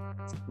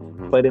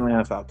 Play the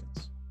Atlanta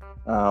Falcons.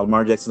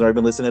 Lamar Jackson's already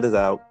been listed as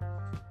out.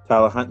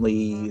 Tyler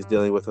Huntley is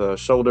dealing with a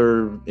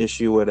shoulder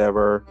issue,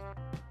 whatever.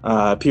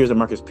 Appears that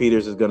Marcus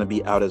Peters is going to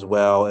be out as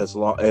well as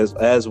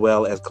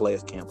Calais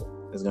Campbell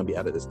is going to be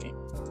out of this game.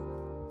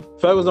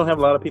 Falcons don't have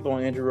a lot of people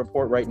on injury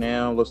report right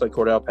now. Looks like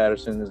Cordell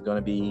Patterson is going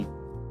to be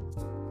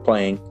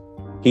playing.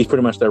 He's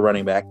pretty much their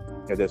running back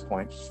at this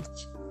point.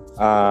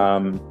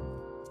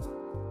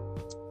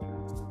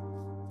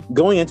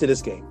 Going into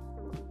this game,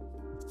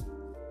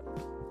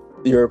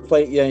 you're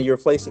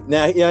placing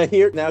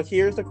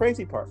here's the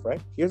crazy part, right?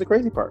 Here's the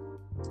crazy part.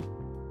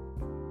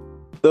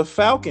 The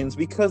Falcons,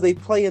 because they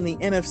play in the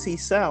NFC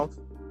South,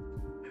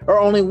 are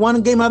only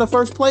one game out of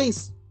first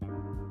place.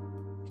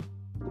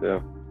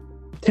 Yeah.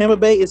 Tampa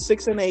Bay is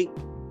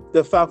 6-8.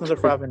 The Falcons are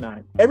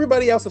 5-9.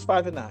 Everybody else is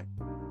 5-9.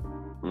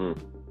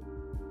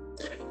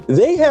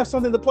 They have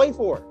something to play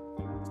for.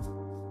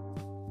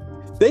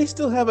 They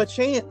still have a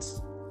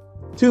chance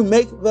to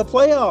make the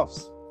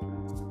playoffs.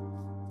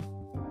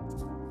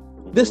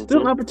 There's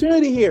still an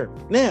opportunity here.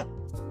 Now,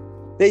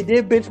 they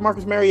did bench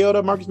Marcus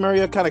Mariota. Marcus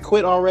Mariota kind of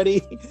quit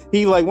already.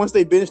 He once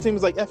they benched him,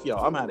 he's like, "F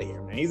y'all, I'm out of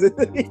here, man." He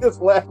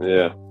just left.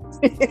 Yeah.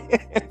 He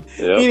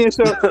didn't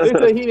show. They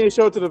said he didn't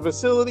show up to the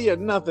facility or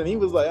nothing. He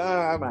was like,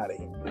 I'm out of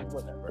here, man.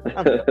 Whatever.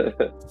 I'm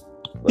done.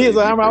 He was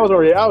like, I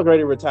was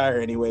ready to retire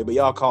anyway, but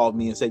y'all called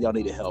me and said y'all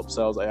needed help,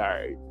 so I was like, all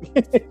right.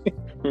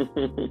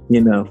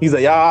 He's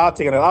like, I'll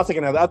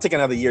take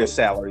another year's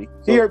salary.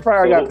 He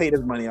probably got paid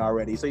his money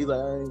already, so he's like,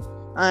 all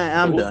right,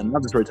 I'm done.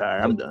 I'll just retire.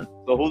 I'm done.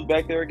 So who's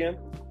back there again?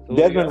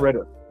 Desmond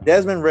Ridder.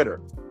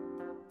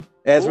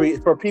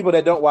 For people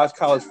that don't watch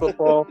college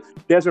football,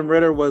 Desmond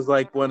Ridder was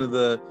like one of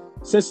the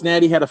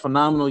Cincinnati had a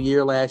phenomenal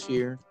year last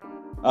year.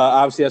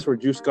 Obviously, that's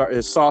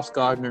where Sauce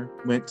Gardner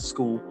went to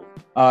school.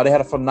 They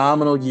had a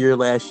phenomenal year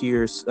last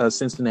year,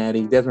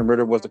 Cincinnati. Desmond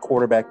Ridder was the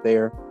quarterback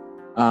there.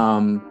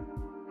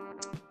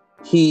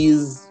 He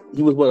was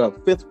a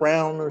 5th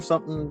round or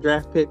something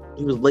draft pick.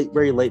 He was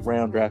very late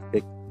round draft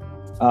pick.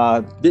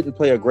 Didn't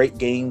play a great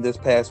game this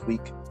past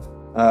week.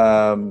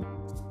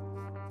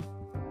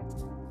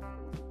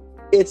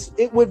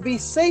 It would be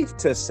safe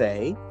to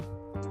say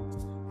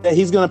that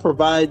he's going to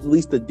provide at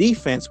least the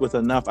defense with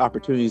enough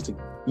opportunities to,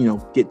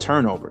 get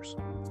turnovers.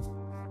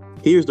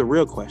 Here's the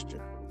real question.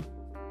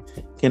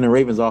 Can the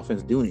Ravens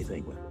offense do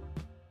anything with it?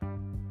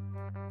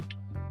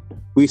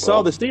 We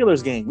saw the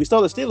Steelers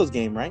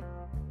game, right?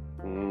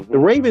 The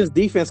Ravens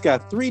defense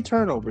got 3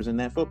 turnovers in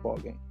that football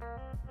game.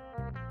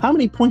 How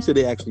many points did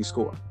they actually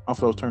score off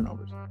those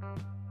turnovers?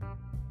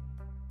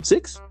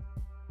 6?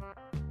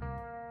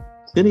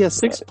 Did he have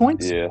 6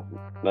 points? Yeah,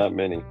 not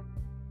many.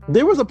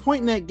 There was a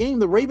point in that game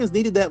the Ravens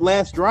needed that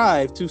last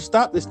drive to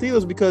stop the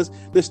Steelers because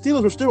the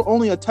Steelers were still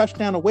only a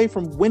touchdown away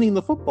from winning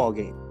the football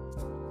game.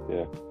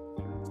 Yeah.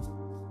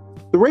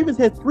 The Ravens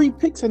had 3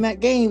 picks in that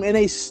game, and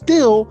they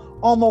still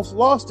almost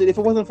lost it if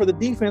it wasn't for the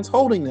defense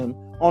holding them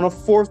on a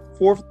fourth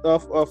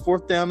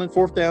down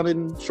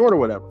and short or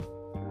whatever.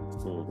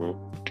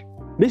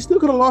 They still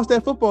could have lost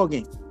that football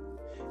game.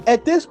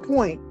 at this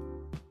point,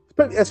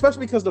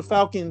 especially because the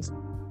Falcons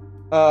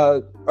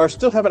are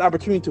still have an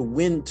opportunity to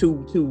win,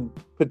 to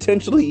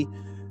potentially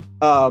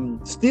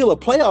steal a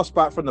playoff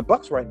spot from the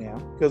Bucs right now,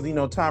 because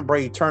Tom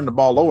Brady turned the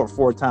ball over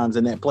 4 times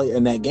in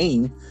that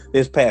game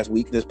this past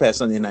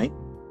Sunday night.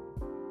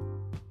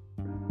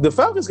 The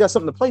Falcons got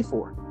something to play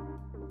for.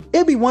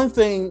 It'd be one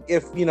thing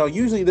if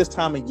usually this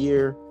time of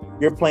year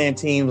you're playing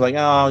teams like,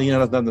 there's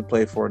nothing to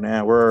play for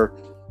now. We're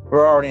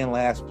already in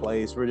last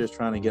place. We're just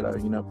trying to get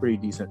a pretty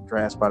decent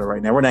draft spot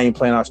right now. We're not even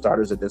playing our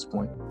starters at this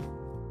point.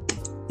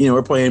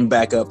 We're playing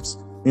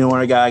backups.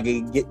 When a guy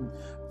get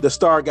the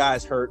star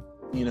guys hurt,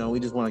 we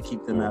just want to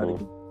keep them out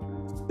of it.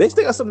 They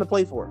still got something to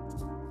play for.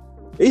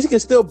 They can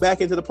still back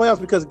into the playoffs,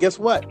 because guess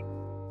what?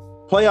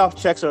 Playoff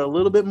checks are a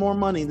little bit more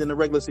money than the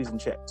regular season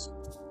checks.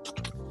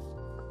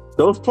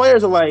 Those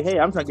players are like, hey,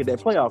 I'm trying to get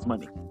that playoff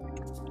money.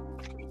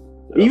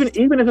 Yeah.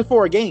 Even if it's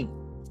for a game.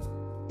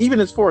 Even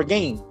if it's for a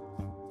game.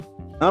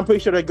 I'm pretty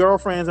sure their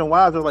girlfriends and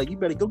wives are like, you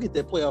better go get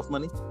that playoff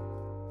money.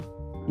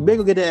 You better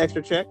go get that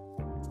extra check.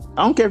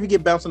 I don't care if you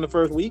get bounced in the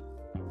first week.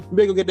 You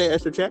better go get that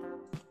extra check.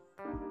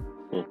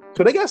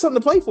 So they got something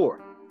to play for.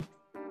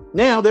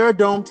 Now they're a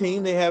dome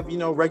team. They have,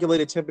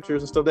 regulated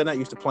temperatures and stuff. They're not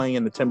used to playing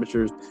in the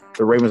temperatures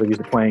the Ravens are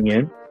used to playing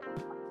in.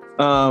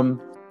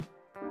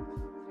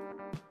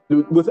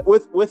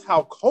 With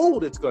how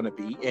cold it's going to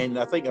be, and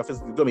I think if it's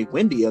going to be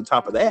windy on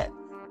top of that,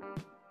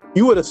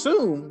 you would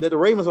assume that the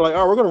Ravens are like,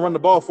 we're going to run the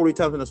ball 40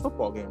 times in this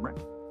football game, right?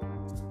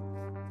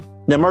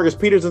 Now, Marcus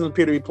Peters doesn't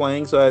appear to be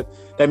playing, so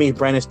that means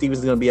Brandon Stevens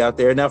is going to be out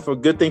there. Now, for a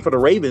good thing for the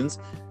Ravens,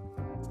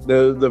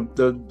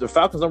 the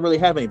Falcons don't really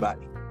have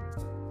anybody.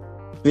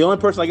 The only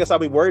person I guess I'll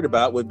be worried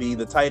about would be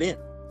the tight end.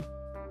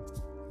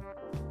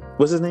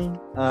 What's his name?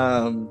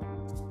 I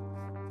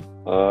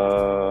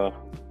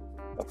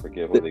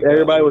forget what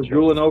everybody was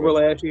drooling over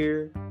last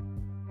year.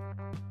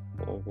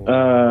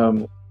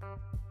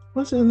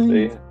 What's his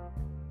name?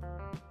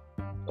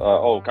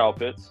 Kyle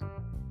Pitts.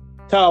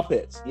 Kyle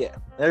Pitts, yeah.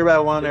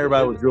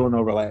 Everybody was drooling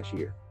over last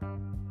year.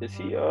 Is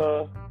he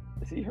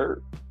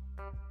hurt?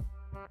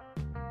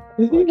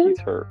 He's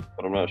hurt,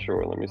 but I'm not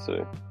sure. Let me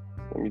see.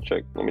 Let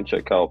me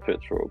check Kyle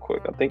Pitts real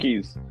quick. I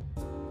feel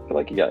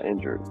like he got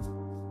injured.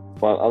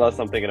 Well, unless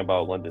I'm thinking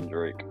about London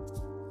Drake.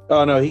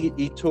 Oh no,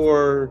 he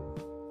tore.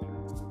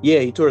 Yeah,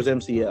 he tore his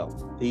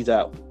MCL. He's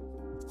out.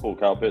 Cool,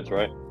 Kyle Pitts,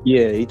 right?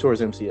 Yeah, he tore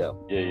his MCL.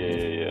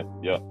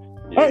 Yeah.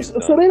 All right,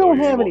 so they don't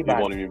have anybody.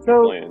 He won't even be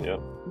playing. Yeah.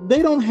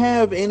 They don't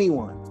have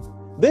anyone.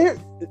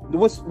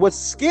 What's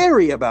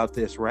scary about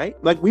this, right?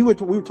 Like we were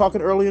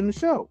talking earlier in the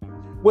show.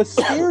 What's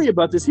scary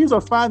about this? Here's a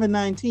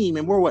 5-9 team,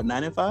 and we're what,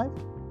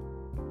 9-5?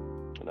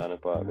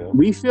 9-5, yeah.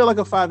 We feel like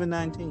a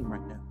 5-9 team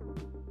right now.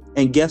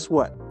 And guess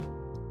what?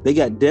 They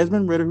got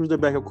Desmond Ridder, who's their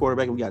backup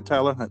quarterback, and we got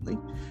Tyler Huntley.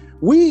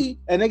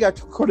 And they got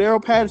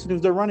Cordero Patterson,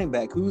 who's their running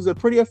back, who's a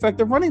pretty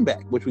effective running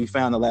back, which we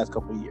found the last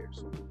couple of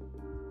years.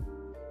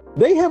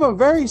 They have a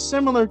very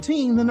similar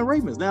team than the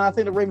Ravens. Now, I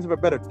think the Ravens have a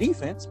better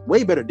defense,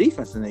 way better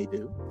defense than they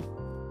do.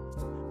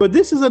 But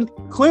this is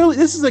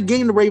a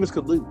game the Ravens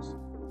could lose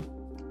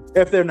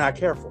if they're not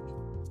careful.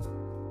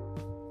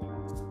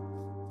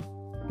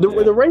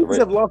 The Ravens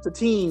have lost to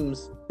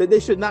teams that they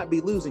should not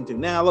be losing to.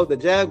 Now, look, the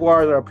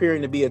Jaguars are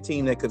appearing to be a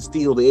team that could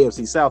steal the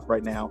AFC South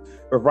right now,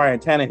 where Ryan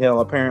Tannehill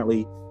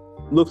apparently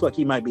looks like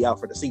he might be out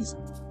for the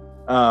season.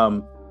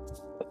 The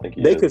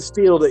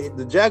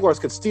Jaguars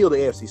could steal the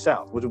AFC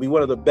South, which would be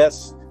one of the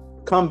best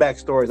comeback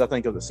stories, I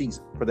think, of the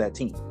season for that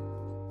team.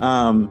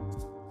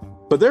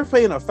 But they're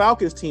playing a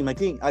Falcons team, I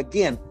think,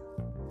 again,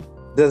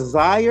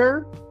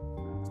 desire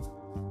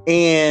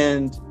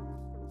and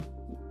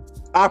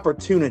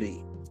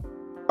opportunity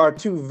are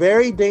two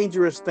very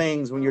dangerous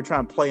things when you're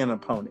trying to play an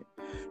opponent.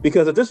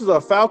 Because if this was a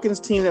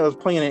Falcons team that was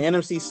playing an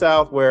NFC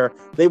South where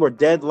they were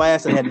dead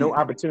last and had no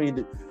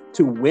opportunity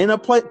to win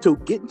to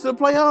get into the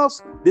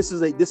playoffs, this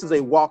is a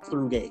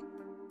walkthrough game.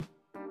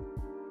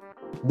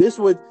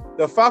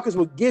 The Falcons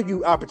would give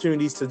you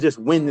opportunities to just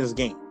win this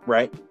game,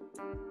 right?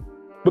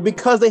 But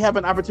because they have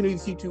an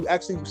opportunity to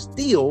actually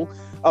steal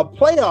a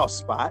playoff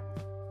spot,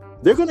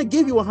 they're going to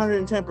give you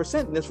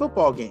 110% in this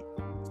football game.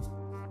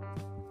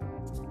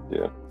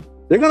 Yeah.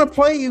 They're going to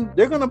play you.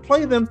 They're going to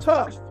play them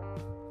tough.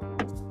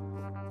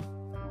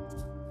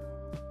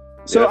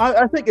 So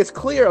I think it's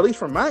clear, at least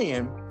from my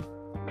end,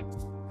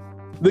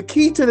 the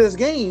key to this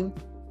game,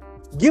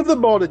 give the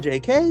ball to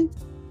JK,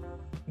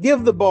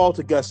 give the ball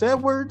to Gus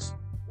Edwards,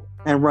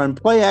 and run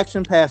play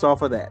action pass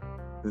off of that.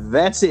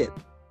 That's it.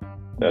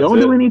 Don't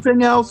do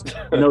anything else.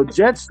 No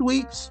jet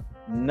sweeps.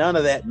 None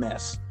of that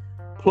mess.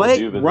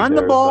 Run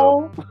the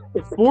ball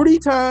 40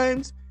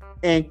 times,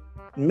 and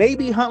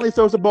maybe Huntley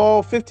throws the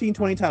ball 15,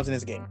 20 times in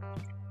this game.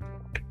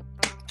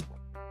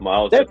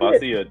 Miles, if I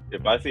see a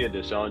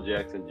Deshaun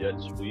Jackson jet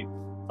sweep,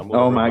 I'm going to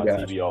run my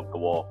TV off the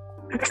wall.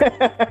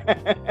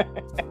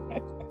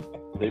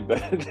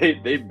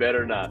 They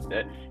better not.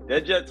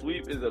 That jet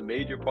sweep is a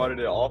major part of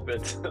their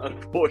offense,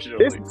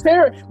 unfortunately. It's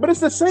terrible, but it's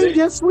the same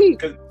jet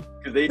sweep.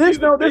 There's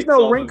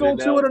no wrinkle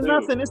to it or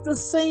nothing. It's the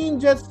same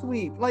jet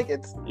sweep. Like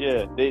it's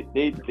they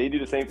do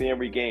the same thing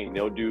every game.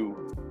 They'll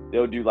do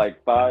they'll do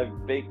like 5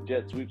 fake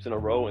jet sweeps in a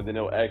row, and then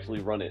they'll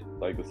actually run it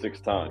like the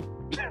 6th time.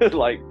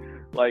 like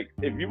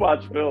if you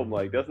watch film,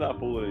 like that's not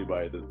fooling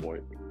anybody at this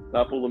point. It's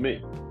not fooling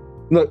me.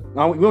 Look, you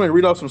want me to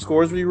read off some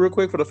scores for you real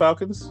quick for the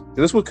Falcons?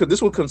 This what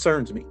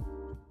concerns me.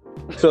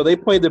 So they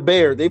played the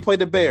Bears.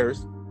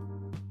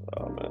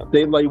 Oh man.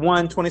 They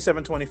won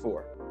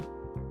 27-24.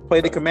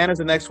 Played the Commanders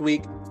the next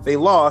week. They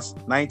lost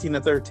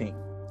 19-13.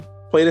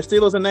 Played the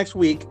Steelers the next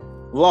week.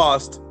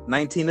 Lost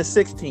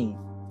 19-16.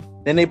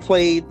 Then they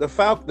played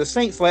the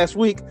Saints last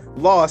week.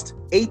 Lost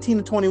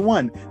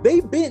 18-21.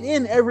 They've been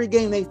in every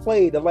game they've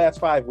played the last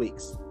 5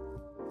 weeks.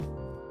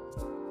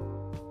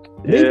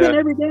 They've been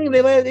every game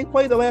they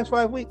played the last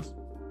 5 weeks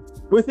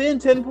within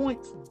 10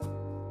 points.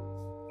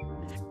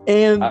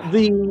 And I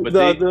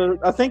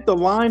think the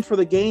line for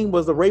the game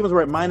was the Ravens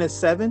were at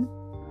 -7.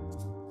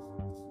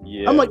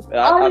 Yeah, I'm like,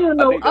 I don't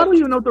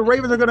even know if the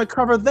Ravens are going to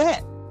cover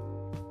that.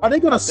 Are they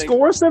going to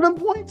score 7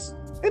 points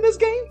in this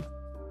game?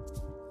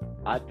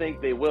 I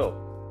think they will.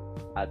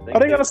 Are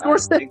they going to score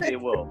 7? I think they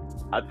will.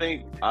 I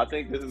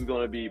think this is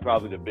going to be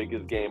probably the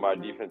biggest game our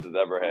defense has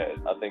ever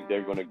had. I think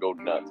they're going to go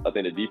nuts. I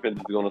think the defense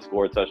is going to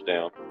score a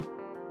touchdown.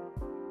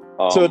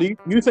 So do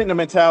you think the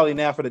mentality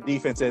now for the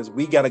defense is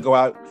we got to go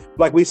out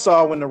like we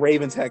saw when the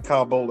Ravens had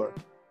Kyle Bowler?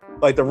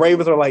 Like the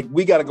Ravens are like,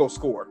 we got to go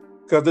score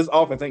because this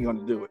offense ain't going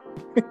to do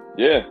it.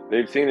 Yeah,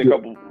 they've seen a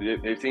couple.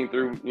 They've seen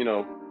through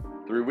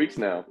 3 weeks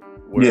now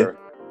where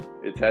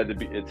it's had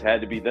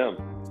to be them.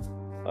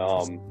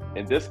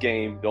 In this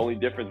game, the only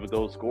difference with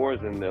those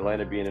scores and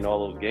Atlanta being in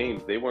all those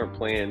games, they weren't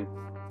playing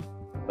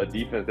a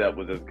defense that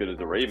was as good as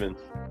the Ravens.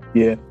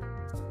 Yeah.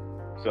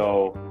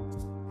 So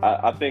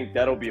I think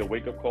that'll be a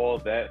wake-up call.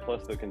 That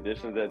plus the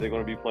conditions that they're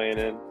going to be playing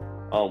in.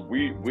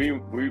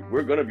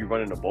 We're going to be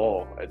running the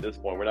ball at this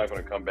point. We're not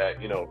going to come back.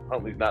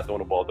 Huntley's not throwing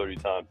the ball 30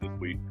 times this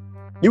week.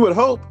 You would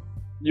hope.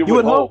 You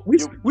would hope. We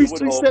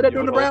said that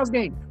during the Browns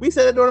game. We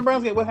said that during the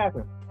Browns game. What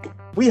happened?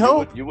 We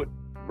hope. You would.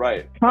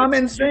 Right.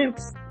 Common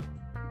sense.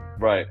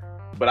 Right.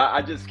 But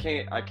I just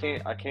can't. I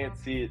can't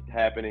see it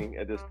happening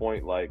at this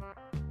point. Like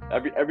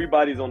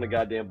everybody's on the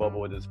goddamn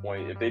bubble at this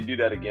point. If they do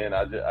that again,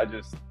 I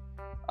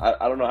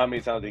don't know how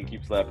many times they can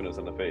keep slapping us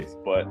in the face,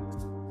 but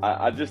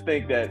I just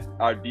think that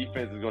our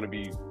defense is going to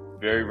be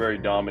very, very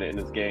dominant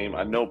in this game.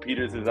 I know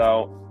Peters is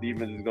out,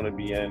 Stevens is going to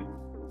be in,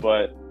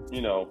 but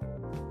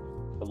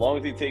as long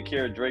as he take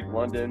care of Drake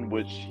London,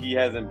 which he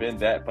hasn't been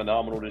that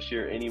phenomenal this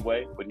year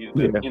anyway, but he's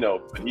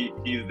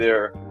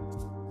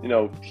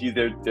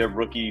he's their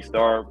rookie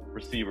star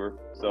receiver.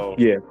 So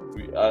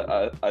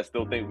I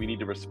still think we need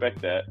to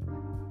respect that.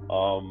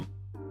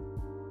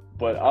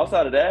 But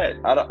outside of that,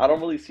 I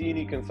don't really see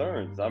any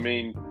concerns. I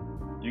mean,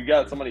 you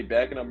got somebody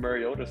backing up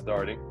Mariota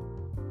starting,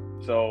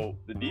 so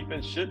the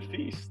defense should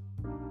feast.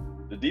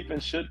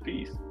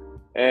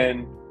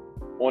 And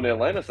on the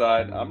Atlanta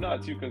side, I'm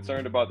not too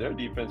concerned about their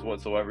defense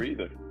whatsoever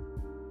either.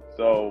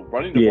 So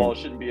running the ball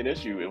shouldn't be an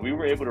issue. If we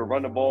were able to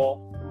run the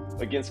ball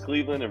against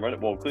Cleveland and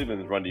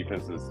Cleveland's run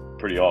defense is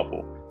pretty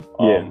awful.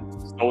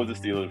 So is the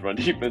Steelers' run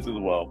defense as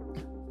well.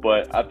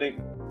 But I think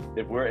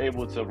if we're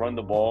able to run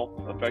the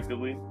ball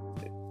effectively,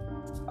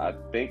 I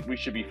think we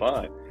should be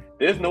fine.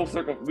 There's no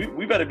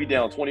we better be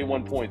down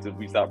 21 points if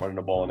we stop running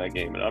the ball in that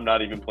game, and I'm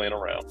not even playing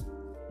around.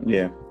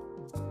 Yeah.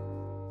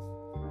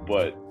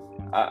 But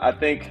I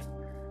think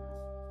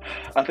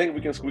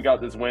we can squeak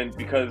out this win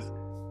because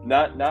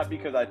not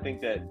because I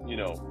think that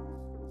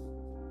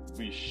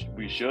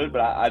we should,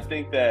 but I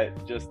think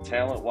that just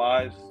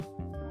talent-wise,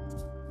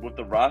 with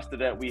the roster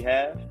that we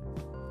have,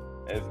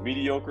 as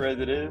mediocre as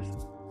it is,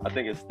 I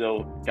think it's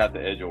still got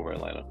the edge over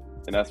Atlanta.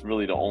 And that's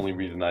really the only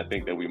reason I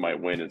think that we might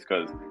win is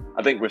because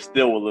I think we're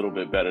still a little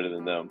bit better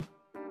than them,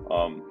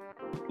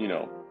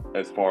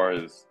 as far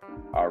as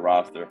our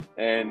roster.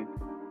 And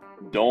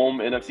dome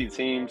NFC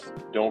teams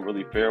don't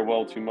really fare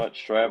well too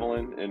much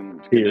traveling in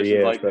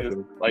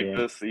conditions like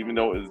this, even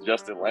though it's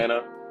just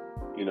Atlanta.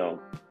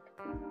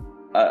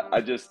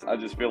 I just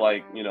feel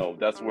like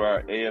that's where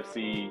our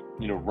AFC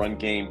run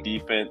game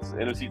defense,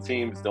 NFC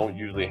teams don't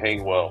usually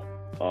hang well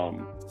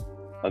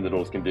under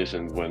those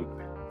conditions when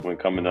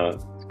coming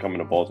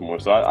to Baltimore.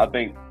 So I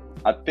think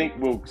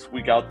we'll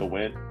squeak out the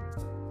win.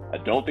 I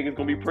don't think it's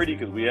gonna be pretty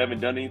because we haven't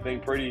done anything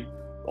pretty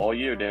all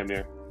year, damn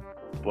near.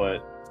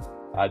 But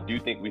I do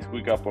think we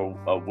squeak up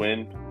a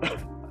win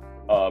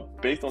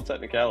based on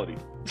technicality.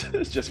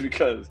 It's just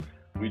because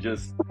we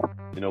just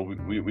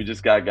we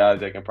just got guys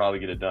that can probably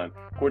get it done.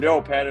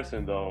 Cordell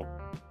Patterson, though,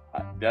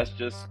 that's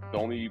just the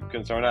only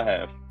concern I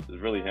have is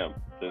really him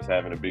just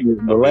having a big.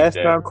 The last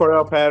time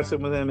Cordell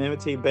Patterson was in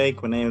M&T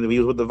Bank when he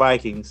was with the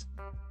Vikings,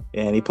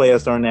 and he played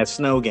us during that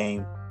snow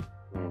game,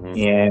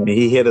 and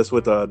he hit us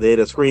with they had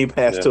a screen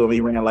pass to him. He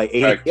ran like 80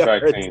 yards.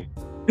 Track team.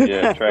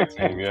 Yeah, track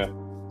team. Yeah.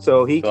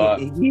 So he's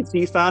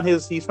found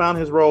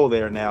his role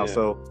there now. Yeah.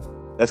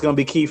 So that's going to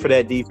be key for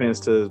that defense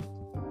to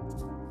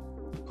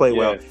play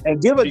well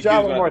and give a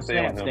job of more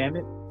snaps. Damn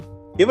it,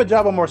 give a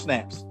job of more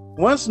snaps.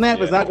 One snap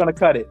is not going to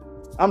cut it.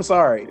 I'm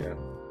sorry. Yeah.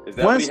 Is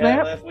that one snap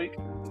had last week?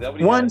 Is that what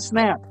he one had?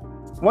 Snap.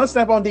 One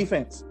snap on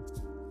defense.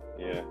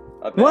 Yeah.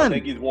 I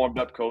think he's warmed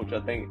up, Coach. I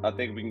think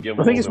we can give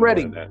him. I think he's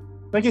ready. I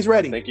think he's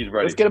ready.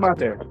 Let's get him out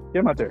there.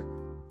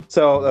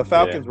 So the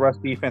Falcons' rush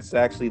defense is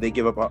actually, they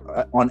give up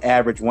on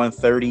average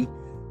 130.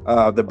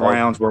 The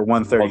Browns were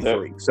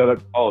 133. So they're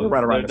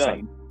right around the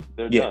same.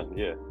 They're done.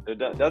 Yeah, they're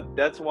done.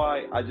 That's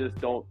why I just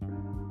don't.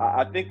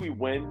 I think we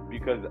win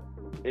because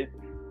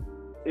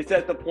it's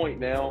at the point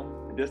now.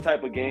 This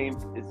type of game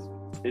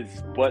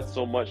it's but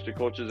so much the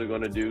coaches are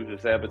going to do to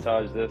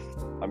sabotage this.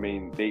 I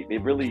mean, you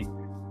really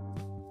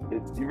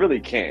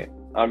can't.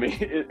 I mean,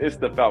 it's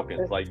the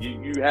Falcons. Like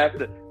you have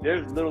to.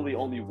 There's literally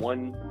only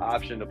one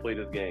option to play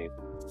this game.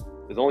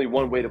 There's only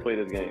one way to play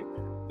this game.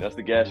 That's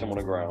to gash them on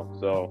the ground.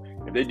 So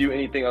if they do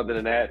anything other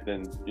than that,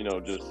 then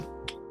just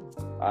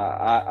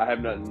I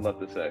have nothing left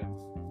to say.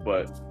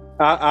 But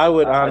I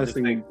would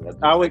honestly, think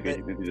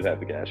you just have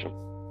to gash them.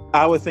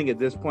 I would think at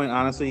this point,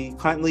 honestly,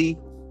 Huntley.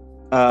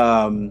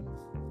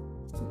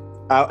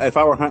 If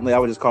I were Huntley, I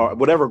would just call it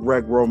whatever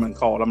Greg Roman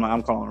called.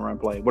 I'm calling a run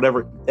play.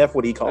 Whatever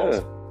what he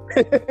calls.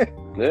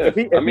 Yeah.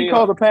 If he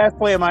calls a pass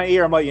play in my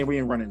ear, I'm like, we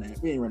ain't running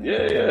that. We ain't running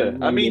that. Yeah.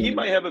 I mean, he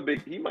might have a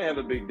big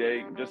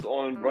day just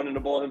on running the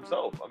ball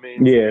himself. I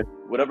mean,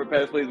 whatever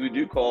pass plays we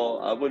do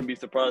call, I wouldn't be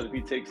surprised if he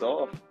takes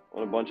off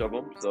on a bunch of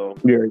them. So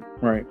right.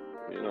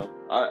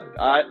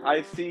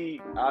 I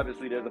see.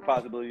 Obviously, there's a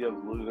possibility of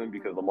losing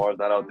because Lamar's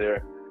not out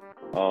there.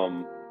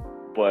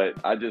 But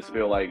I just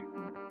feel like,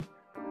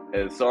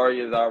 as sorry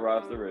as our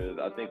roster is,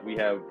 I think we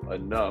have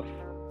enough.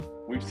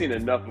 We've seen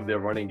enough of their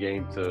running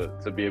game to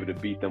be able to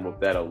beat them with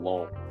that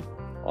alone,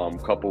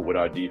 coupled with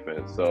our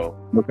defense. So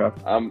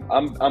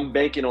I'm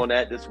banking on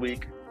that this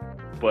week,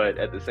 but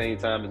at the same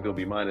time it's gonna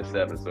be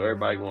 -7, so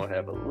everybody's gonna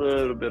have a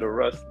little bit of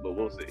rust, but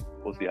we'll see.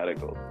 We'll see how that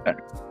goes.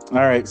 All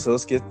right, so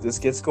let's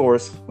get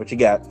scores. What you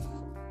got?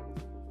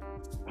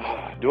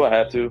 Do I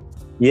have to?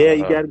 Yeah,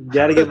 you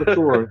got to give a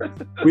score.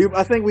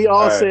 I think we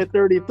all said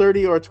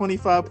 30 or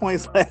 25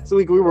 points last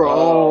week. We were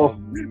all.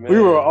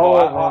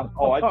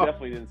 I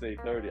definitely didn't say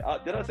 30.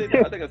 Did I say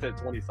that? I think I said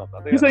 20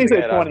 something. You said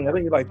 20. I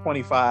think you're like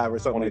 25 or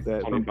something 20,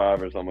 like that.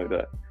 25 or something like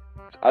that.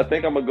 I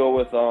think I'm gonna go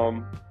with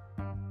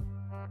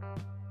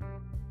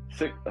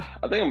 6.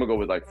 I think I'm gonna go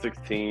with like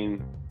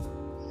 16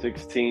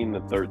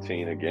 to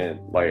 13 again.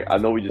 Like I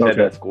know we just had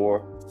that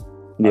score.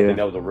 I think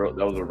that was a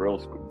real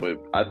score, but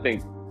I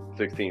think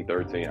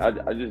 16-13.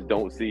 I just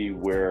don't see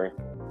where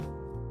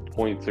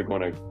points are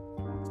going to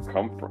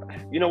come from.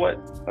 You know what?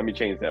 Let me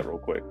change that real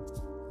quick,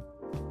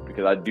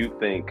 because I do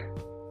think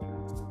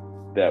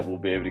that we'll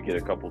be able to get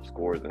a couple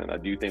scores in. I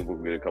do think we'll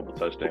get a couple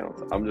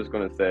touchdowns. I'm just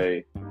going to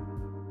say,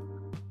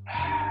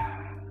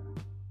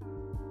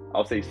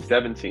 I'll say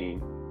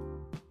 17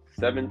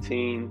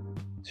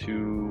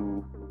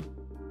 to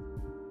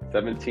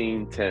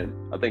 17-10.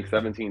 I think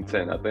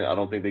 17-10. I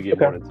don't think they get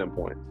more than 10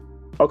 points.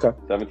 Okay.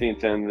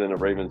 17-10, then the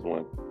Ravens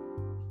win.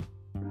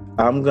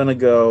 I'm going to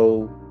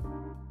go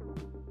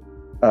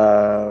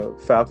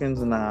Falcons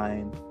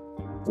 9,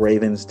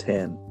 Ravens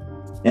 10.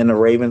 And the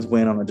Ravens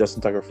win on a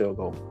Justin Tucker field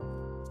goal.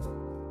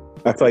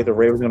 I feel like the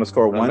Ravens are going to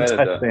score one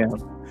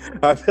touchdown.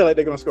 I feel like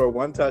they're going to score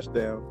one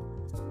touchdown.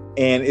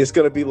 And it's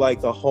going to be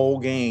like the whole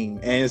game.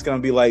 And it's going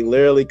to be like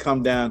literally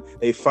come down.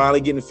 They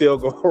finally get in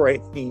field goal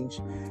range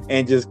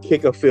and just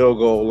kick a field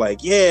goal.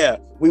 Like, yeah,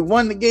 we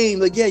won the game.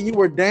 Like, yeah, you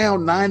were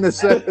down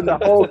 9-7 the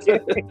whole game.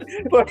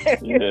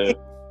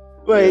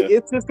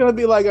 It's just going to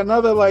be like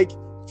another, like,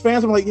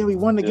 fans are like, yeah, we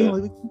won the game.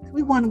 Like,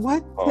 we won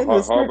what?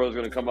 Harbaugh's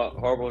going to come out.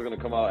 Harbaugh's going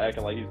to come out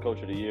acting like he's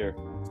coach of the year.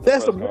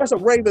 That's a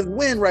Ravens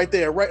win right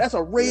there, right? That's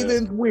a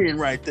Ravens win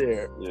right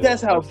there. Yeah.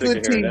 That's how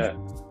good teams.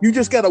 You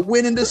just got to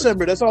win in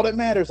December. That's all that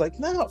matters. Like,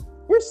 no,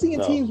 we're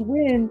seeing teams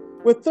win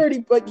with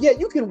 30, but yeah,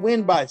 you can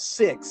win by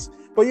 6,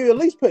 but you at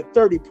least put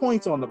 30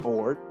 points on the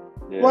board.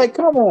 Yeah. Like,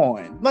 come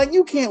on. Like,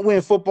 you can't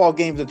win football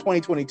games in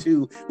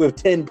 2022 with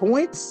 10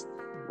 points.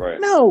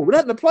 Right. No,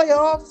 not in the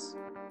playoffs.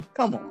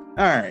 Come on.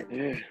 All right.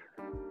 Yeah.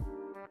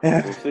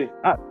 We'll see.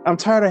 I'm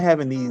tired of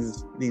having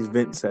these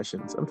vent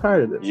sessions. I'm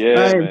tired of this. Yeah,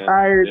 I am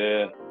tired.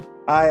 Yeah.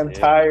 I am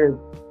tired.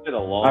 It's been a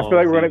long I feel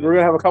like we're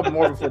gonna have a couple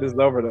more before this is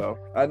over, though.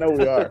 I know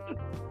we are.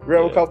 We're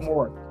gonna have a couple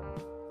more.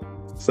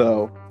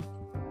 So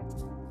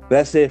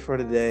that's it for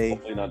today.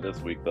 Hopefully not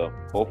this week, though.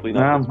 Hopefully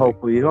not.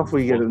 Hopefully you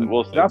get it.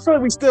 We'll see. I feel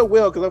like we still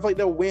will, because I feel like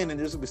they'll win and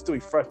just still be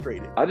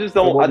frustrated. I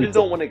don't want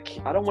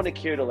to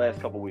care the last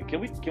couple weeks. Can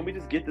we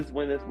just get this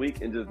win this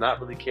week and just not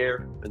really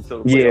care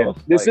until the playoffs?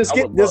 Let's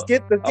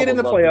get in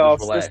the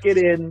playoffs. Let's get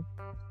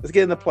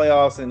in the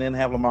playoffs and then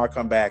have Lamar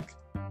come back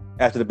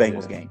after the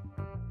Bengals game.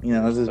 You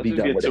know, let's just be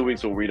done get with 2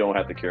 weeks where we don't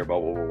have to care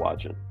about what we're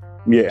watching.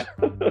 Yeah.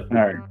 All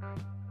right.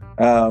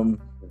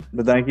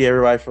 But thank you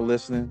everybody for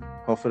listening.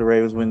 Hopefully the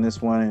Ravens win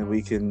this one and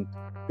we can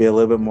be a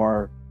little bit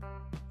more,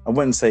 I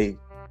wouldn't say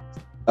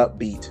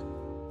upbeat,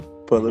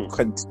 but a little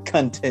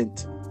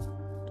content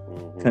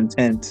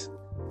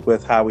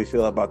with how we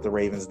feel about the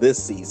Ravens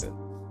this season.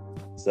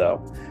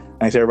 So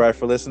thanks everybody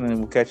for listening, and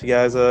we'll catch you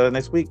guys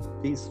next week.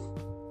 Peace.